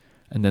is,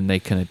 and then they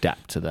can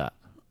adapt to that.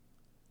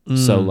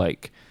 So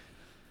like,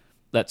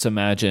 let's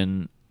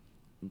imagine,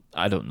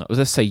 I don't know,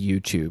 let's say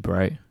YouTube,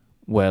 right?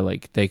 Where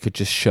like they could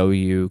just show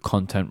you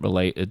content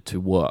related to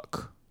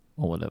work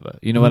or whatever.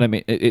 You know what I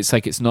mean? It's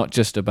like, it's not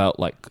just about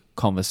like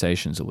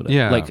conversations or whatever.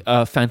 Yeah.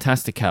 Like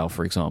Fantastical,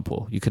 for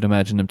example. You could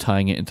imagine them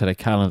tying it into their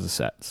calendar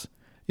sets.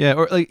 Yeah,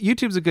 or like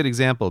YouTube's a good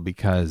example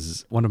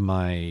because one of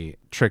my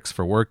tricks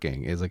for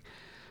working is like,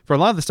 for a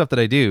lot of the stuff that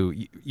I do,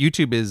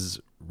 YouTube is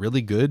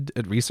really good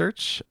at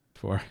research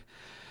for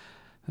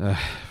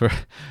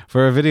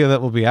a video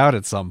that will be out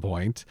at some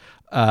point.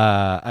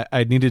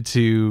 I needed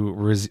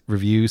to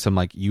review some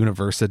like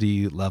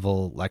university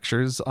level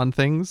lectures on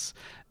things,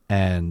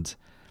 and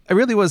I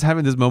really was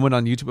having this moment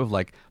on YouTube of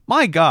like,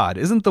 my God,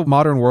 isn't the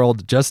modern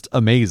world just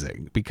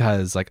amazing?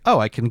 Because like, oh,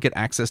 I can get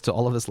access to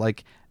all of this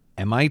like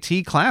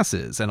MIT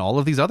classes and all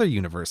of these other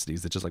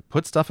universities that just like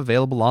put stuff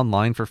available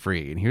online for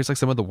free. And here's like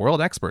some of the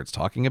world experts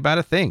talking about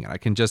a thing. And I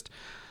can just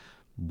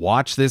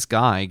watch this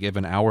guy give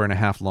an 1.5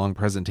 hour long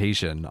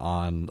presentation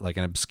on like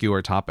an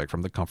obscure topic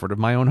from the comfort of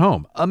my own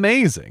home.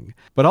 Amazing.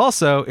 But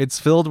also it's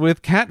filled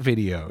with cat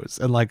videos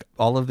and like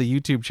all of the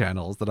YouTube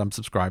channels that I'm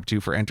subscribed to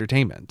for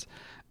entertainment.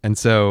 And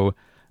so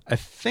I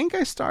think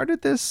I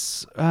started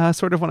this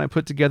sort of when I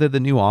put together the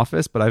new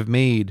office, but I've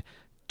made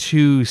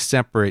 2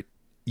 separate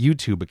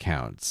YouTube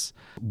accounts.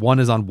 One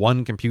is on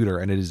one computer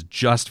and it is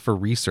just for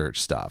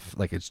research stuff.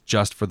 Like it's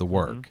just for the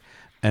work.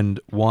 And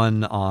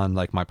one on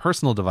like my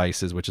personal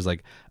devices, which is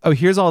like, oh,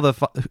 here's all the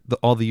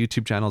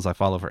YouTube channels I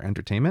follow for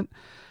entertainment.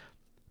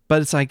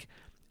 But it's like,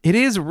 it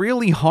is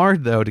really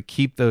hard though to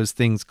keep those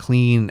things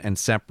clean and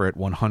separate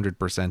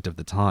 100% of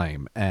the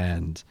time.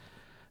 And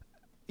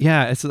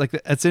yeah, it's like,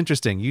 it's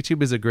interesting.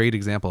 YouTube is a great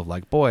example of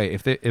like, boy,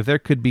 if there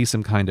could be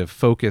some kind of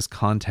focus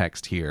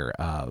context here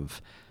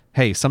of,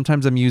 hey,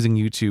 sometimes I'm using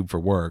YouTube for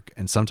work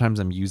and sometimes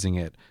I'm using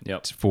it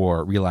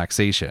for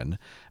relaxation.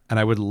 And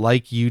I would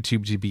like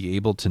YouTube to be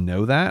able to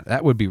know that.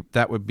 That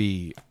would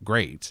be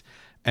great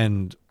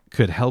and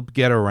could help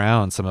get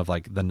around some of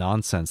like the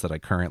nonsense that I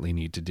currently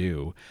need to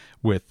do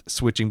with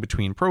switching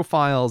between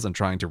profiles and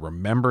trying to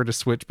remember to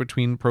switch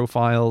between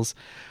profiles.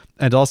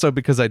 And also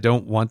because I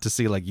don't want to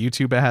see like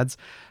YouTube ads,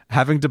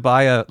 having to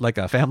buy a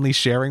family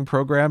sharing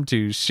program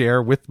to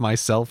share with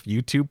myself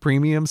YouTube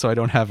Premium so I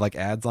don't have like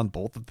ads on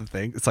both of the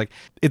things. It's like,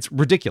 it's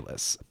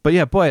ridiculous. But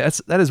yeah, boy,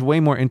 that is way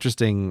more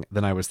interesting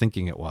than I was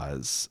thinking it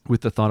was,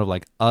 with the thought of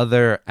like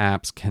other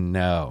apps can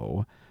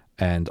know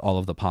and all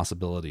of the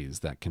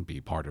possibilities that can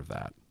be part of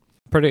that.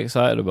 Pretty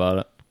excited about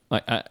it.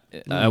 Like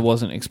I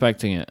wasn't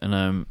expecting it,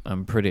 and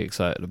I'm pretty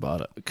excited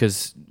about it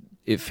because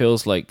it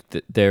feels like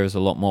there is a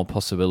lot more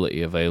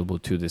possibility available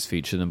to this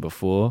feature than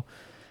before.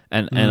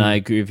 And I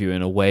agree with you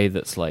in a way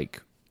that's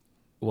like,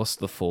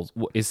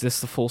 is this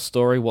the full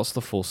story? What's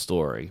the full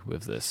story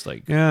with this?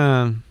 Like,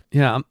 yeah,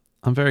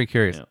 I'm very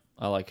curious. Yeah,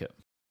 I like it.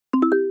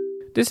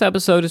 This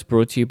episode is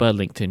brought to you by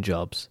LinkedIn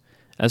Jobs.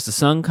 As the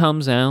sun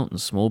comes out and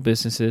small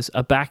businesses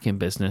are back in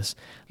business,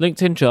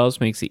 LinkedIn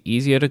Jobs makes it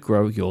easier to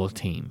grow your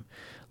team.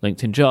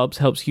 LinkedIn Jobs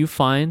helps you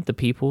find the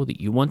people that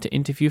you want to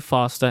interview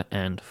faster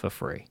and for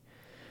free.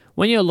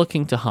 When you're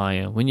looking to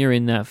hire, when you're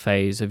in that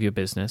phase of your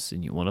business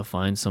and you want to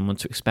find someone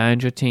to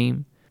expand your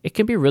team, it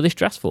can be really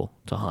stressful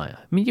to hire.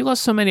 I mean, you've got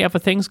so many other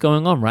things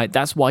going on, right?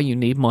 That's why you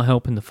need more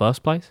help in the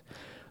first place.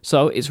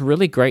 So it's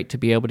really great to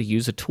be able to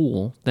use a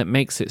tool that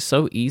makes it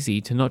so easy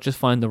to not just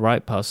find the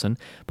right person,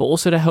 but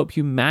also to help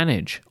you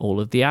manage all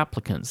of the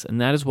applicants. And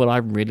that is what I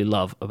really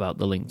love about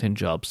the LinkedIn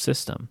Jobs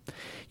system.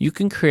 You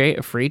can create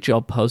a free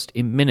job post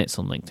in minutes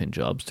on LinkedIn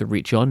Jobs to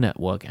reach your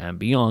network and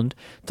beyond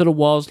to the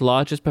world's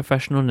largest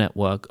professional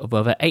network of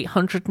over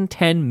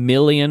 810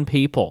 million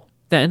people.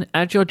 Then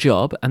add your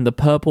job and the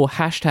purple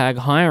hashtag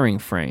hiring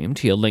frame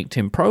to your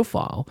LinkedIn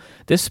profile.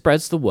 This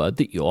spreads the word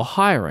that you're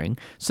hiring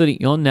so that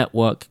your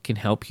network can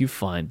help you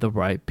find the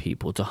right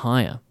people to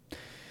hire.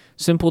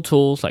 Simple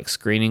tools like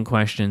screening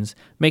questions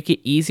make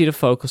it easy to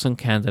focus on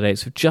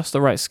candidates with just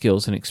the right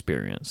skills and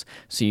experience,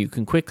 so you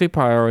can quickly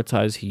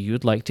prioritize who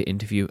you'd like to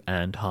interview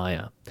and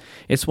hire.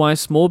 It's why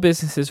small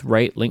businesses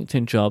rate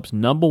LinkedIn Jobs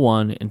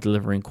 #1 in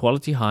delivering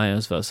quality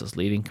hires versus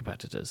leading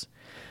competitors.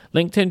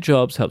 LinkedIn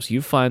Jobs helps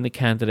you find the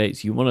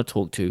candidates you want to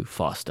talk to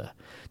faster.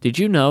 Did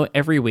you know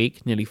every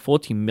week nearly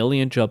 40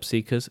 million job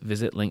seekers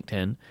visit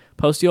LinkedIn?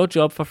 Post your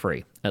job for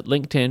free at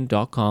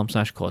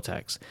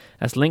linkedin.com/Cortex.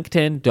 That's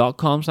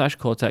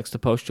linkedin.com/Cortex to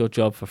post your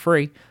job for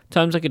free.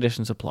 Terms and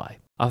conditions apply.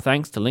 Our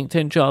thanks to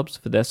LinkedIn Jobs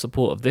for their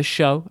support of this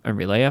show and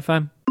Relay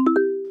FM.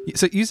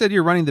 So you said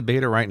you're running the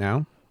beta right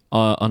now?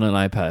 On an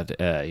iPad,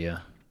 yeah.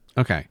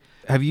 Okay.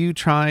 Have you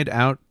tried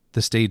out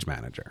the Stage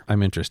Manager.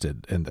 I'm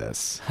interested in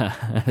this.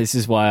 This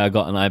is why I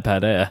got an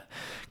iPad Air,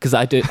 because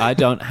I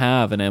don't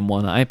have an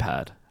M1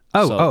 iPad.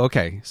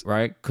 Okay.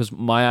 Right? Because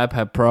my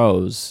iPad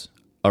Pros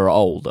are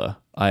older.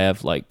 I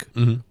have like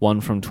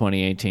one from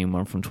 2018,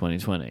 one from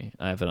 2020.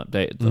 I haven't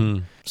updated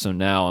them. So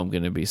now I'm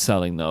going to be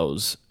selling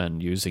those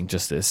and using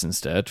just this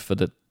instead for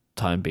the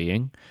time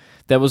being.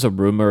 There was a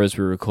rumor as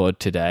we record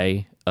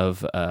today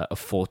of a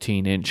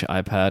 14-inch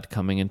iPad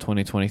coming in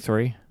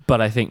 2023,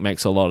 but I think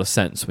makes a lot of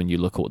sense when you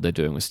look at what they're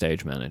doing with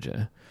Stage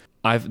Manager.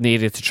 I've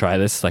needed to try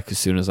this like as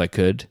soon as I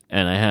could,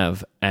 and I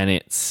have, and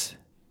it's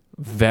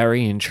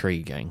very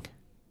intriguing.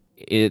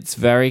 It's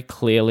very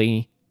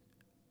clearly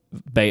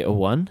beta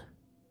 1.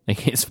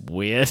 Like, it's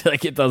weird.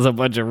 Like, it does a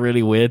bunch of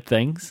really weird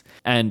things.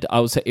 And I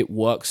would say it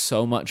works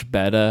so much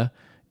better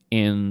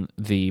in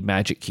the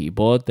Magic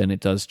Keyboard than it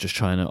does just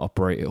trying to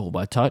operate it all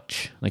by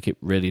touch. Like, it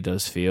really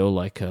does feel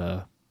like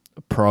a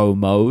pro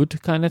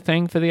mode kind of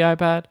thing for the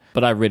iPad.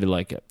 But I really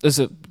like it.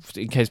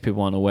 In case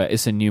people aren't aware,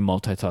 it's a new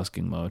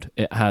multitasking mode.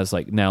 It has,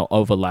 like, now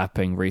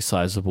overlapping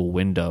resizable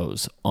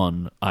windows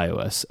on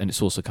iOS. And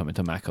it's also coming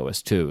to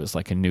macOS too. It's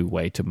like a new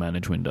way to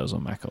manage windows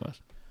on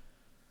macOS.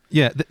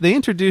 Yeah, they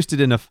introduced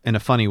it in a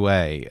funny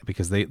way,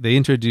 because they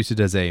introduced it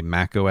as a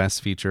macOS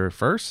feature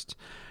first,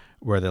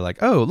 where they're like,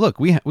 oh, look,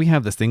 we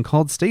have this thing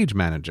called Stage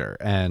Manager.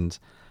 And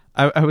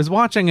I was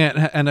watching it,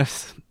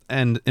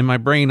 and in my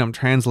brain I'm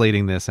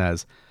translating this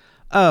as,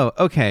 oh,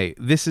 okay,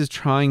 this is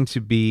trying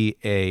to be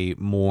a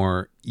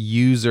more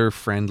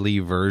user-friendly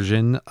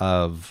version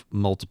of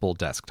multiple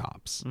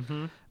desktops.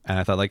 Mm-hmm. And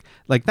I thought,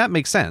 like that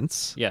makes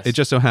sense. Yes. It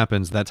just so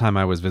happens that time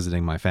I was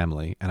visiting my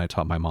family and I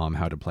taught my mom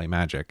how to play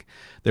Magic,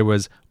 there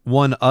was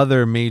one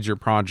other major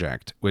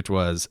project, which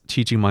was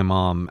teaching my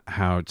mom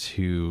how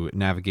to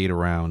navigate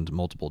around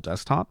multiple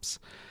desktops.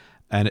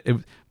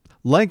 And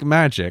like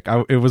Magic,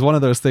 it was one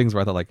of those things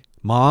where I thought, like,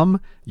 Mom,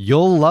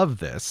 you'll love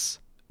this,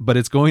 but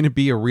it's going to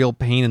be a real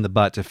pain in the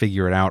butt to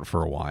figure it out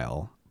for a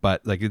while.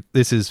 But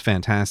this is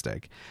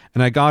fantastic.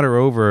 And I got her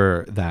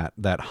over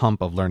that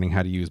hump of learning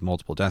how to use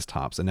multiple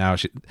desktops. And now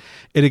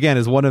it again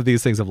is one of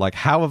these things of like,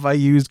 how have I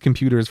used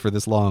computers for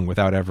this long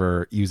without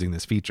ever using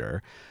this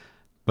feature?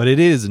 But it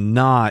is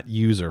not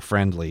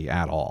user-friendly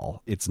at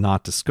all. It's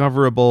not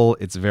discoverable.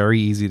 It's very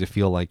easy to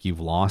feel like you've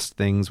lost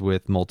things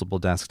with multiple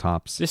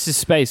desktops. This is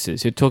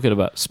Spaces. You're talking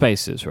about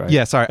Spaces, right?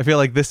 Yeah, sorry. I feel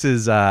like this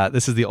is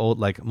the old,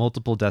 like,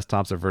 multiple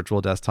desktops or virtual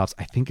desktops,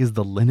 I think is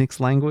the Linux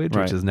language,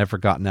 right, which has never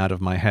gotten out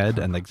of my head,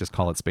 and they just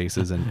call it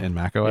Spaces in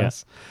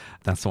macOS. Yeah.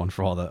 That's the one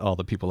for all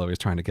the people always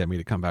trying to get me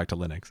to come back to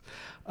Linux.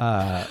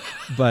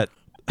 But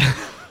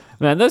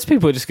man, those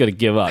people are just going to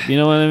give up. You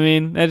know what I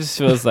mean? That just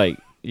feels like...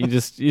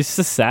 it's just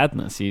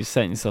sadness. You're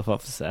setting yourself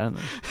up for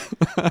sadness.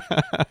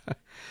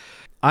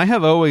 I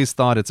have always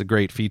thought it's a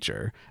great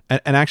feature.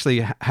 And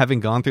actually,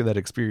 having gone through that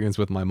experience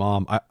with my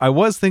mom, I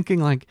was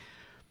thinking, like,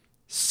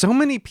 so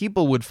many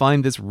people would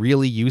find this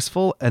really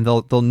useful and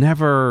they'll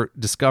never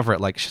discover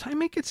it. Like, should I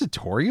make a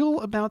tutorial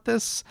about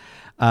this?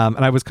 And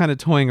I was kind of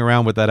toying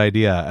around with that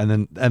idea.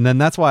 And then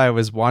that's why I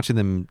was watching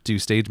them do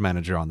Stage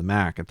Manager on the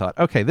Mac and thought,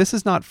 okay, this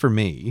is not for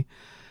me,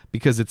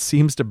 because it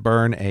seems to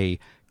burn a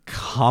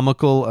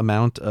comical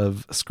amount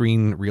of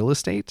screen real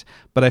estate,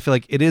 but I feel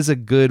like it is a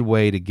good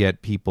way to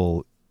get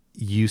people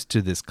used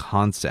to this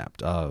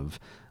concept of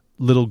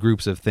little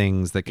groups of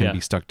things that can be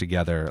stuck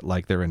together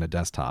like they're in a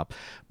desktop.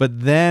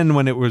 But then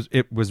when it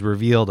was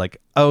revealed,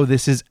 like, oh,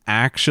 this is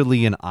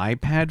actually an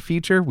iPad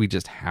feature, we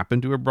just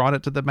happened to have brought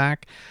it to the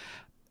Mac,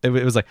 it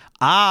was like,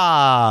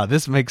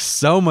 this makes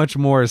so much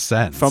more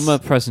sense. From a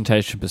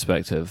presentation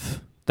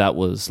perspective, that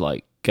was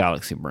like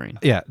Galaxy Brain.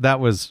 Yeah, that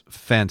was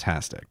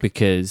fantastic.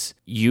 Because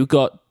you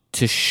got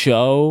to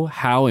show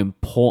how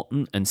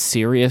important and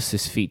serious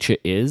this feature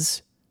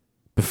is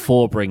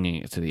before bringing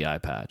it to the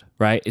iPad,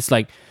 right? It's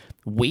like,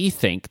 we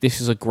think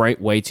this is a great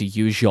way to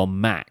use your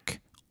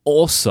Mac,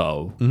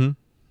 also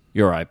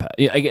your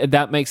iPad.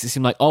 That makes it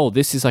seem like, oh,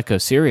 this is like a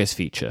serious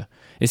feature.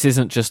 This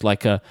isn't just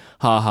like a,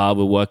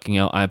 we're working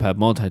out iPad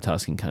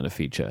multitasking kind of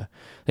feature.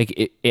 Like,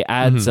 it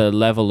adds a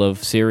level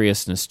of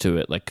seriousness to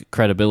it, like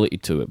credibility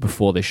to it,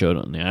 before they showed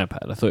it on the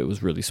iPad. I thought it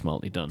was really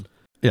smartly done.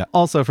 Yeah.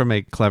 Also, from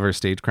a clever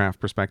stagecraft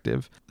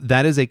perspective,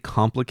 that is a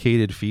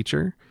complicated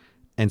feature.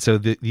 And so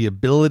the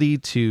ability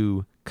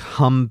to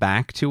come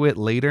back to it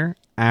later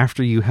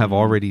after you have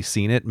already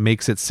seen it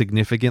makes it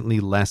significantly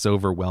less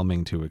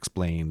overwhelming to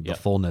explain the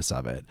fullness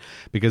of it.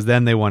 Because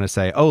then they want to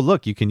say, oh,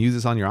 look, you can use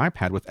this on your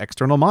iPad with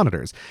external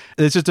monitors.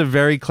 It's just a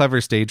very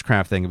clever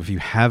stagecraft thing. If you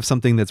have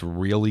something that's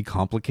really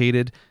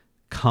complicated,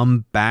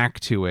 come back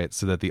to it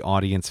so that the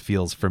audience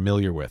feels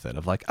familiar with it.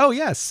 Of like, oh,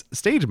 yes,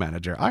 Stage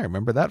Manager. I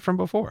remember that from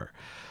before.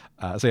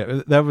 So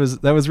yeah, that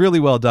was really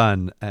well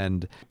done.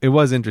 And it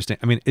was interesting.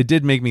 I mean, it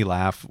did make me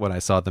laugh when I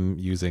saw them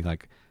using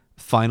like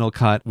Final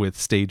Cut with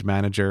Stage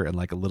Manager and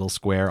like a little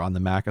square on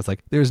the Mac. I was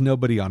like, there's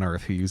nobody on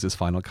earth who uses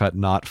Final Cut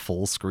not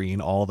full screen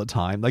all the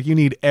time. Like, you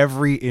need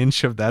every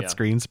inch of that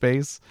screen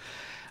space.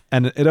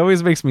 And it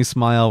always makes me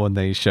smile when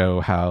they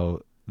show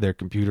how their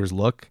computers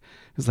look.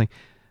 It's like,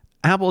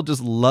 Apple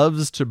just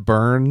loves to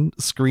burn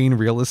screen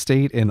real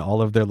estate in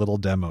all of their little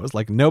demos.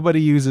 Like nobody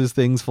uses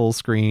things full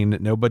screen.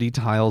 Nobody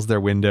tiles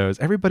their windows.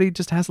 Everybody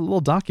just has a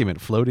little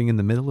document floating in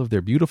the middle of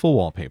their beautiful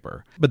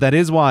wallpaper. But that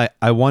is why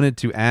I wanted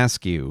to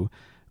ask you,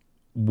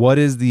 what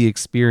is the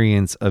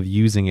experience of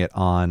using it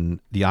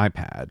on the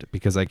iPad?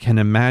 Because I can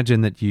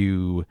imagine that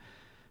you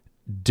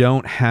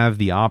don't have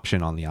the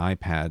option on the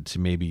iPad to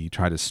maybe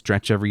try to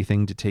stretch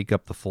everything to take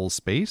up the full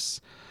space.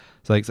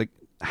 So it's like,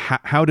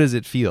 how does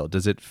it feel?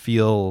 Does it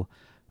feel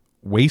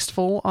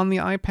wasteful on the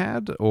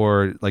iPad?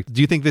 Or like, do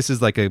you think this is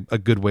like a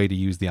good way to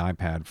use the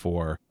iPad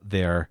for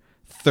their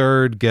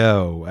third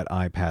go at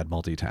iPad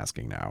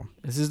multitasking now?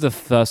 This is the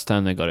first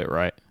time they got it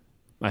right,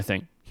 I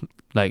think.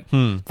 Like,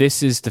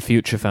 this is the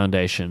future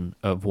foundation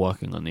of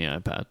working on the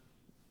iPad.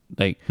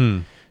 Like,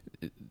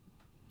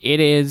 it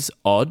is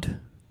odd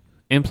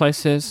in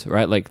places,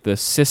 right? Like, the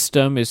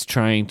system is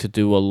trying to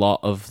do a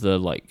lot of the,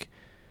 like,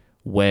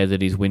 where do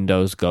these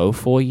windows go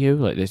for you?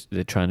 Like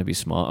they're trying to be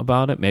smart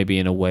about it, maybe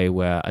in a way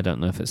where I don't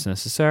know if it's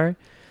necessary.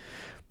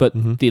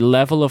 But the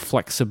level of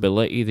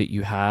flexibility that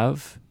you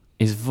have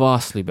is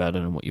vastly better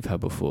than what you've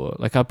had before.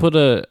 Like I put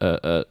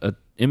a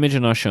image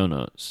in our show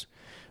notes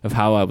of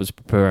how I was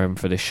preparing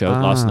for this show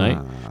last night.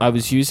 I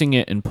was using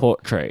it in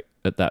portrait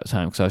at that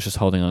time because I was just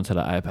holding onto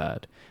the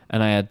iPad.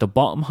 And I had the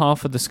bottom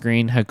half of the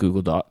screen had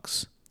Google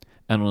Docs.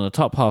 And on the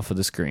top half of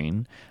the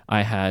screen,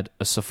 I had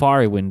a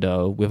Safari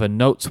window with a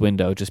Notes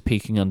window just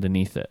peeking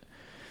underneath it.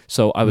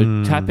 So I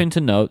would tap into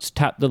Notes,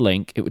 tap the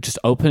link. It would just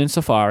open in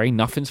Safari.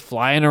 Nothing's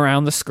flying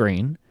around the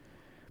screen.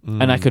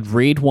 And I could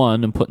read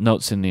one and put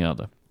notes in the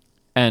other.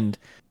 And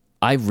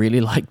I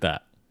really like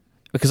that.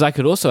 Because I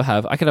could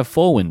have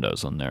 4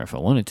 windows on there if I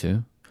wanted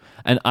to.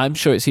 And I'm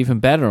sure it's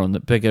even better on the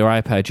bigger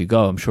iPad you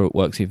go. I'm sure it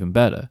works even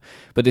better.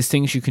 But there's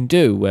things you can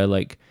do where,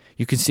 like,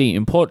 you can see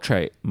in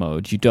portrait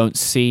mode, you don't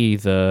see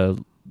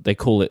they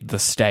call it the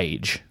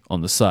stage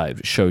on the side,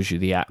 which shows you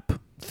the app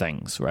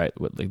things, right?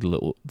 With the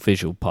little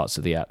visual parts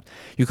of the app.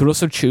 You could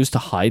also choose to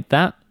hide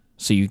that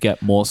so you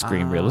get more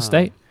screen real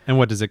estate. And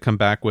what, does it come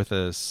back with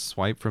a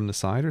swipe from the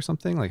side or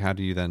something? Like, how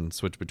do you then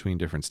switch between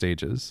different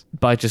stages?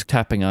 By just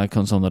tapping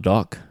icons on the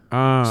dock.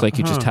 So like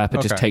you just tap,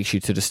 it just takes you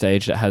to the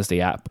stage that has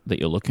the app that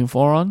you're looking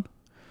for on.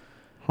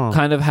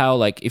 Kind of how,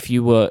 like, if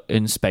you were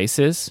in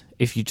Spaces,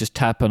 if you just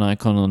tap an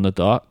icon on the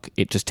dock,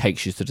 it just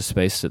takes you to the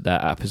space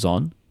that app is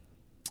on.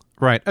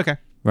 Right. Okay.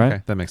 Right.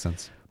 Okay. That makes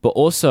sense. But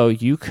also,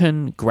 you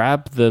can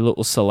grab the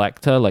little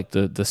selector, like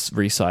the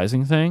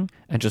resizing thing,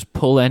 and just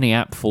pull any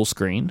app full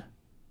screen,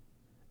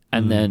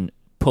 and then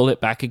pull it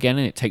back again,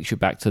 and it takes you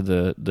back to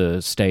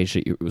the stage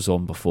that it was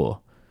on before.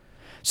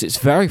 So it's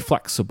very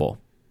flexible.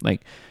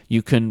 Like,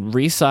 you can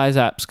resize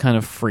apps kind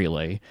of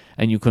freely,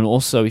 and you can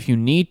also, if you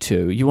need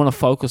to, you want to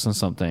focus on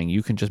something,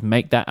 you can just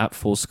make that app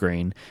full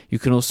screen. You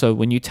can also,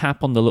 when you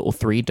tap on the little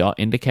 3-dot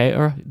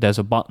indicator, there's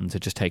a button to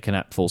just take an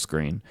app full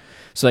screen.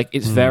 So, like,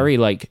 it's very,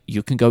 like,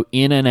 you can go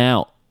in and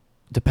out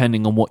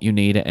depending on what you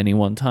need at any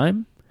one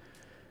time.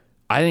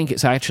 I think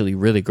it's actually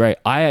really great.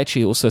 I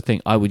actually also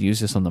think I would use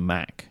this on the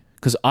Mac,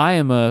 because I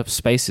am a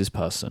Spaces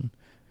person,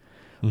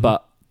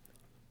 but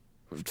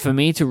for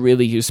me to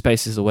really use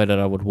Spaces the way that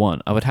I would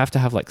want, I would have to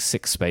have like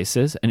 6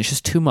 spaces, and it's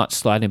just too much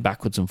sliding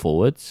backwards and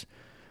forwards.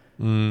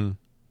 But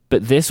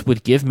this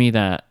would give me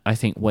that, I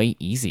think, way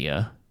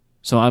easier.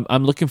 So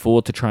I'm looking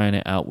forward to trying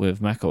it out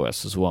with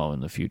macOS as well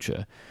in the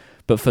future.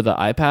 But for the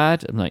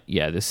iPad, I'm like,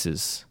 yeah, this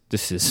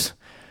is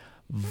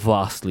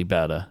vastly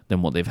better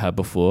than what they've had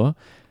before.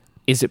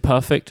 Is it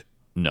perfect?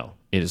 No,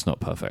 it is not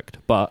perfect.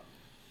 But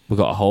we've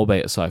got a whole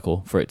beta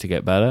cycle for it to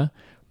get better.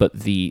 But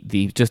the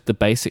just the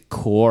basic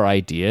core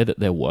idea that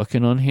they're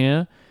working on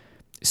here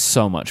is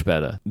so much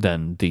better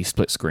than the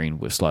split screen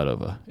with slide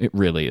over. It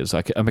really is.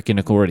 I can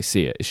already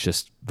see it. It's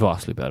just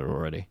vastly better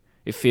already.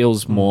 It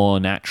feels more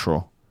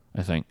natural,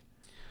 I think.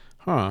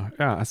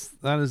 Yeah,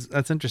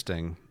 that's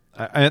interesting.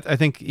 I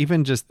think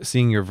even just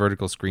seeing your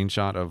vertical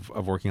screenshot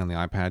of working on the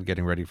iPad,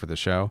 getting ready for the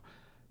show,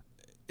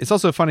 it's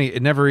also funny.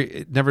 It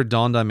never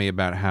dawned on me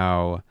about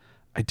how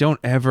I don't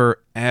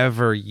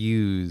ever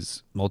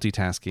use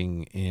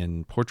multitasking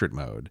in portrait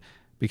mode,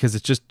 because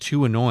it's just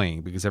too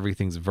annoying, because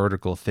everything's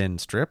vertical thin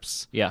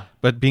strips. Yeah.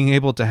 But being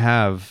able to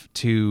have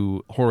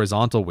 2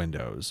 horizontal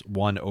windows,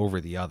 one over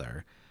the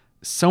other,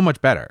 so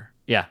much better.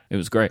 Yeah, it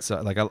was great.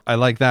 So like I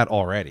like that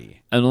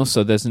already. And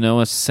also there's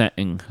no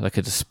setting, like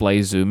a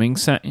display zooming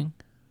setting,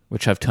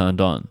 which I've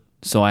turned on.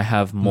 So I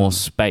have more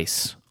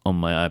space on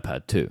my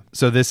iPad too.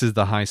 So this is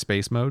the high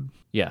space mode?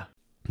 Yeah.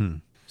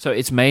 So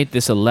it's made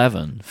this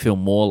 11 feel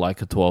more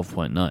like a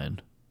 12.9.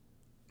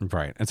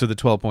 Right. And so the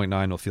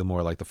 12.9 will feel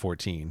more like the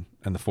 14,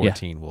 and the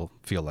 14 will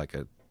feel like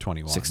a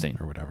 21 16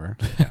 or whatever.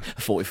 Yeah.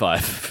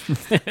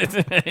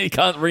 45. You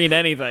can't read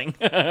anything.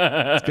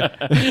 Well,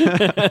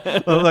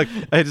 look,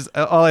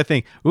 I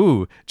think,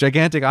 ooh,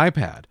 gigantic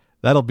iPad.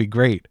 That'll be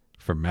great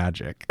for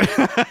Magic. That's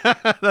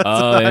what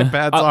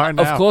iPads are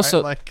now. Of course,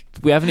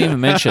 we haven't even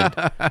mentioned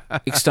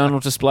external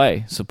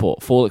display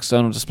support, full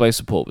external display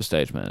support with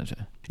Stage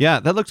Manager. Yeah,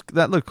 that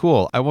looked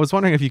cool. I was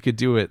wondering if you could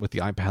do it with the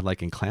iPad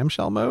like in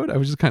clamshell mode. I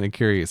was just kind of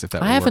curious if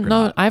that would work or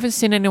not. I haven't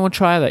seen anyone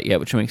try that yet,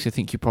 which makes me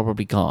think you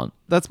probably can't.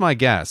 That's my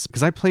guess,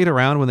 because I played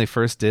around when they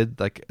first did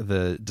like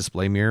the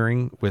display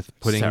mirroring with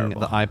putting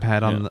the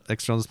iPad on the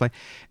external display.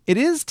 It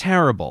is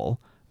terrible.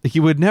 Like,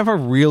 you would never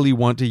really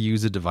want to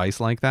use a device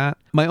like that.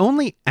 My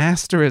only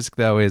asterisk,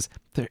 though, is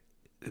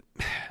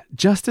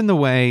just in the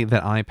way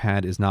that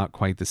iPad is not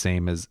quite the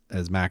same as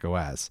Mac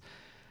OS.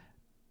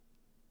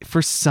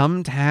 For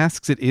some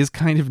tasks, it is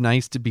kind of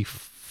nice to be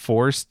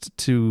forced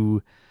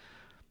to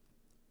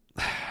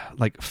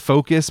like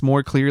focus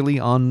more clearly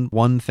on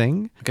one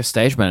thing. Like a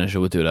Stage Manager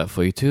would do that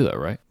for you too, though,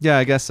 right? Yeah,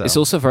 I guess so. It's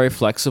also very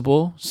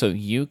flexible. So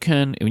you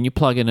can, when you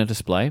plug in a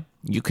display,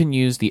 you can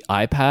use the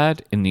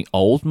iPad in the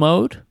old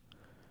mode,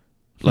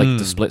 like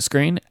the split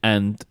screen,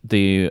 and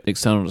the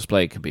external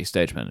display can be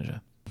Stage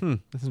Manager.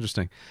 That's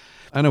interesting.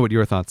 I don't know what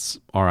your thoughts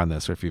are on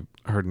this, or if you've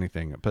heard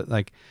anything,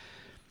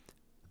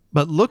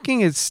 but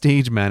looking at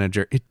Stage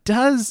Manager,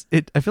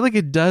 I feel like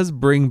it does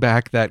bring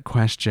back that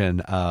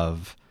question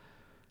of,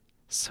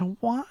 so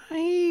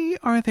why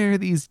are there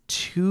these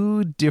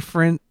two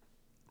different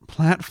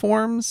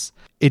platforms?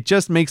 It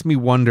just makes me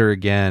wonder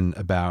again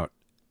about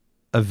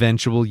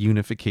eventual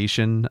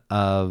unification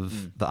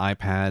of the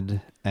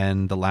iPad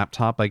and the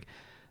laptop. Like,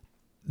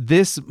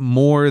 this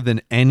more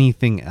than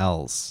anything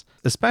else,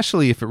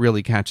 especially if it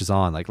really catches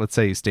on, like let's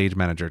say Stage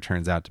Manager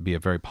turns out to be a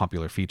very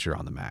popular feature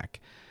on the Mac,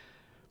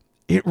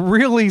 it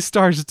really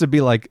starts to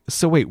be like,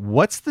 so wait,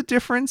 what's the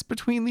difference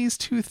between these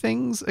two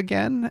things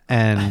again?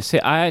 And see,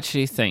 I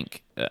actually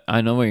think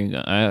I know where you're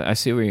going. I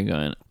see where you're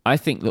going. I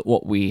think that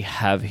what we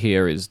have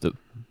here is the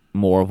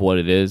more of what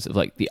it is.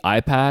 Like, the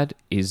iPad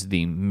is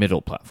the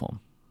middle platform.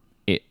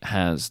 It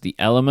has the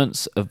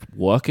elements of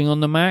working on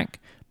the Mac,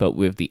 but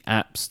with the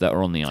apps that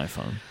are on the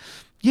iPhone.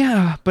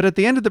 Yeah, but at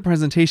the end of the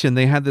presentation,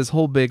 they had this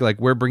whole big, like,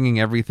 we're bringing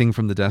everything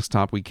from the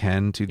desktop we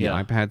can to the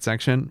iPad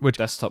section, which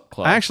desktop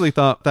class. I actually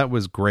thought that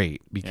was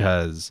great,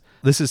 because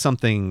this is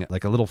something,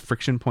 like a little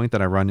friction point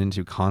that I run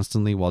into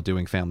constantly while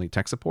doing family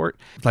tech support.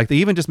 Like, they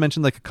even just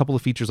mentioned like a couple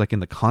of features like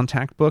in the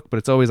contact book, but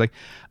it's always like,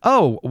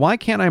 oh, why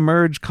can't I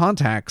merge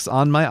contacts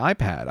on my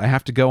iPad? I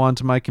have to go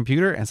onto my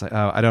computer. And it's like,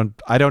 oh,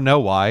 I don't know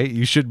why.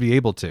 You should be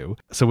able to.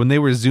 So when they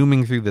were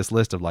zooming through this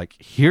list of like,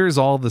 here's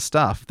all the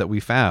stuff that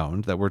we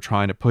found that we're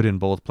trying to put in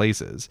both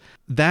places,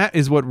 that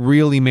is what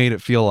really made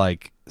it feel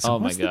like, so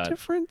what's the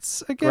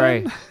difference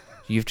again? Great.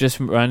 You've just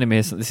reminded me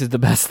of something. This is the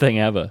best thing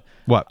ever.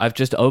 What? I've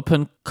just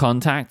opened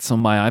contacts on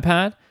my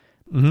iPad,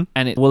 and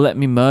it will let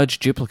me merge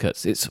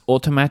duplicates. It's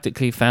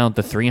automatically found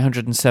the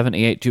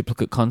 378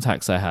 duplicate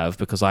contacts I have,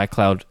 because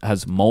iCloud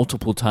has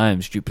multiple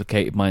times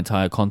duplicated my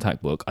entire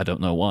contact book. I don't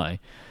know why.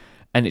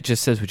 And it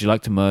just says, would you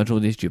like to merge all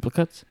these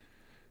duplicates?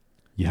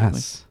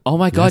 Yes. Like, oh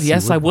my God,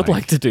 yes, I would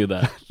like to do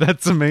that.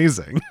 That's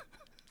amazing.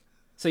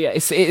 So yeah,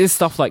 it is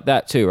stuff like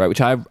that too, right?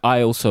 Which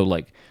I also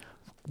like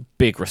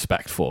big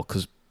respect for,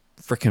 because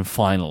freaking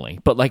finally.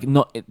 But like,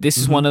 not this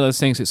is one of those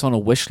things. It's on a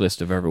wish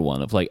list of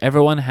everyone. Of like,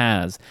 everyone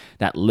has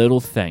that little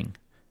thing,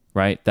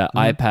 right? That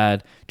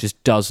iPad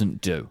just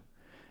doesn't do,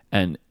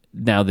 and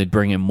now they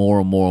bring in more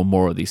and more and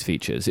more of these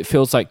features. It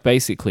feels like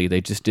basically they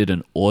just did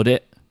an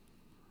audit,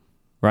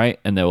 right?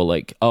 And they were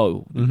like,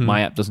 oh,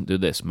 my app doesn't do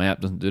this. My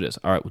app doesn't do this.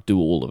 All right, we'll do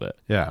all of it.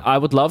 Yeah. I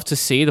would love to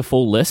see the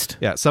full list.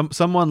 Yeah.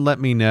 Someone let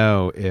me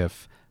know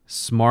if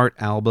Smart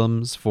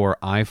Albums for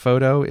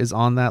iPhoto is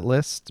on that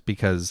list,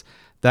 because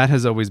that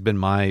has always been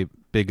my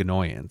big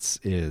annoyance.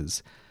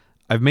 Is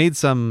I've made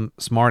some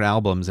smart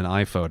albums in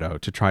iPhoto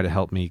to try to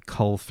help me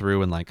cull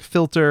through and like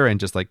filter and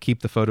just like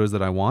keep the photos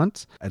that I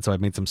want. And so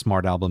I've made some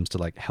smart albums to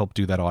like help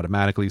do that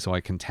automatically, so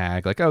I can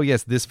tag like, oh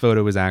yes, this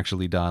photo is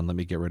actually done. Let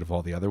me get rid of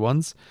all the other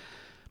ones.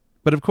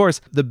 But of course,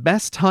 the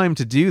best time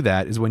to do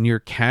that is when you're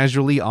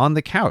casually on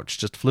the couch,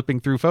 just flipping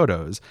through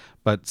photos.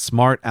 But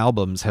smart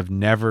albums have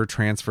never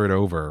transferred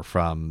over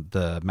from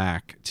the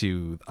Mac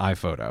to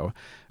iPhoto,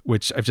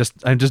 which I've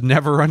just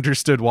never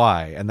understood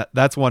why. And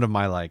that's one of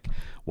my like,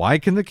 why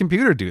can the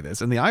computer do this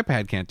and the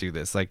iPad can't do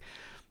this? Like,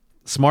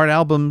 smart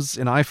albums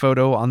in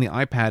iPhoto on the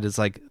iPad is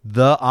like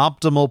the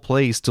optimal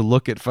place to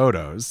look at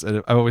photos.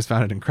 I've always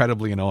found it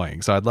incredibly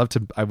annoying. So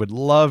I would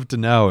love to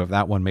know if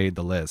that one made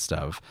the list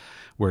of,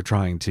 we're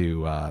trying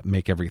to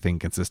make everything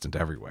consistent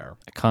everywhere.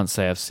 I can't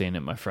say I've seen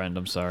it, my friend.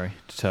 I'm sorry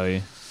to tell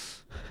you.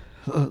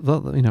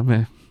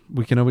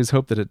 We can always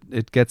hope that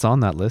it gets on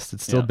that list.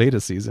 It's still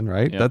beta season,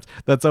 right? Yep.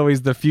 That's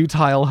always the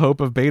futile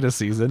hope of beta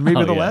season.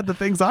 Maybe they'll add the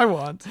things I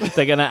want.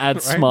 They're going to add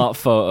right? Smart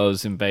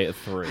photos in beta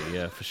 3,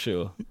 yeah, for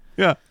sure.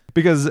 Yeah,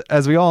 because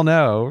as we all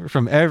know,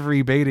 from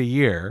every beta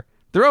year,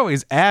 they're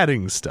always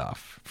adding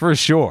stuff, for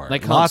sure. They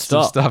can't Lots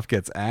stop. of stuff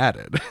gets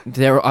added.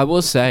 I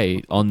will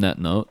say, on that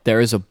note, there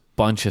is a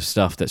bunch of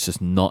stuff that's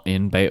just not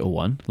in beta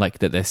 1, like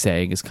that they're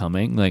saying is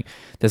coming. Like,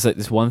 there's like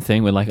this one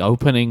thing where like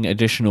opening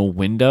additional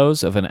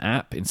windows of an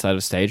app inside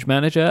of Stage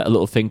Manager, a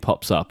little thing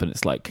pops up and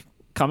it's like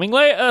coming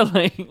later,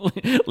 like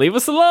leave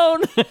us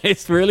alone.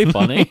 It's really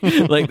funny.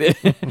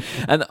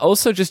 And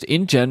also just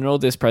in general,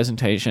 this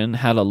presentation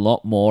had a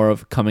lot more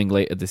of coming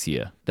later this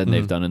year than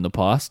they've done in the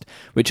past,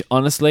 which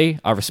honestly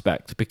I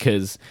respect,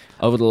 because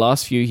over the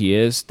last few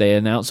years they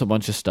announce a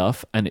bunch of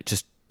stuff and it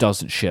just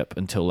doesn't ship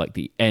until like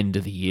the end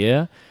of the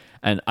year.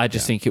 And I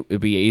just think it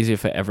would be easier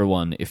for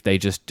everyone if they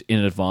just in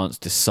advance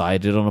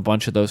decided on a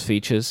bunch of those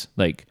features.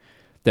 Like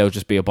there'll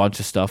just be a bunch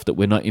of stuff that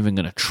we're not even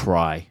going to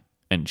try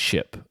and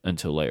ship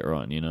until later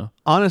on, you know?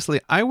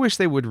 Honestly, I wish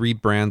they would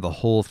rebrand the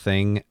whole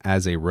thing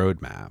as a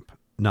roadmap,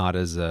 not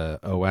as a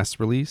OS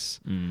release.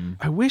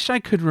 I wish I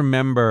could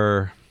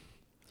remember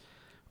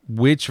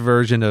which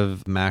version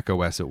of Mac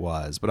OS it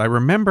was, but I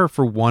remember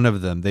for one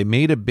of them, they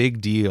made a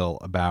big deal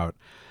about,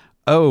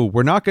 oh,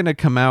 we're not going to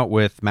come out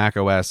with Mac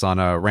OS on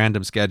a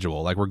random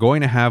schedule. Like, we're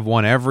going to have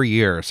one every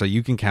year so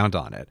you can count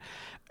on it.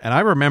 And I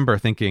remember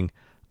thinking,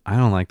 I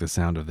don't like the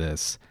sound of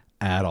this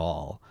at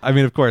all. I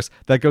mean, of course,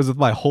 that goes with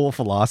my whole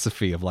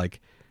philosophy of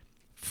like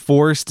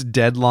forced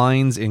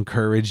deadlines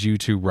encourage you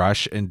to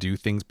rush and do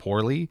things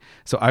poorly.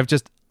 So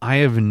I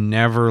have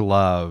never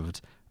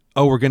loved,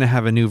 oh, we're going to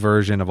have a new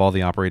version of all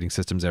the operating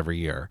systems every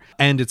year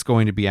and it's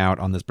going to be out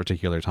on this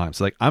particular time.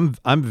 So like,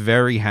 I'm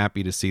very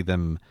happy to see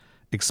them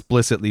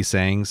explicitly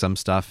saying some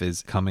stuff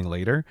is coming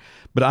later,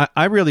 but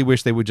I really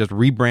wish they would just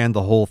rebrand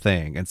the whole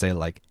thing and say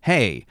like,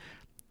 hey,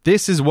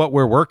 this is what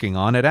we're working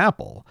on at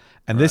Apple,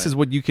 and this is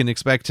what you can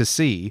expect to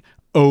see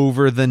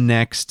over the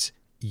next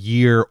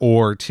year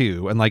or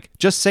two, and like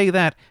just say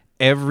that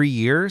every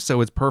year so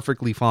it's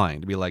perfectly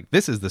fine to be like,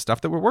 this is the stuff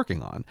that we're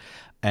working on,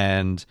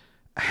 and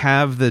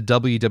have the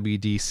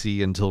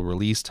WWDC until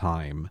release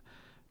time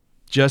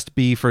just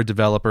be for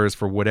developers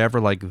for whatever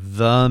like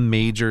the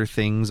major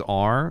things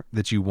are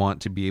that you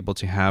want to be able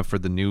to have for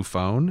the new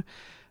phone,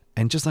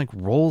 and just like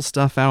roll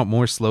stuff out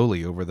more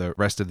slowly over the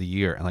rest of the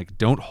year, and like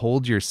don't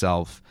hold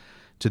yourself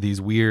to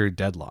these weird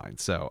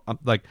deadlines. So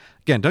like,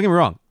 again, don't get me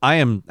wrong, I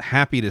am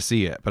happy to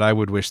see it, but I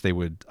wish they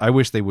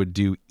would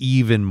do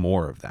even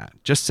more of that.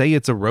 Just say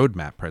it's a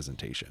roadmap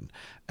presentation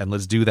and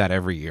let's do that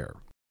every year.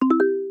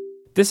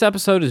 This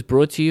episode is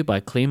brought to you by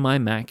Clean My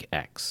Mac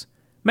X.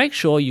 Make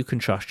sure you can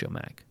trust your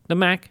Mac. The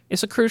Mac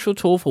is a crucial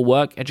tool for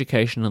work,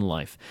 education, and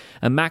life,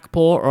 and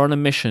MacPaw are on a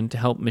mission to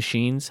help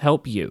machines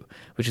help you,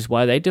 which is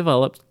why they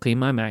developed Clean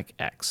My Mac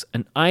X,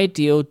 an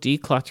ideal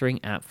decluttering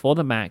app for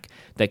the Mac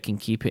that can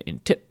keep it in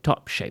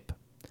tip-top shape.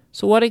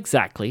 So what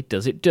exactly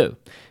does it do?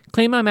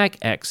 Clean My Mac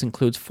X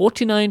includes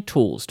 49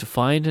 tools to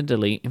find and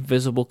delete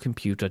invisible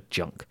computer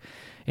junk.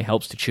 It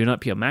helps to tune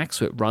up your Mac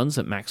so it runs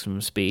at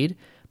maximum speed.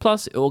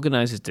 Plus, it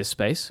organizes disk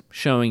space,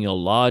 showing your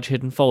large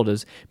hidden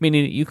folders,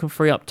 meaning that you can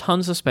free up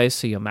tons of space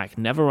so your Mac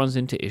never runs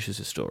into issues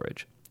with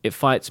storage. It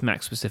fights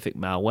Mac-specific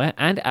malware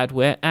and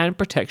adware and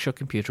protects your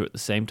computer at the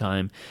same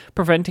time,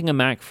 preventing a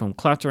Mac from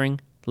cluttering,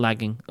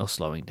 lagging, or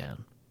slowing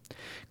down.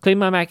 Clean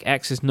My Mac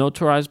X is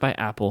notarized by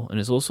Apple and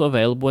is also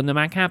available in the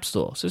Mac App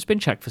Store, so it's been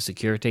checked for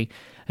security,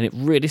 and it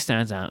really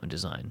stands out in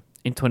design.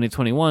 In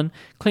 2021,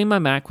 Clean My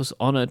Mac was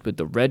honored with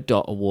the Red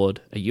Dot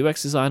Award, a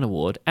UX Design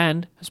Award,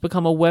 and has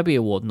become a Webby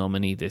Award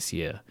nominee this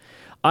year.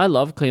 I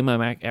love Clean My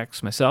Mac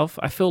X myself.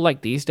 I feel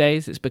like these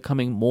days it's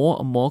becoming more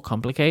and more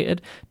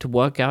complicated to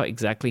work out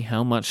exactly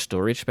how much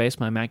storage space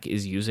my Mac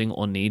is using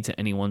or needs at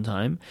any one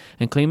time,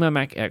 and Clean My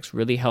Mac X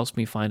really helps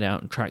me find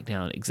out and track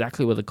down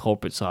exactly where the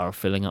culprits are of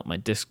filling up my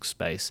disk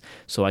space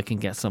so I can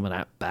get some of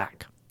that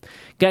back.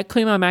 Get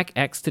Clean My Mac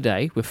X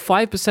today with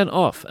 5%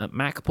 off at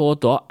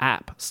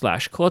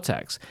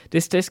macpaw.app/Cortex.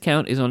 This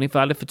discount is only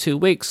valid for 2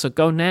 weeks, so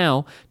go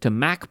now to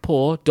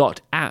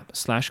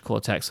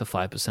macpaw.app/Cortex for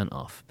 5%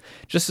 off.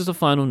 Just as a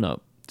final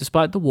note,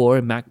 despite the war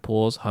in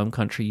MacPaw's home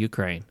country,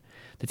 Ukraine,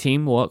 the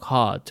team work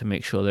hard to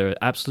make sure there are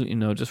absolutely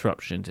no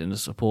disruptions in the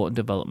support and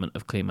development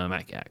of Clean My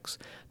Mac X.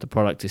 The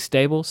product is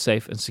stable,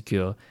 safe, and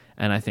secure,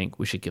 and I think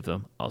we should give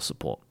them our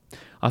support.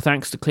 Our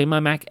thanks to Clean My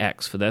Mac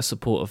X for their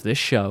support of this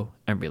show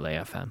and Relay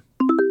FM.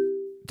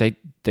 They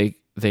did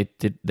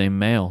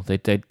mail. They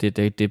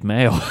did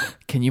mail.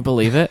 Can you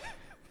believe it?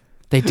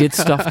 They did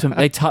stuff to.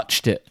 They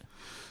touched it.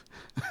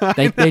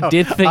 They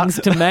did things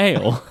to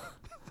mail.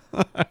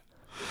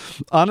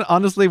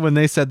 Honestly, when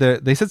they said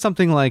that, they said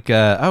something like,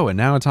 "Oh, and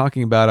now we're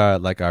talking about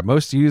our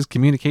most used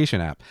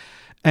communication app,"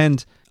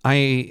 and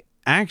I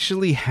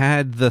actually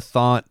had the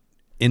thought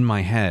in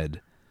my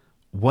head,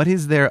 what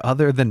is there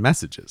other than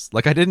messages?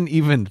 Like, I didn't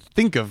even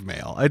think of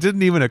mail. It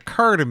didn't even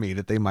occur to me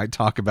that they might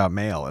talk about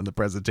mail in the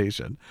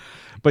presentation.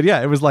 But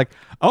yeah, it was like,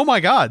 oh my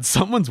God,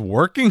 someone's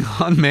working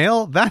on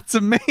mail? That's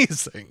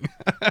amazing.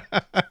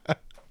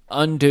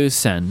 Undo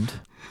send,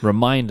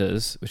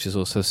 reminders, which is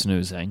also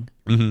snoozing,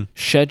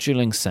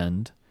 scheduling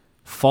send,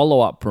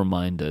 follow-up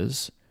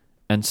reminders,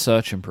 and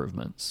search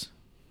improvements.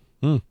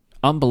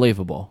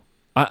 Unbelievable.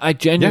 I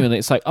genuinely,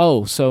 it's like,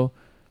 oh, so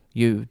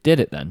you did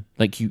it then.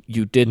 Like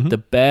you did the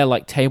bare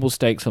like table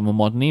stakes of a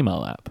modern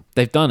email app.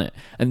 They've done it.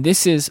 And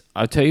this is,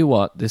 I'll tell you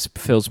what, this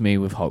fills me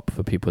with hope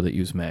for people that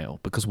use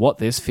mail. Because what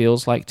this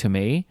feels like to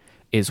me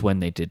is when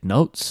they did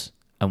notes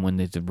and when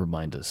they did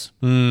reminders.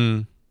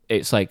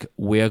 It's like,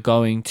 we're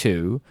going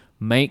to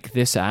make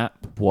this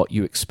app what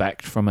you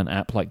expect from an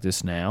app like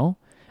this now,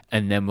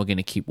 and then we're going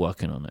to keep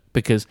working on it.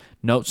 Because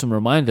notes and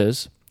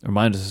reminders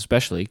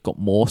especially, got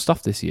more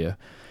stuff this year.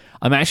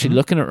 I'm actually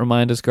looking at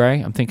reminders,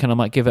 Gray. I'm thinking I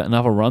might give it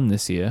another run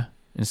this year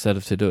instead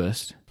of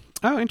Todoist.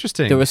 Oh,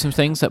 interesting. There were some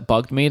things that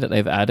bugged me that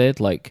they've added,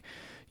 like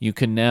you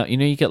can now,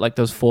 you get like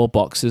those 4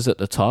 boxes at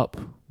the top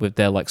with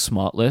their like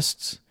smart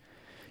lists.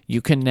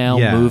 You can now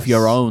move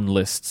your own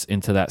lists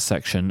into that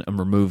section and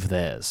remove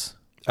theirs.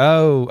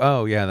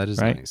 Oh, yeah, that is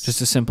right? nice. Just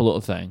a simple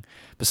little thing.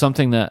 But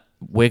something that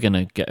we're going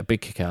to get a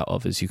big kick out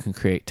of is you can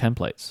create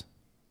templates.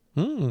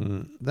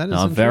 That is.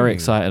 I'm very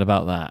excited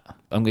about that.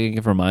 I'm going to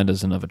give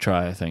reminders another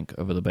try, I think,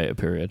 over the beta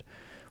period.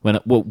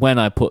 When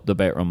I put the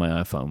beta on my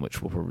iPhone,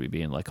 which will probably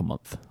be in like a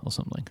month or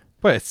something.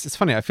 But it's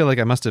funny. I feel like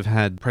I must have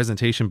had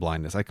presentation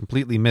blindness. I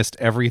completely missed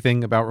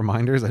everything about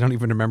reminders. I don't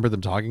even remember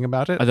them talking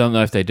about it. I don't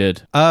know if they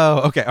did.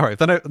 Oh, okay. All right.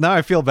 Now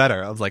I feel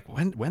better. I was like,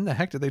 when the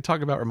heck did they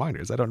talk about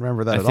reminders? I don't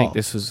remember that at all. I think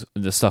this was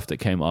the stuff that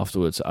came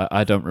afterwards.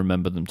 I don't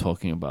remember them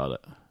talking about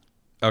it.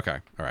 Okay.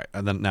 All right.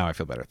 And then now I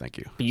feel better. Thank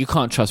you. But you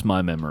can't trust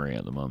my memory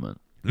at the moment.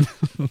 Mike,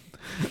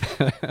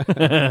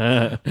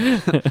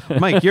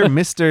 you're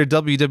Mr.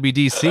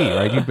 WWDC,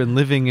 right? You've been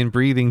living and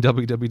breathing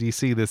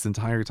WWDC this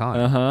entire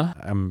time. Uh-huh.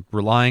 I'm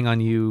relying on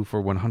you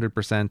for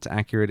 100%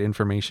 accurate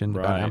information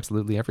about Right.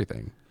 absolutely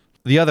everything.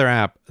 The other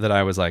app that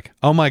I was like,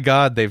 oh my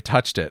God, they've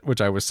touched it,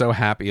 which I was so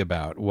happy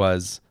about,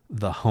 was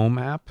the Home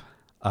app.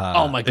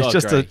 Oh my God, it's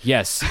just Gray.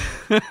 Yes.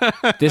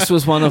 This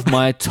was one of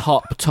my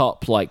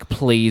top, like,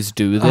 please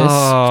do this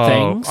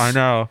things. I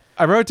know.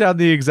 I wrote down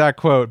the exact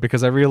quote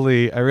because I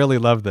really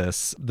love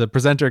this. The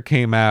presenter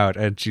came out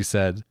and she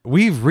said,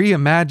 "We've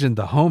reimagined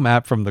the Home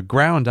app from the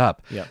ground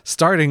up,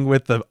 starting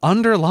with the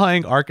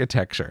underlying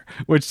architecture,"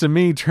 which to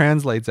me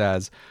translates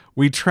as,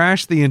 we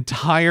trashed the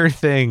entire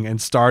thing and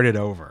started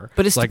over.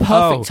 But it's like, the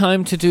perfect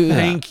time to do that.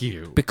 Thank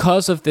you.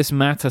 Because of this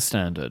Matter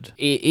standard,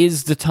 it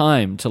is the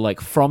time to,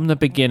 like, from the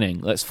beginning,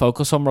 let's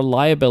focus on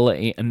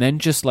reliability and then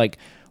just, like,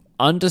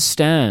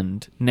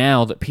 understand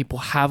now that people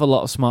have a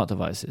lot of smart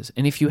devices.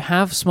 And if you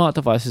have smart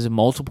devices in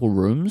multiple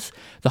rooms,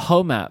 the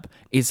Home app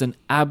is an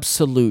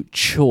absolute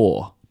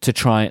chore to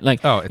try.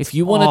 Like, if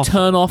you want to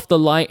turn off the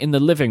light in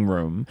the living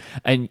room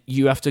and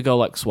you have to go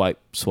like swipe.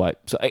 So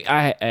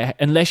I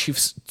unless you've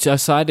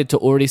decided to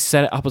already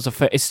set it up as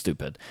it's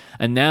stupid.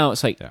 And now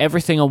it's like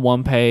everything on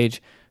one page,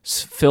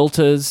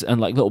 filters and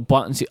like little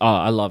buttons.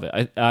 I love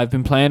it. I've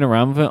been playing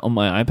around with it on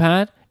my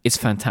iPad. It's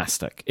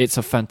fantastic. It's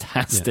a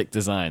fantastic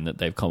design that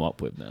they've come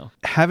up with now.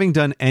 Having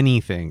done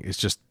anything is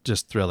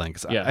just thrilling.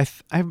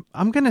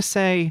 I'm going to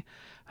say,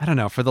 I don't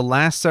know, for the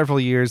last several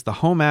years, the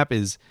Home app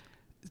is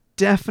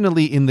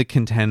definitely in the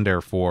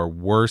contender for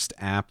worst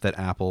app that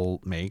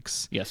Apple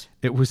makes. Yes.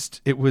 It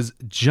was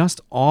just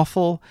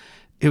awful.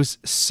 It was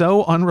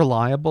so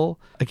unreliable.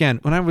 Again,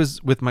 when I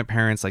was with my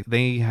parents, like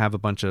they have a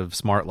bunch of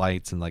smart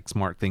lights and like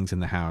smart things in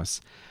the house.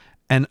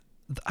 And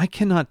I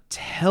cannot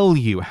tell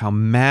you how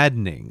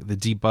maddening the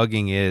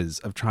debugging is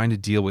of trying to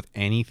deal with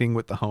anything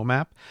with the Home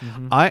app.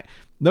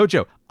 No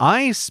joke.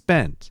 I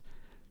spent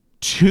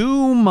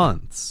 2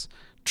 months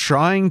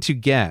trying to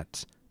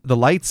get the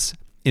lights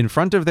in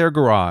front of their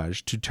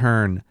garage to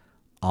turn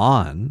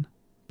on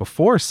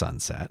before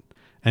sunset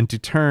and to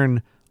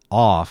turn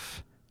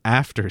off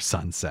after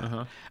sunset.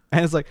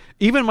 And it's like,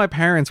 even my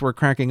parents were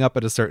cracking up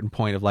at a certain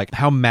point of like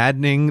how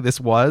maddening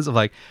this was, of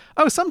like,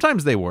 oh,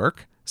 sometimes they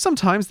work,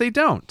 sometimes they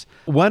don't.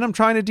 When I'm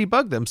trying to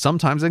debug them,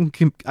 sometimes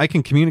I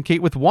can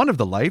communicate with one of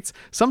the lights,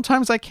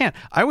 sometimes I can't.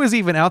 I was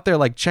even out there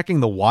like checking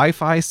the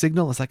Wi-Fi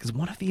signal. It's like, is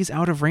one of these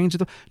out of range of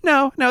the...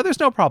 No, there's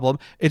no problem.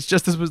 It's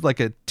just this was like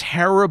a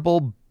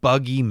terrible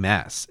buggy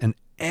mess, and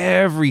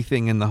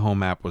everything in the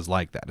Home app was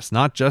like that. It's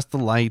not just the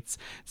lights,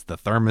 it's the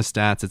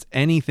thermostats, it's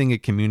anything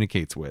it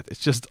communicates with. It's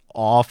just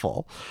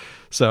awful.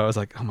 So I was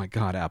like, oh my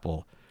God,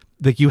 Apple,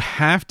 like you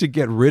have to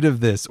get rid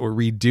of this or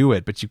redo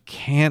it, but you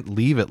can't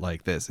leave it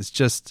like this. It's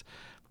just,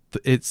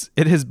 it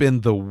has been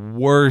the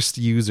worst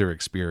user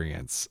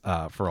experience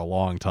for a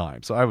long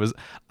time. So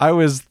I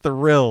was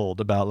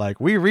thrilled about like,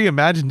 we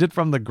reimagined it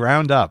from the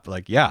ground up.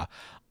 Like, yeah,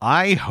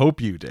 I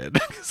hope you did,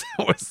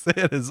 because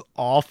it is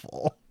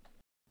awful.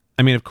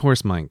 I mean, of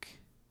course, Mike,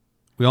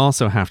 we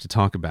also have to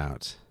talk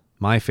about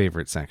my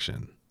favorite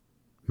section,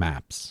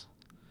 maps.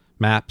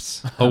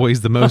 Maps,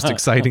 always the most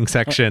exciting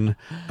section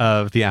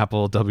of the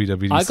Apple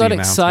WWDC I got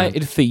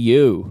excited for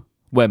you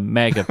when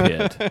Meg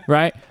appeared,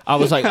 right? I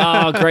was like,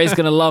 Gray's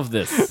going to love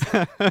this.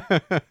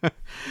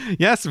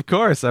 Yes, of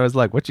course. I was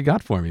like, what you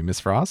got for me, Miss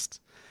Frost?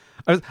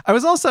 I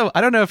was also,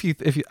 I don't know if you,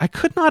 I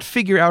could not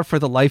figure out for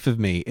the life of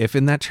me if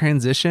in that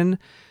transition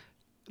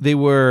they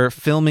were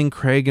filming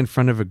Craig in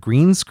front of a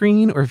green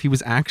screen or if he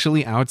was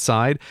actually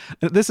outside.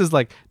 This is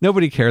like,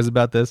 nobody cares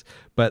about this,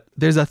 but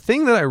there's a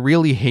thing that I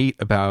really hate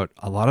about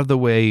a lot of the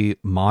way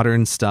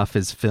modern stuff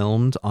is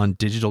filmed on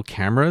digital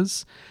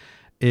cameras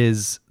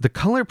is the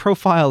color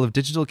profile of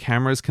digital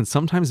cameras can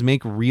sometimes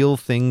make real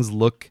things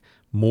look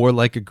more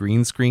like a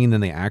green screen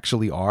than they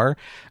actually are.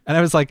 And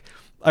I was like,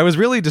 I was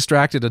really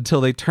distracted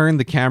until they turned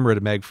the camera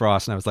to Meg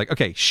Frost, and I was like,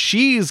 okay,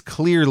 she's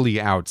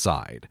clearly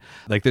outside.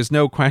 Like, there's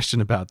no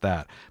question about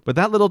that. But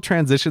that little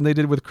transition they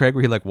did with Craig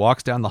where he like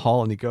walks down the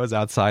hall and he goes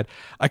outside,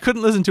 I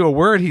couldn't listen to a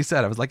word he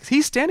said. I was like, is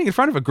he standing in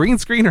front of a green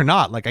screen or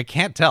not? Like, I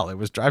can't tell. It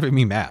was driving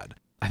me mad.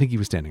 I think he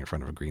was standing in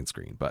front of a green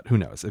screen, but who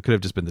knows? It could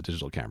have just been the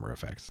digital camera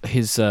effects.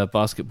 His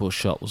basketball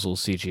shot was all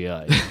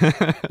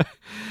CGI.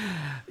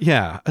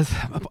 Yeah,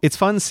 it's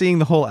fun seeing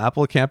the whole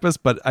Apple campus,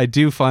 but I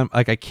do find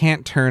like I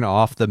can't turn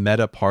off the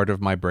meta part of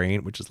my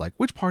brain, which is like,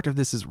 which part of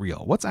this is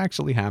real? What's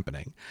actually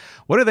happening?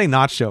 What are they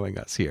not showing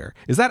us here?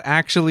 Is that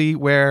actually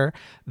where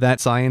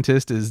that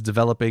scientist is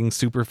developing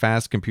super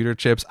fast computer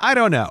chips? I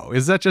don't know.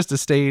 Is that just a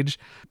stage?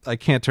 I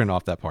can't turn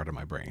off that part of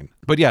my brain.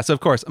 But yes, of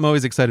course, I'm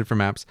always excited for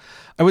Maps.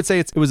 I would say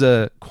it was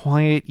a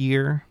quiet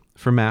year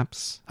for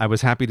Maps. I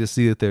was happy to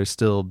see that they're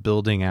still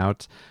building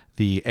out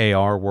the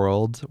AR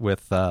world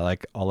with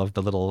like all of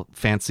the little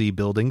fancy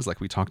buildings like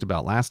we talked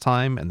about last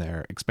time, and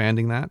they're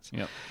expanding that.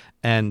 Yep.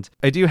 And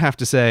I do have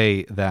to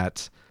say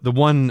that the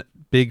one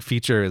big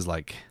feature is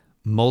like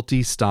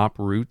multi-stop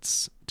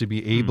routes, to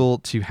be able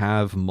to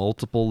have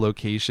multiple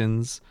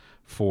locations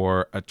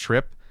for a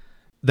trip.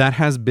 That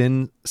has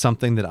been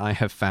something that I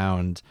have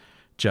found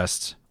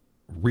just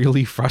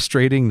really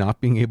frustrating, not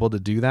being able to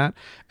do that.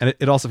 And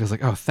it also feels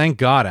like, oh, thank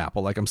God,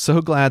 Apple. Like, I'm so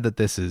glad that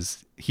this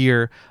is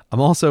here. I'm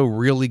also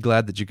really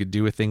glad that you could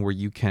do a thing where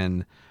you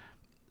can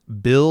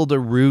build a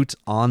route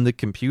on the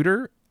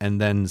computer and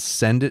then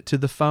send it to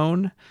the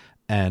phone.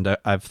 And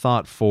I've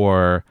thought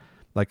for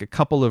like a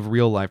couple of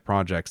real life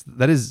projects,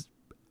 that is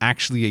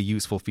actually a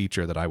useful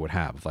feature that I would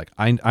have. Like,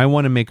 I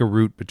want to make a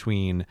route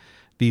between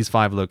these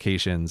 5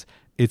 locations.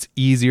 It's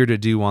easier to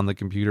do on the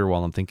computer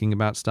while I'm thinking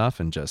about stuff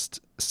and just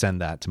send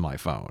that to my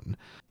phone.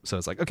 So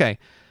it's like, okay,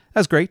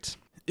 that's great.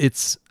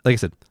 It's, like I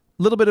said,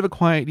 a little bit of a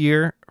quiet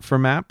year for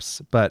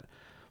Maps, but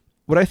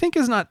what I think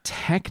is not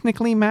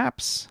technically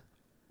Maps,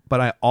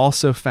 but I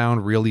also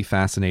found really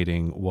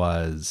fascinating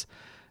was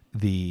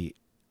the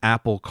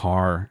Apple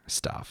Car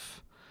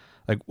stuff.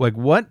 Like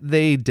what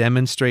they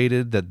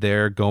demonstrated that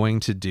they're going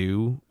to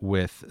do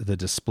with the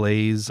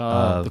displays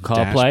of the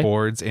CarPlay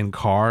dashboards in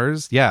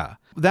cars. Yeah.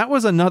 That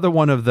was another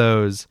one of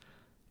those,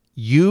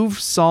 you've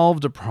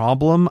solved a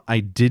problem I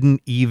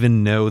didn't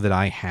even know that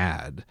I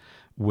had,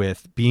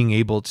 with being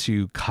able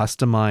to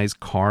customize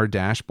car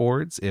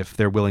dashboards if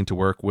they're willing to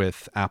work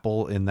with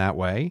Apple in that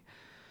way.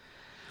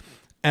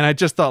 And I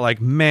just thought like,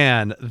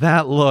 man,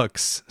 that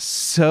looks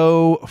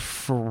so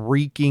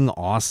freaking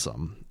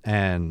awesome.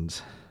 And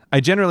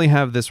I generally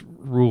have this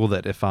rule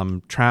that if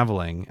I'm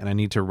traveling and I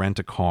need to rent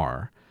a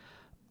car,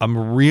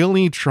 I'm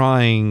really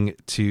trying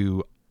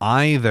to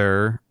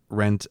either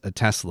rent a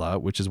Tesla,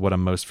 which is what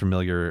I'm most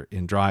familiar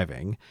in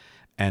driving.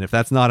 And if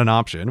that's not an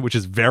option, which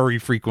is very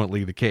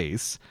frequently the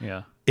case,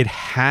 it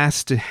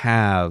has to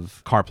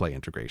have CarPlay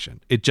integration.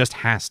 It just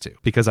has to,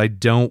 because I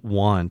don't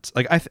want,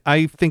 like,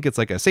 I think it's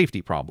like a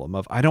safety problem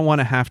of, I don't want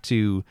to have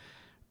to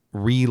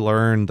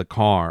relearn the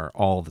car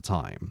all the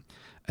time.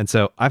 And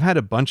so I've had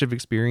a bunch of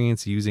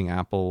experience using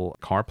Apple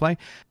CarPlay,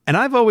 and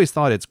I've always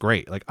thought it's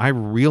great. Like, I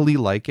really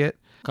like it.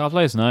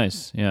 CarPlay is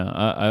nice. Yeah,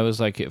 I always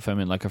like it if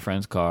I'm in like a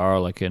friend's car or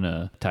like in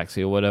a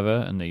taxi or whatever,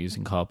 and they're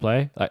using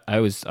CarPlay.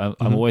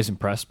 I'm always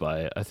impressed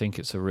by it. I think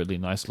it's a really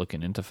nice looking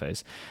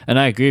interface, and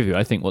I agree with you.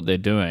 I think what they're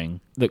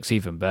doing looks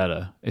even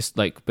better. It's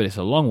like, but it's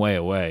a long way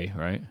away,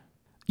 right?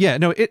 Yeah,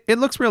 no, it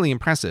looks really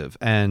impressive,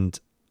 and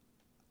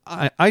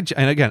and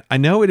again, I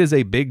know it is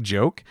a big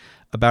joke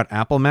about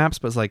Apple Maps,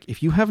 but it's like,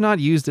 if you have not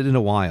used it in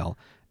a while,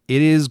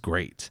 it is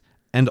great.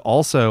 And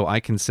also, I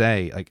can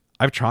say, like,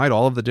 I've tried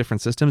all of the different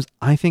systems.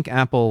 I think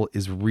Apple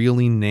is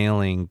really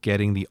nailing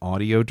getting the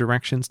audio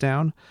directions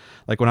down.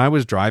 Like, when I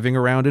was driving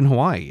around in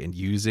Hawaii and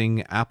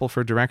using Apple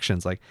for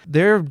directions, like,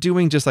 they're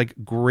doing just like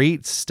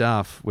great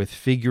stuff with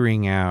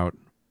figuring out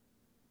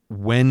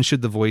when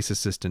should the voice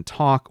assistant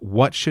talk,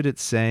 what should it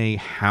say,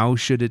 how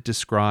should it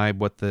describe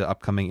what the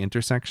upcoming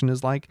intersection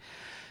is like.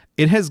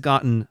 It has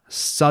gotten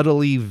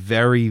subtly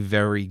very,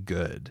 very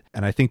good.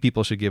 And I think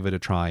people should give it a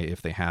try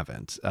if they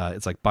haven't.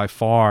 It's like by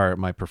far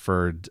my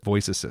preferred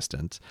voice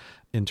assistant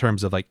in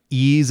terms of like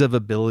ease of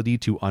ability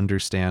to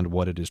understand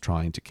what it is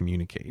trying to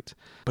communicate.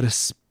 But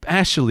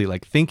especially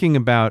like thinking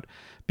about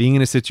being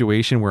in a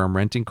situation where I'm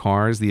renting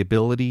cars, the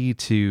ability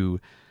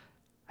to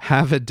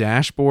have a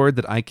dashboard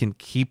that I can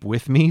keep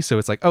with me. So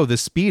it's like, oh, the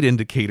speed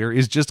indicator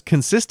is just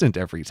consistent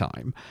every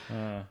time.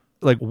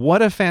 Like,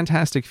 what a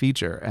fantastic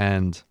feature.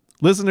 And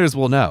listeners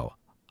will know,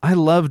 I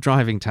love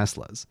driving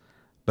Teslas,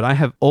 but I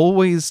have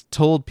always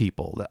told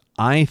people that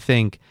I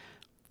think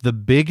the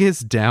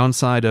biggest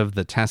downside of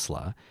the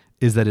Tesla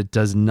is that it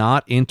does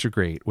not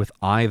integrate with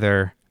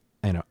either,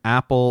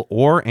 Apple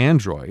or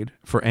Android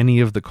for any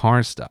of the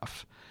car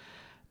stuff.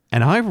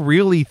 And I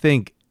really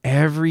think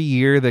every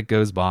year that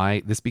goes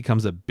by, this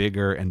becomes a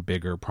bigger and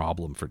bigger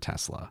problem for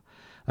Tesla.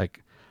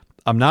 Like,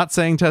 I'm not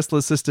saying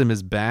Tesla's system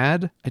is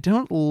bad. I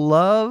don't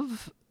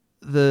love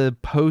the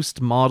post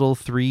Model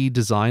 3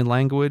 design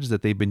language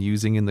that they've been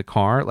using in the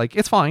car. Like,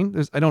 it's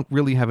fine. I don't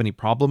really have any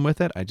problem with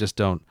it. I just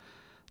don't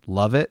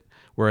love it.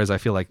 whereas I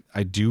feel like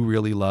I do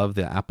really love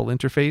the Apple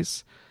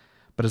interface.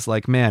 But it's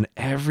like, man,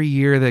 every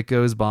year that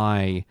goes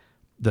by,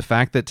 the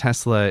fact that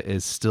Tesla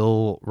is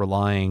still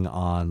relying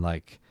on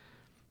like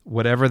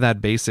whatever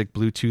that basic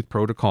Bluetooth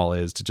protocol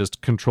is to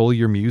just control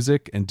your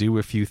music and do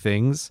a few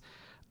things,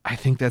 I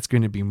think that's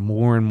going to be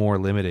more and more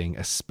limiting,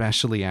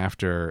 especially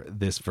after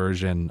this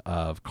version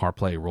of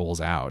CarPlay rolls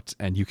out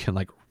and you can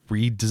like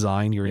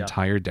redesign your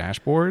entire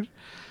dashboard.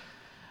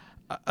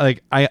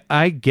 Like,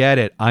 I get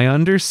it. I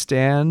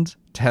understand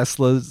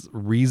Tesla's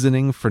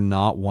reasoning for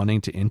not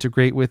wanting to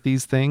integrate with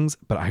these things,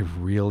 but I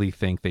really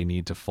think they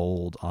need to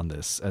fold on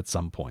this at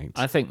some point.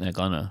 I think they're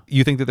gonna.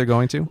 You think that they're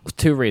going to?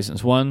 2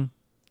 reasons. One,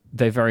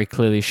 they very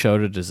clearly showed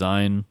a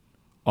design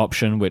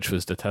option, which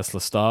was the Tesla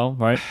style,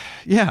 right?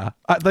 Yeah.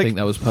 I think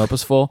that was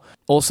purposeful.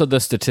 Also, the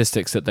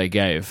statistics that they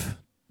gave,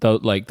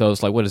 those,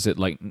 what is it,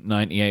 like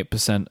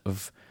 98%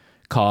 of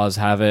cars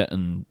have it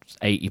and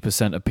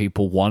 80% of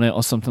people want it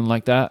or something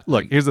like that.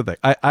 Look, here's the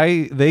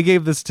thing. They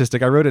gave the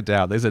statistic. I wrote it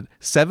down. They said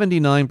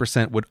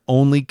 79% would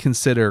only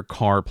consider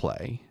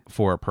CarPlay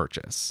for a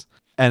purchase.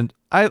 And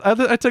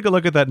I took a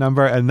look at that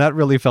number, and that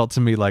really felt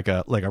to me like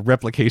a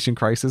replication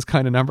crisis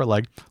kind of number.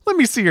 Like, let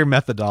me see your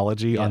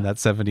methodology on that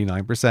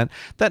 79%.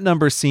 That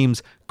number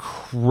seems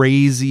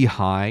crazy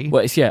high.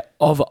 Well, it's,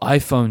 of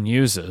iPhone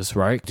users,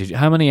 right?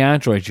 How many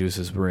Android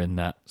users were in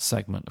that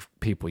segment of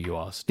people you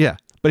asked? Yeah,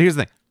 but here's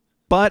the thing.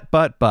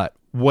 But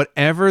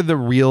whatever the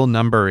real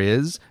number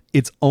is,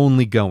 it's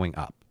only going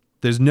up.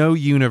 There's no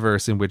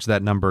universe in which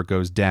that number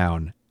goes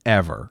down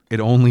ever. It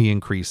only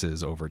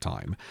increases over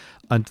time.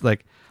 And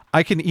like,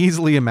 I can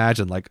easily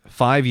imagine like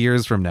 5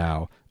 years from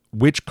now,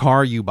 which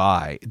car you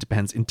buy, it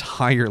depends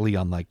entirely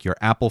on like your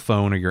Apple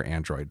phone or your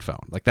Android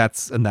phone. Like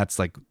that's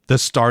like the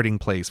starting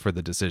place for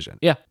the decision.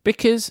 Yeah,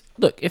 because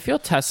look, if you're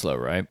Tesla,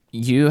 right,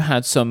 you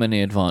had so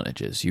many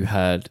advantages. You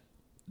had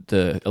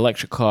the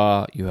electric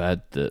car, you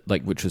had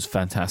which was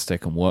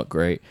fantastic and worked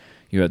great.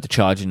 You had the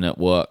charging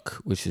network,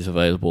 which is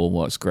available and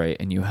works great,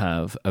 and you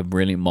have a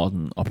really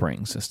modern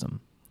operating system.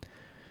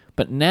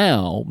 But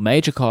now,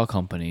 major car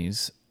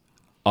companies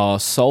are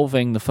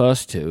solving the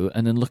first two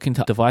and then looking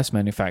to device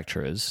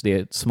manufacturers,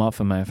 the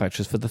smartphone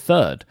manufacturers, for the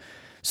third.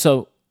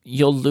 So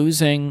you're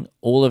losing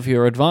all of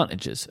your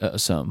advantages at a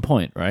certain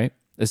point, right?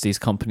 As these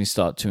companies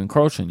start to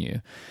encroach on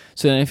you.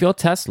 So then if you're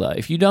Tesla,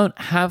 if you don't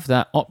have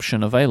that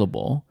option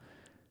available,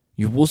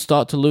 you will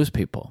start to lose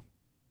people.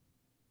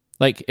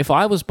 Like, if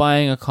I was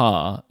buying a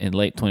car in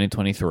late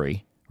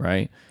 2023,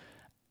 right,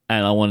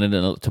 and I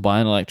wanted to buy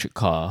an electric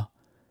car,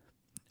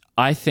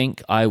 I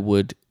think I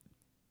would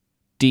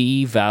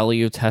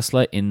devalue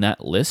Tesla in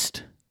that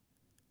list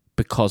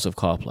because of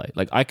CarPlay.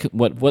 Like, I could,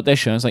 what they're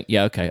showing is like,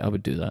 yeah, okay, I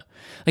would do that.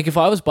 Like, if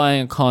I was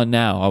buying a car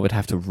now, I would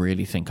have to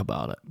really think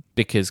about it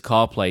because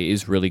CarPlay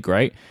is really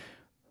great,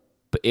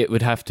 but it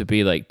would have to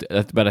be like,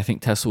 but I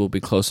think Tesla will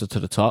be closer to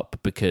the top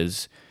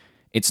because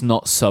it's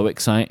not so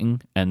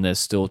exciting and there's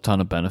still a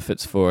ton of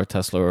benefits for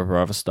Tesla over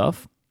other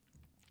stuff.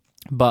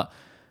 But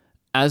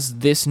as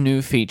this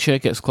new feature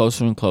gets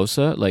closer and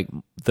closer, like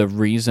the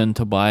reason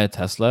to buy a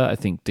Tesla, I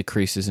think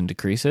decreases and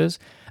decreases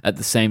at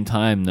the same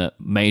time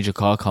that major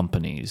car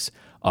companies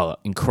are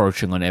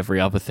encroaching on every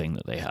other thing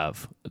that they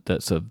have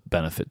that's a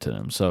benefit to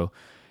them. So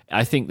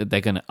I think that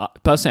they're going to,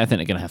 personally, I think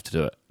they're going to have to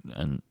do it.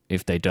 And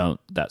if they don't,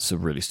 that's a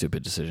really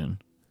stupid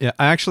decision. Yeah,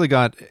 I actually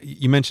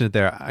you mentioned it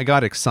there. I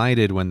got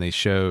excited when they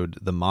showed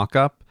the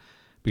mock-up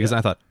because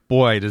I thought,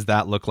 boy, does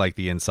that look like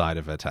the inside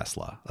of a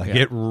Tesla. Like,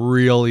 it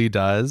really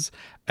does.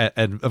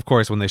 And of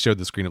course, when they showed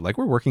the screen of like,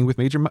 we're working with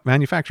major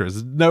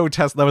manufacturers, no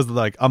Tesla, that was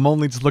like, I'm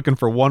only just looking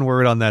for one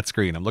word on that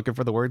screen. I'm looking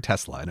for the word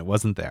Tesla, and it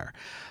wasn't there.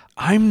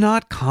 I'm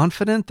not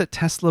confident that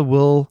Tesla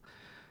will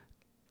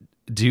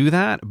do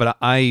that, but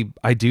I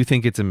do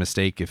think it's a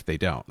mistake if they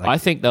don't. Like, I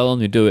think they'll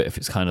only do it if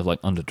it's kind of like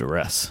under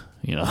duress.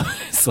 You know,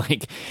 it's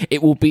like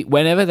it will be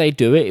whenever they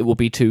do it, it will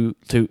be too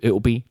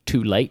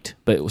late,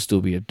 but it will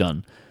still be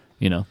done.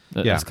 You know,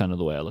 that's kind of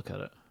the way I look at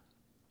it.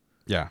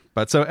 Yeah,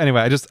 but so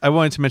anyway, I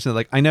wanted to mention that,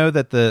 like, I know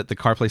that the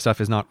CarPlay stuff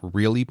is not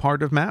really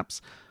part of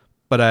Maps,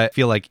 but I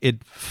feel like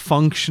it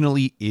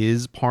functionally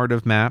is part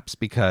of Maps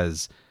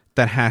because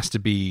that has to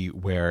be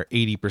where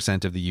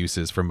 80% of the use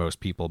is for most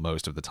people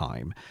most of the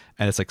time,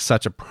 and it's like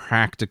such a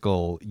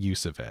practical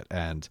use of it.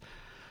 And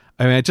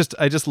I mean,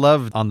 I just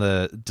loved on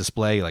the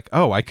display, like,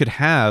 oh, I could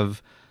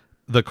have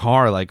the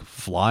car like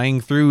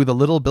flying through the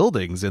little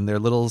buildings in their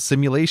little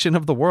simulation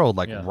of the world,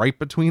 like right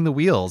between the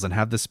wheels, and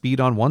have the speed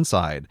on one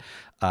side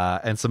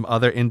and some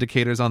other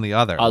indicators on the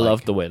other. I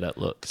love the way that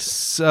looks.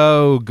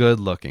 So good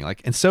looking,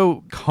 like, and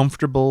so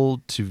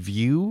comfortable to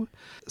view.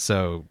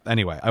 So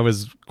anyway, I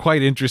was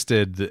quite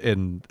interested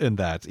in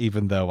that,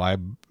 even though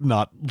I'm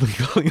not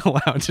legally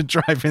allowed to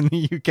drive in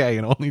the UK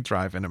and only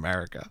drive in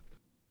America.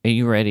 Are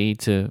you ready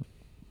to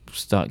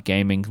start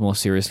gaming more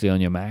seriously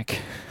on your Mac?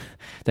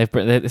 I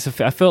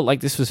felt like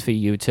this was for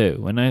you too.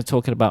 When they're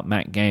talking about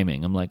Mac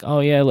gaming, I'm like,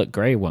 oh yeah, look,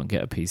 Gray won't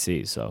get a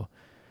PC, so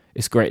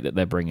it's great that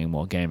they're bringing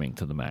more gaming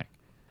to the Mac.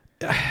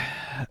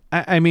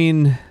 I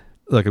mean,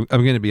 look, I'm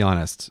going to be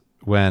honest.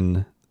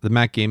 When the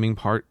Mac gaming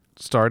part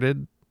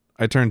started,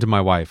 I turned to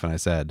my wife and I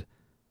said,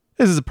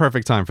 this is a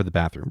perfect time for the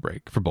bathroom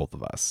break for both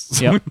of us.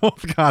 So Yep. we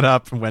both got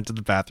up and went to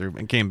the bathroom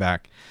and came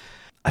back.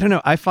 I don't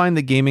know. I find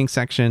the gaming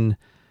section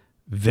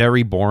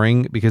very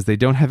boring because they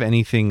don't have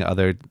anything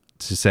other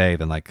to say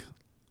than like,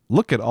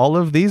 look at all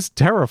of these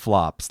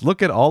teraflops.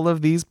 Look at all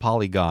of these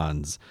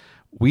polygons.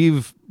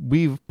 We've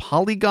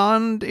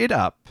polygoned it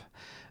up.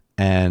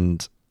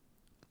 And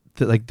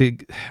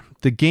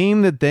the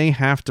game that they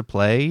have to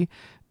play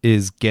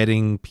is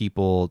getting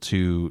people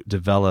to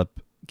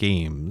develop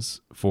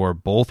games for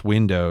both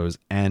Windows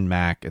and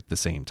Mac at the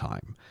same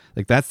time.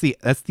 Like that's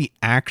the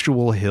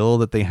actual hill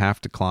that they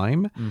have to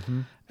climb.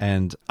 Mm-hmm.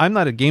 And I'm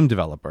not a game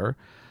developer.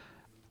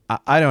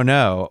 I don't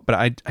know, but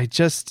I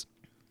just,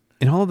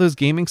 in all of those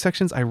gaming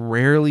sections, I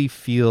rarely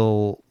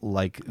feel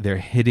like they're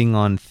hitting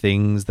on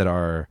things that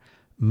are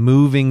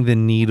moving the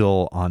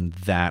needle on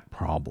that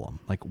problem.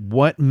 Like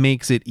what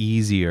makes it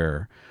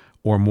easier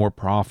or more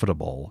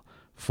profitable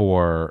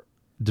for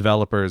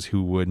developers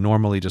who would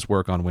normally just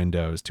work on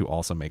Windows to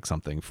also make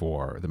something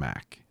for the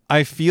Mac.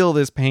 I feel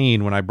this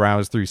pain when I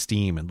browse through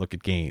Steam and look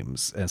at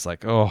games. And it's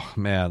like, oh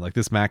man, like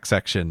this Mac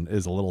section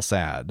is a little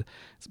sad.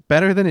 It's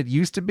better than it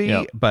used to be,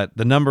 Yep. but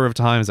the number of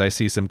times I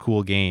see some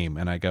cool game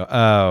and I go,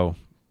 oh,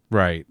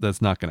 right,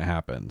 that's not going to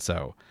happen.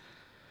 So,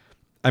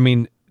 I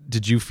mean,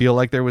 did you feel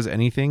like there was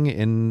anything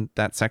in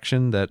that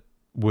section that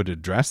would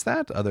address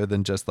that other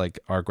than just like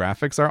our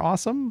graphics are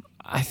awesome?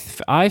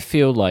 I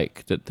feel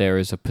like that there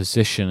is a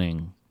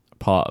positioning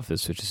part of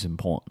this which is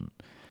important.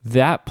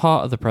 That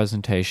part of the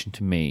presentation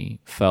to me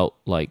felt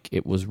like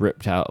it was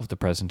ripped out of the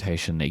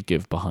presentation they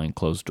give behind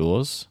closed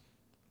doors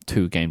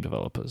to game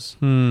developers.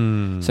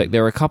 So like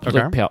there are a couple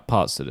of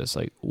parts to this.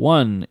 Like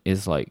one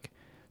is like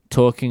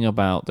talking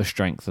about the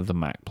strength of the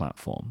Mac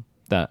platform,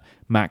 that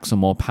Macs are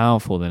more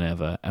powerful than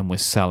ever and we're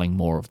selling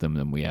more of them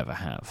than we ever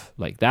have.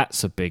 Like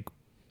that's a big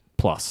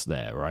plus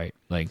there, right?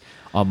 Like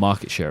our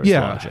market share is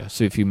larger.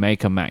 So if you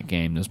make a Mac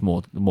game, there's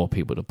more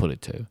people to put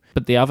it to.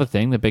 But the other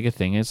thing, the bigger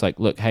thing is like,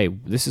 look, hey,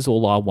 this is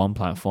all our one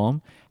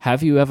platform.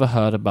 Have you ever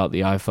heard about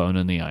the iPhone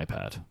and the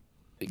iPad?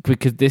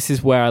 Because this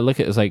is where I look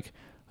at it as like,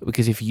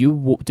 because if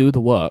you do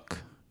the work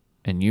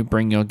and you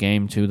bring your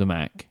game to the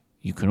Mac,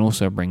 you can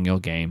also bring your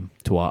game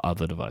to our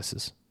other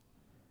devices.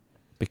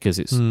 Because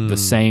it's the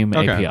same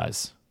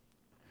APIs.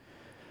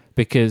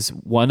 Because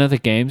one of the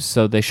games,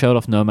 so they showed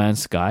off No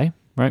Man's Sky,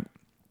 right?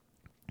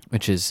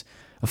 Which is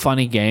a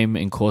funny game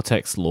in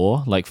Cortex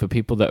lore. Like for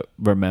people that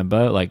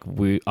remember, like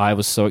I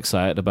was so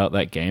excited about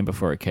that game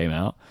before it came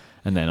out.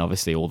 And then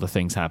obviously all the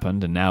things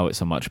happened and now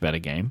it's a much better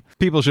game.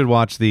 People should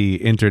watch the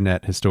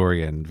Internet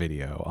Historian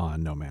video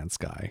on No Man's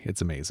Sky.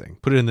 It's amazing.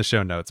 Put it in the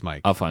show notes,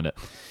 Mike. I'll find it.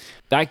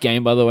 That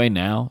game, by the way,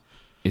 now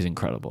is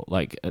incredible.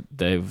 Like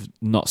they've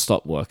not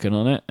stopped working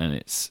on it and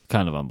it's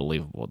kind of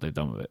unbelievable what they've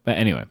done with it. But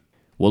anyway,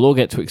 we'll all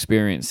get to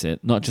experience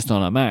it, not just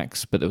on our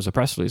Macs, but there was a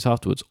press release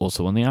afterwards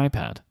also on the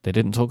iPad. They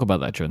didn't talk about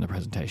that during the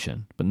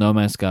presentation, but No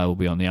Man's Sky will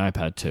be on the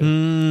iPad too.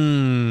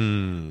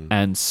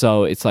 And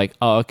so it's like,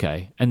 oh,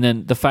 okay. And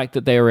then the fact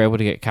that they were able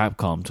to get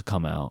Capcom to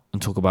come out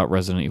and talk about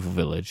Resident Evil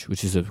Village,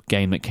 which is a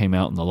game that came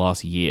out in the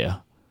last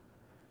year,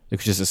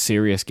 which is a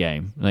serious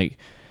game. Like,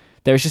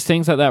 there's just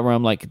things like that where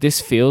I'm like,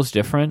 this feels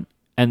different.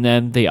 And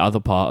then the other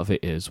part of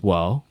it is,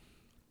 well,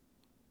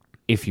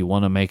 if you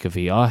want to make a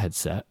VR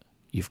headset,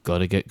 you've got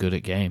to get good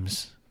at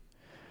games.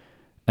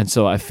 And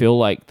so I feel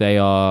like they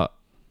are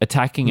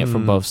attacking it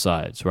from both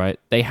sides, right?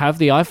 They have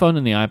the iPhone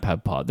and the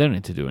iPad part. They don't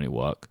need to do any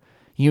work.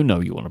 You know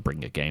you want to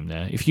bring a game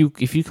there. If you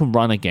can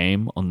run a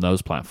game on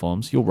those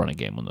platforms, you'll run a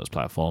game on those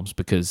platforms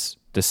because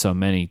there's so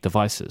many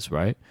devices,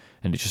 right?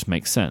 And it just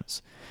makes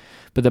sense.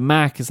 But the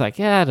Mac is like,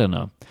 yeah, I don't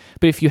know.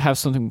 But if you have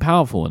something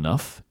powerful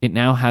enough, it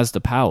now has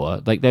the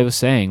power. Like they were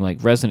saying,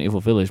 like Resident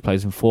Evil Village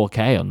plays in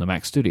 4K on the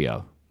Mac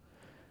Studio.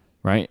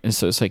 Right? And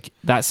so it's like,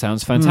 that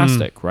sounds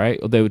fantastic, right?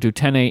 Or they would do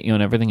 1080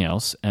 on everything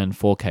else and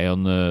 4K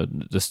on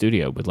the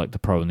Studio with like the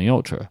Pro and the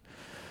Ultra,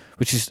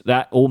 which is,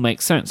 that all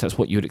makes sense. That's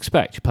what you'd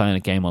expect. You're playing a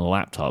game on a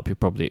laptop, you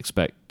probably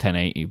expect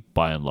 1080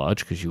 by and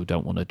large because you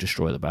don't want to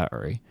destroy the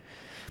battery.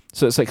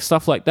 So it's like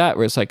stuff like that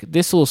where it's like,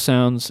 this all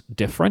sounds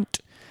different.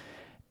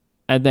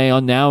 And they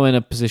are now in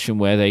a position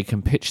where they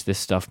can pitch this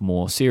stuff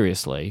more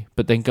seriously,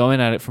 but then going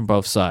at it from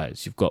both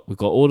sides. We've got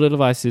all the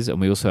devices and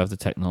we also have the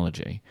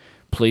technology.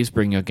 Please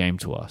bring your game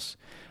to us.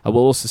 I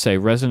will also say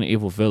Resident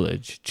Evil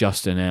Village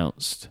just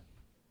announced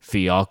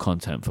VR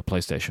content for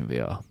PlayStation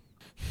VR.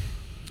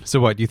 So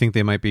what, do you think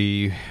they might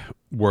be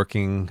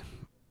working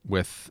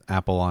with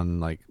Apple on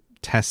like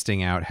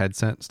testing out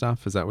headset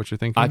stuff? Is that what you're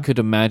thinking? I could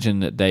imagine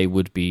that they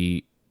would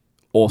be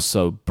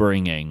also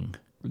bringing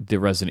the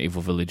Resident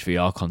Evil Village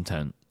VR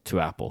content to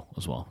Apple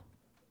as well.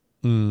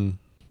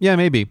 Yeah,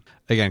 maybe.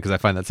 Again, because I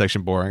find that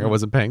section boring. I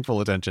wasn't paying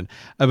full attention.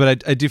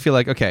 But I do feel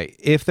like, okay,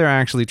 if they're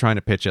actually trying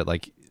to pitch it,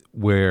 like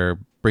we're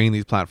bringing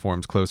these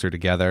platforms closer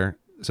together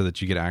so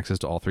that you get access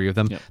to all three of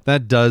them,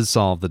 that does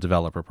solve the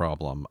developer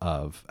problem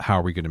of how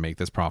are we going to make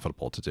this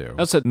profitable to do.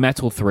 Also,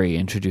 Metal 3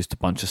 introduced a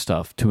bunch of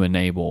stuff to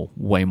enable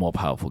way more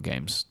powerful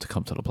games to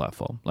come to the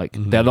platform. Like,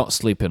 they're not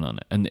sleeping on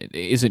it. And it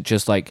isn't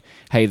just like,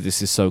 hey,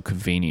 this is so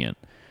convenient.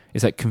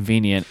 is like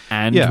convenient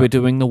and Yeah. we're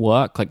doing the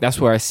work. Like that's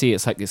where I see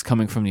it's like it's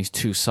coming from these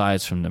two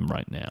sides from them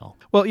right now.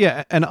 Well,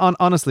 yeah, and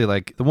honestly,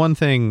 like the one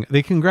thing,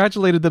 they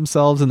congratulated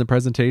themselves in the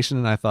presentation,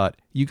 and I thought,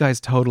 you guys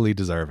totally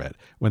deserve it.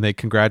 When they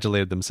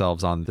congratulated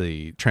themselves on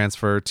the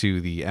transfer to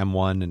the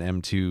M1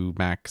 and M2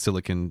 Mac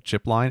Silicon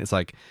chip line, it's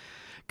like,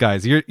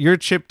 guys, your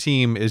chip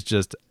team is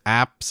just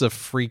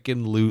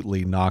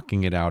abso-freaking-lutely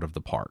knocking it out of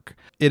the park.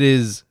 It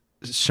is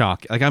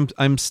shocking. Like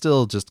I'm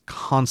still just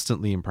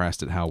constantly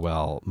impressed at how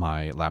well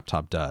my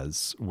laptop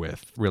does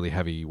with really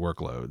heavy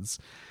workloads.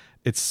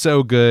 It's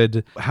so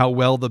good how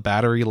well the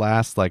battery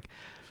lasts. Like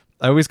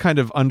I always kind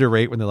of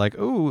underrate when they're like,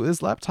 "Oh,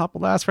 this laptop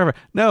will last forever."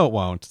 No, it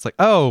won't. It's like,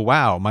 "Oh,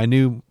 wow, my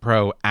new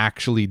Pro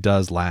actually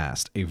does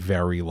last a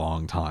very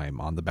long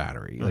time on the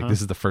battery." Like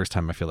this is the first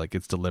time I feel like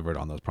it's delivered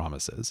on those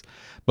promises.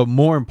 But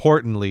more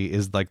importantly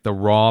is like the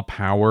raw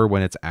power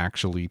when it's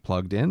actually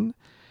plugged in.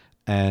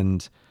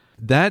 And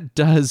that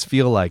does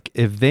feel like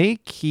if they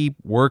keep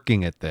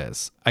working at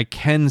this, I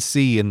can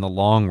see in the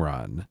long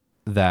run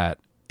that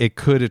it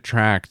could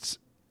attract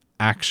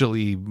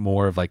actually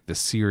more of like the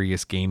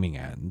serious gaming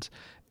end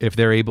if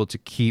they're able to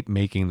keep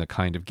making the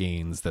kind of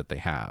gains that they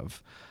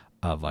have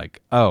of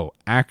like, oh,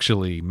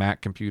 actually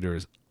Mac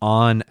computers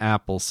on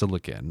Apple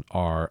Silicon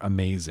are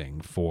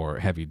amazing for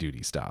heavy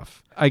duty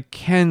stuff. I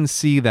can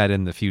see that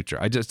in the future.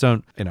 I just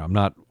don't, I'm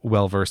not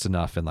well versed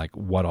enough in like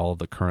what all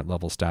the current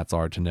level stats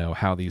are to know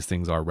how these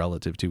things are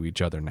relative to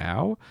each other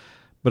now.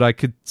 But I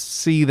could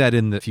see that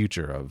in the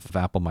future of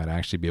Apple might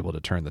actually be able to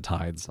turn the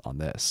tides on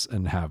this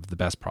and have the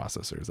best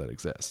processors that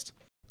exist.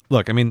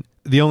 Look, I mean,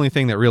 the only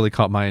thing that really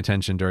caught my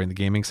attention during the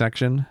gaming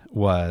section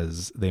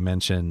was they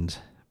mentioned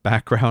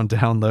background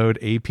download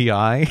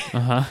API.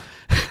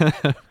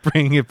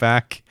 Bringing it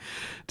back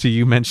to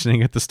you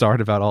mentioning at the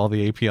start about all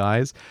the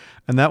APIs.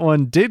 And that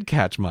one did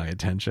catch my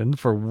attention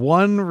for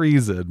one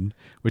reason,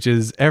 which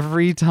is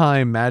every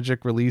time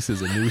Magic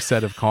releases a new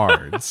set of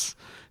cards,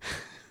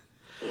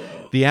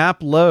 the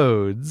app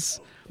loads,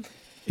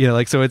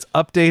 so it's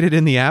updated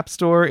in the App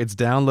Store, it's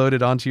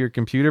downloaded onto your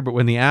computer, but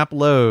when the app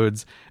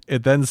loads,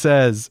 it then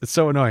says, it's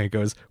so annoying, it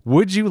goes,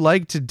 would you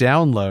like to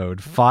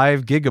download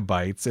 5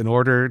 gigabytes in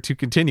order to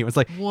continue? It's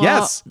like, what?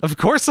 Yes, of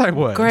course I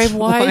would. Grave,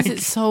 why is it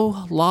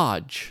so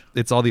large?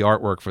 It's all the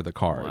artwork for the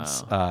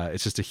cards. Wow.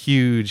 It's just a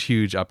huge,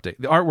 huge update.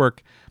 The artwork,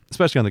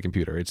 especially on the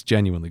computer, it's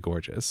genuinely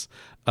gorgeous.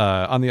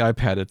 On the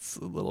iPad, it's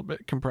a little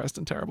bit compressed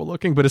and terrible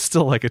looking, but it's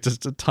still like it's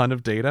just a ton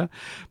of data.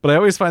 But I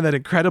always find that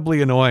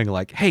incredibly annoying.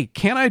 Like, hey,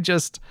 can't I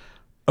just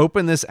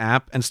open this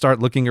app and start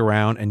looking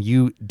around and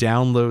you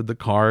download the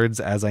cards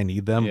as I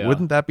need them? Yeah.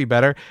 Wouldn't that be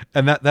better?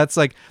 And that's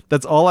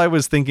all I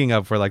was thinking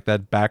of for like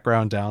that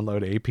background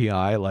download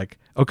API. Like,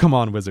 oh, come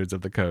on, Wizards of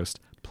the Coast.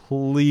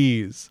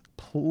 Please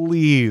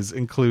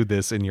include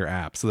this in your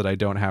app so that I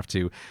don't have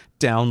to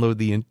download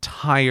the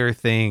entire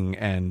thing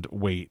and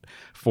wait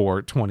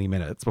for 20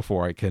 minutes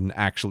before I can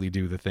actually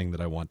do the thing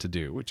that I want to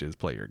do, which is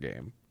play your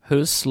game.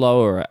 Who's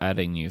slower at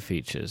adding new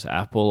features,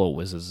 Apple or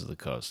Wizards of the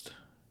Coast?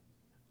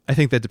 I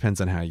think that depends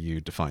on how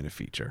you define a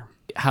feature.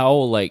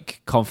 How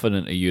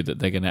confident are you that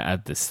they're going to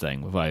add this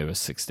thing with iOS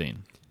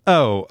 16?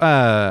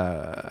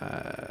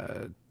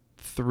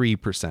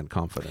 3%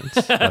 confident.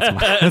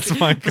 That's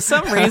my For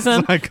some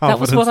reason, my that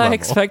was what confidence I level.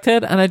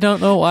 expected, and I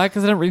don't know why,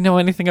 because I don't really know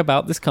anything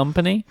about this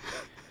company.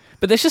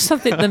 But there's just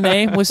something, the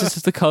name Wizards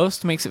of the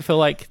Coast makes it feel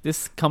like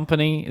this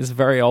company is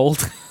very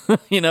old.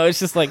 It's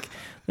just like,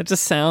 it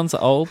just sounds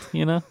old,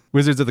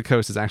 Wizards of the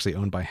Coast is actually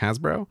owned by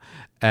Hasbro.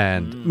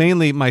 And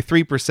mainly my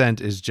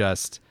 3% is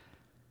just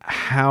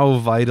how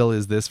vital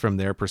is this from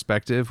their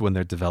perspective when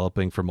they're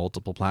developing for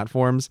multiple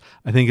platforms.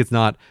 I think it's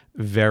not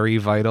very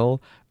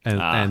vital.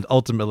 And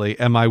ultimately,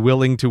 am I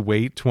willing to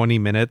wait 20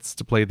 minutes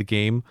to play the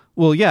game?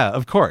 Well, yeah,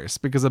 of course,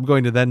 because I'm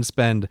going to then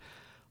spend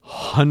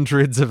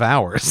hundreds of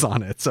hours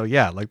on it. So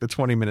yeah, like the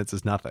 20 minutes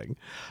is nothing.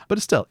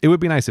 But still, it would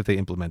be nice if they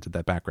implemented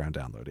that background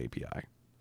download API.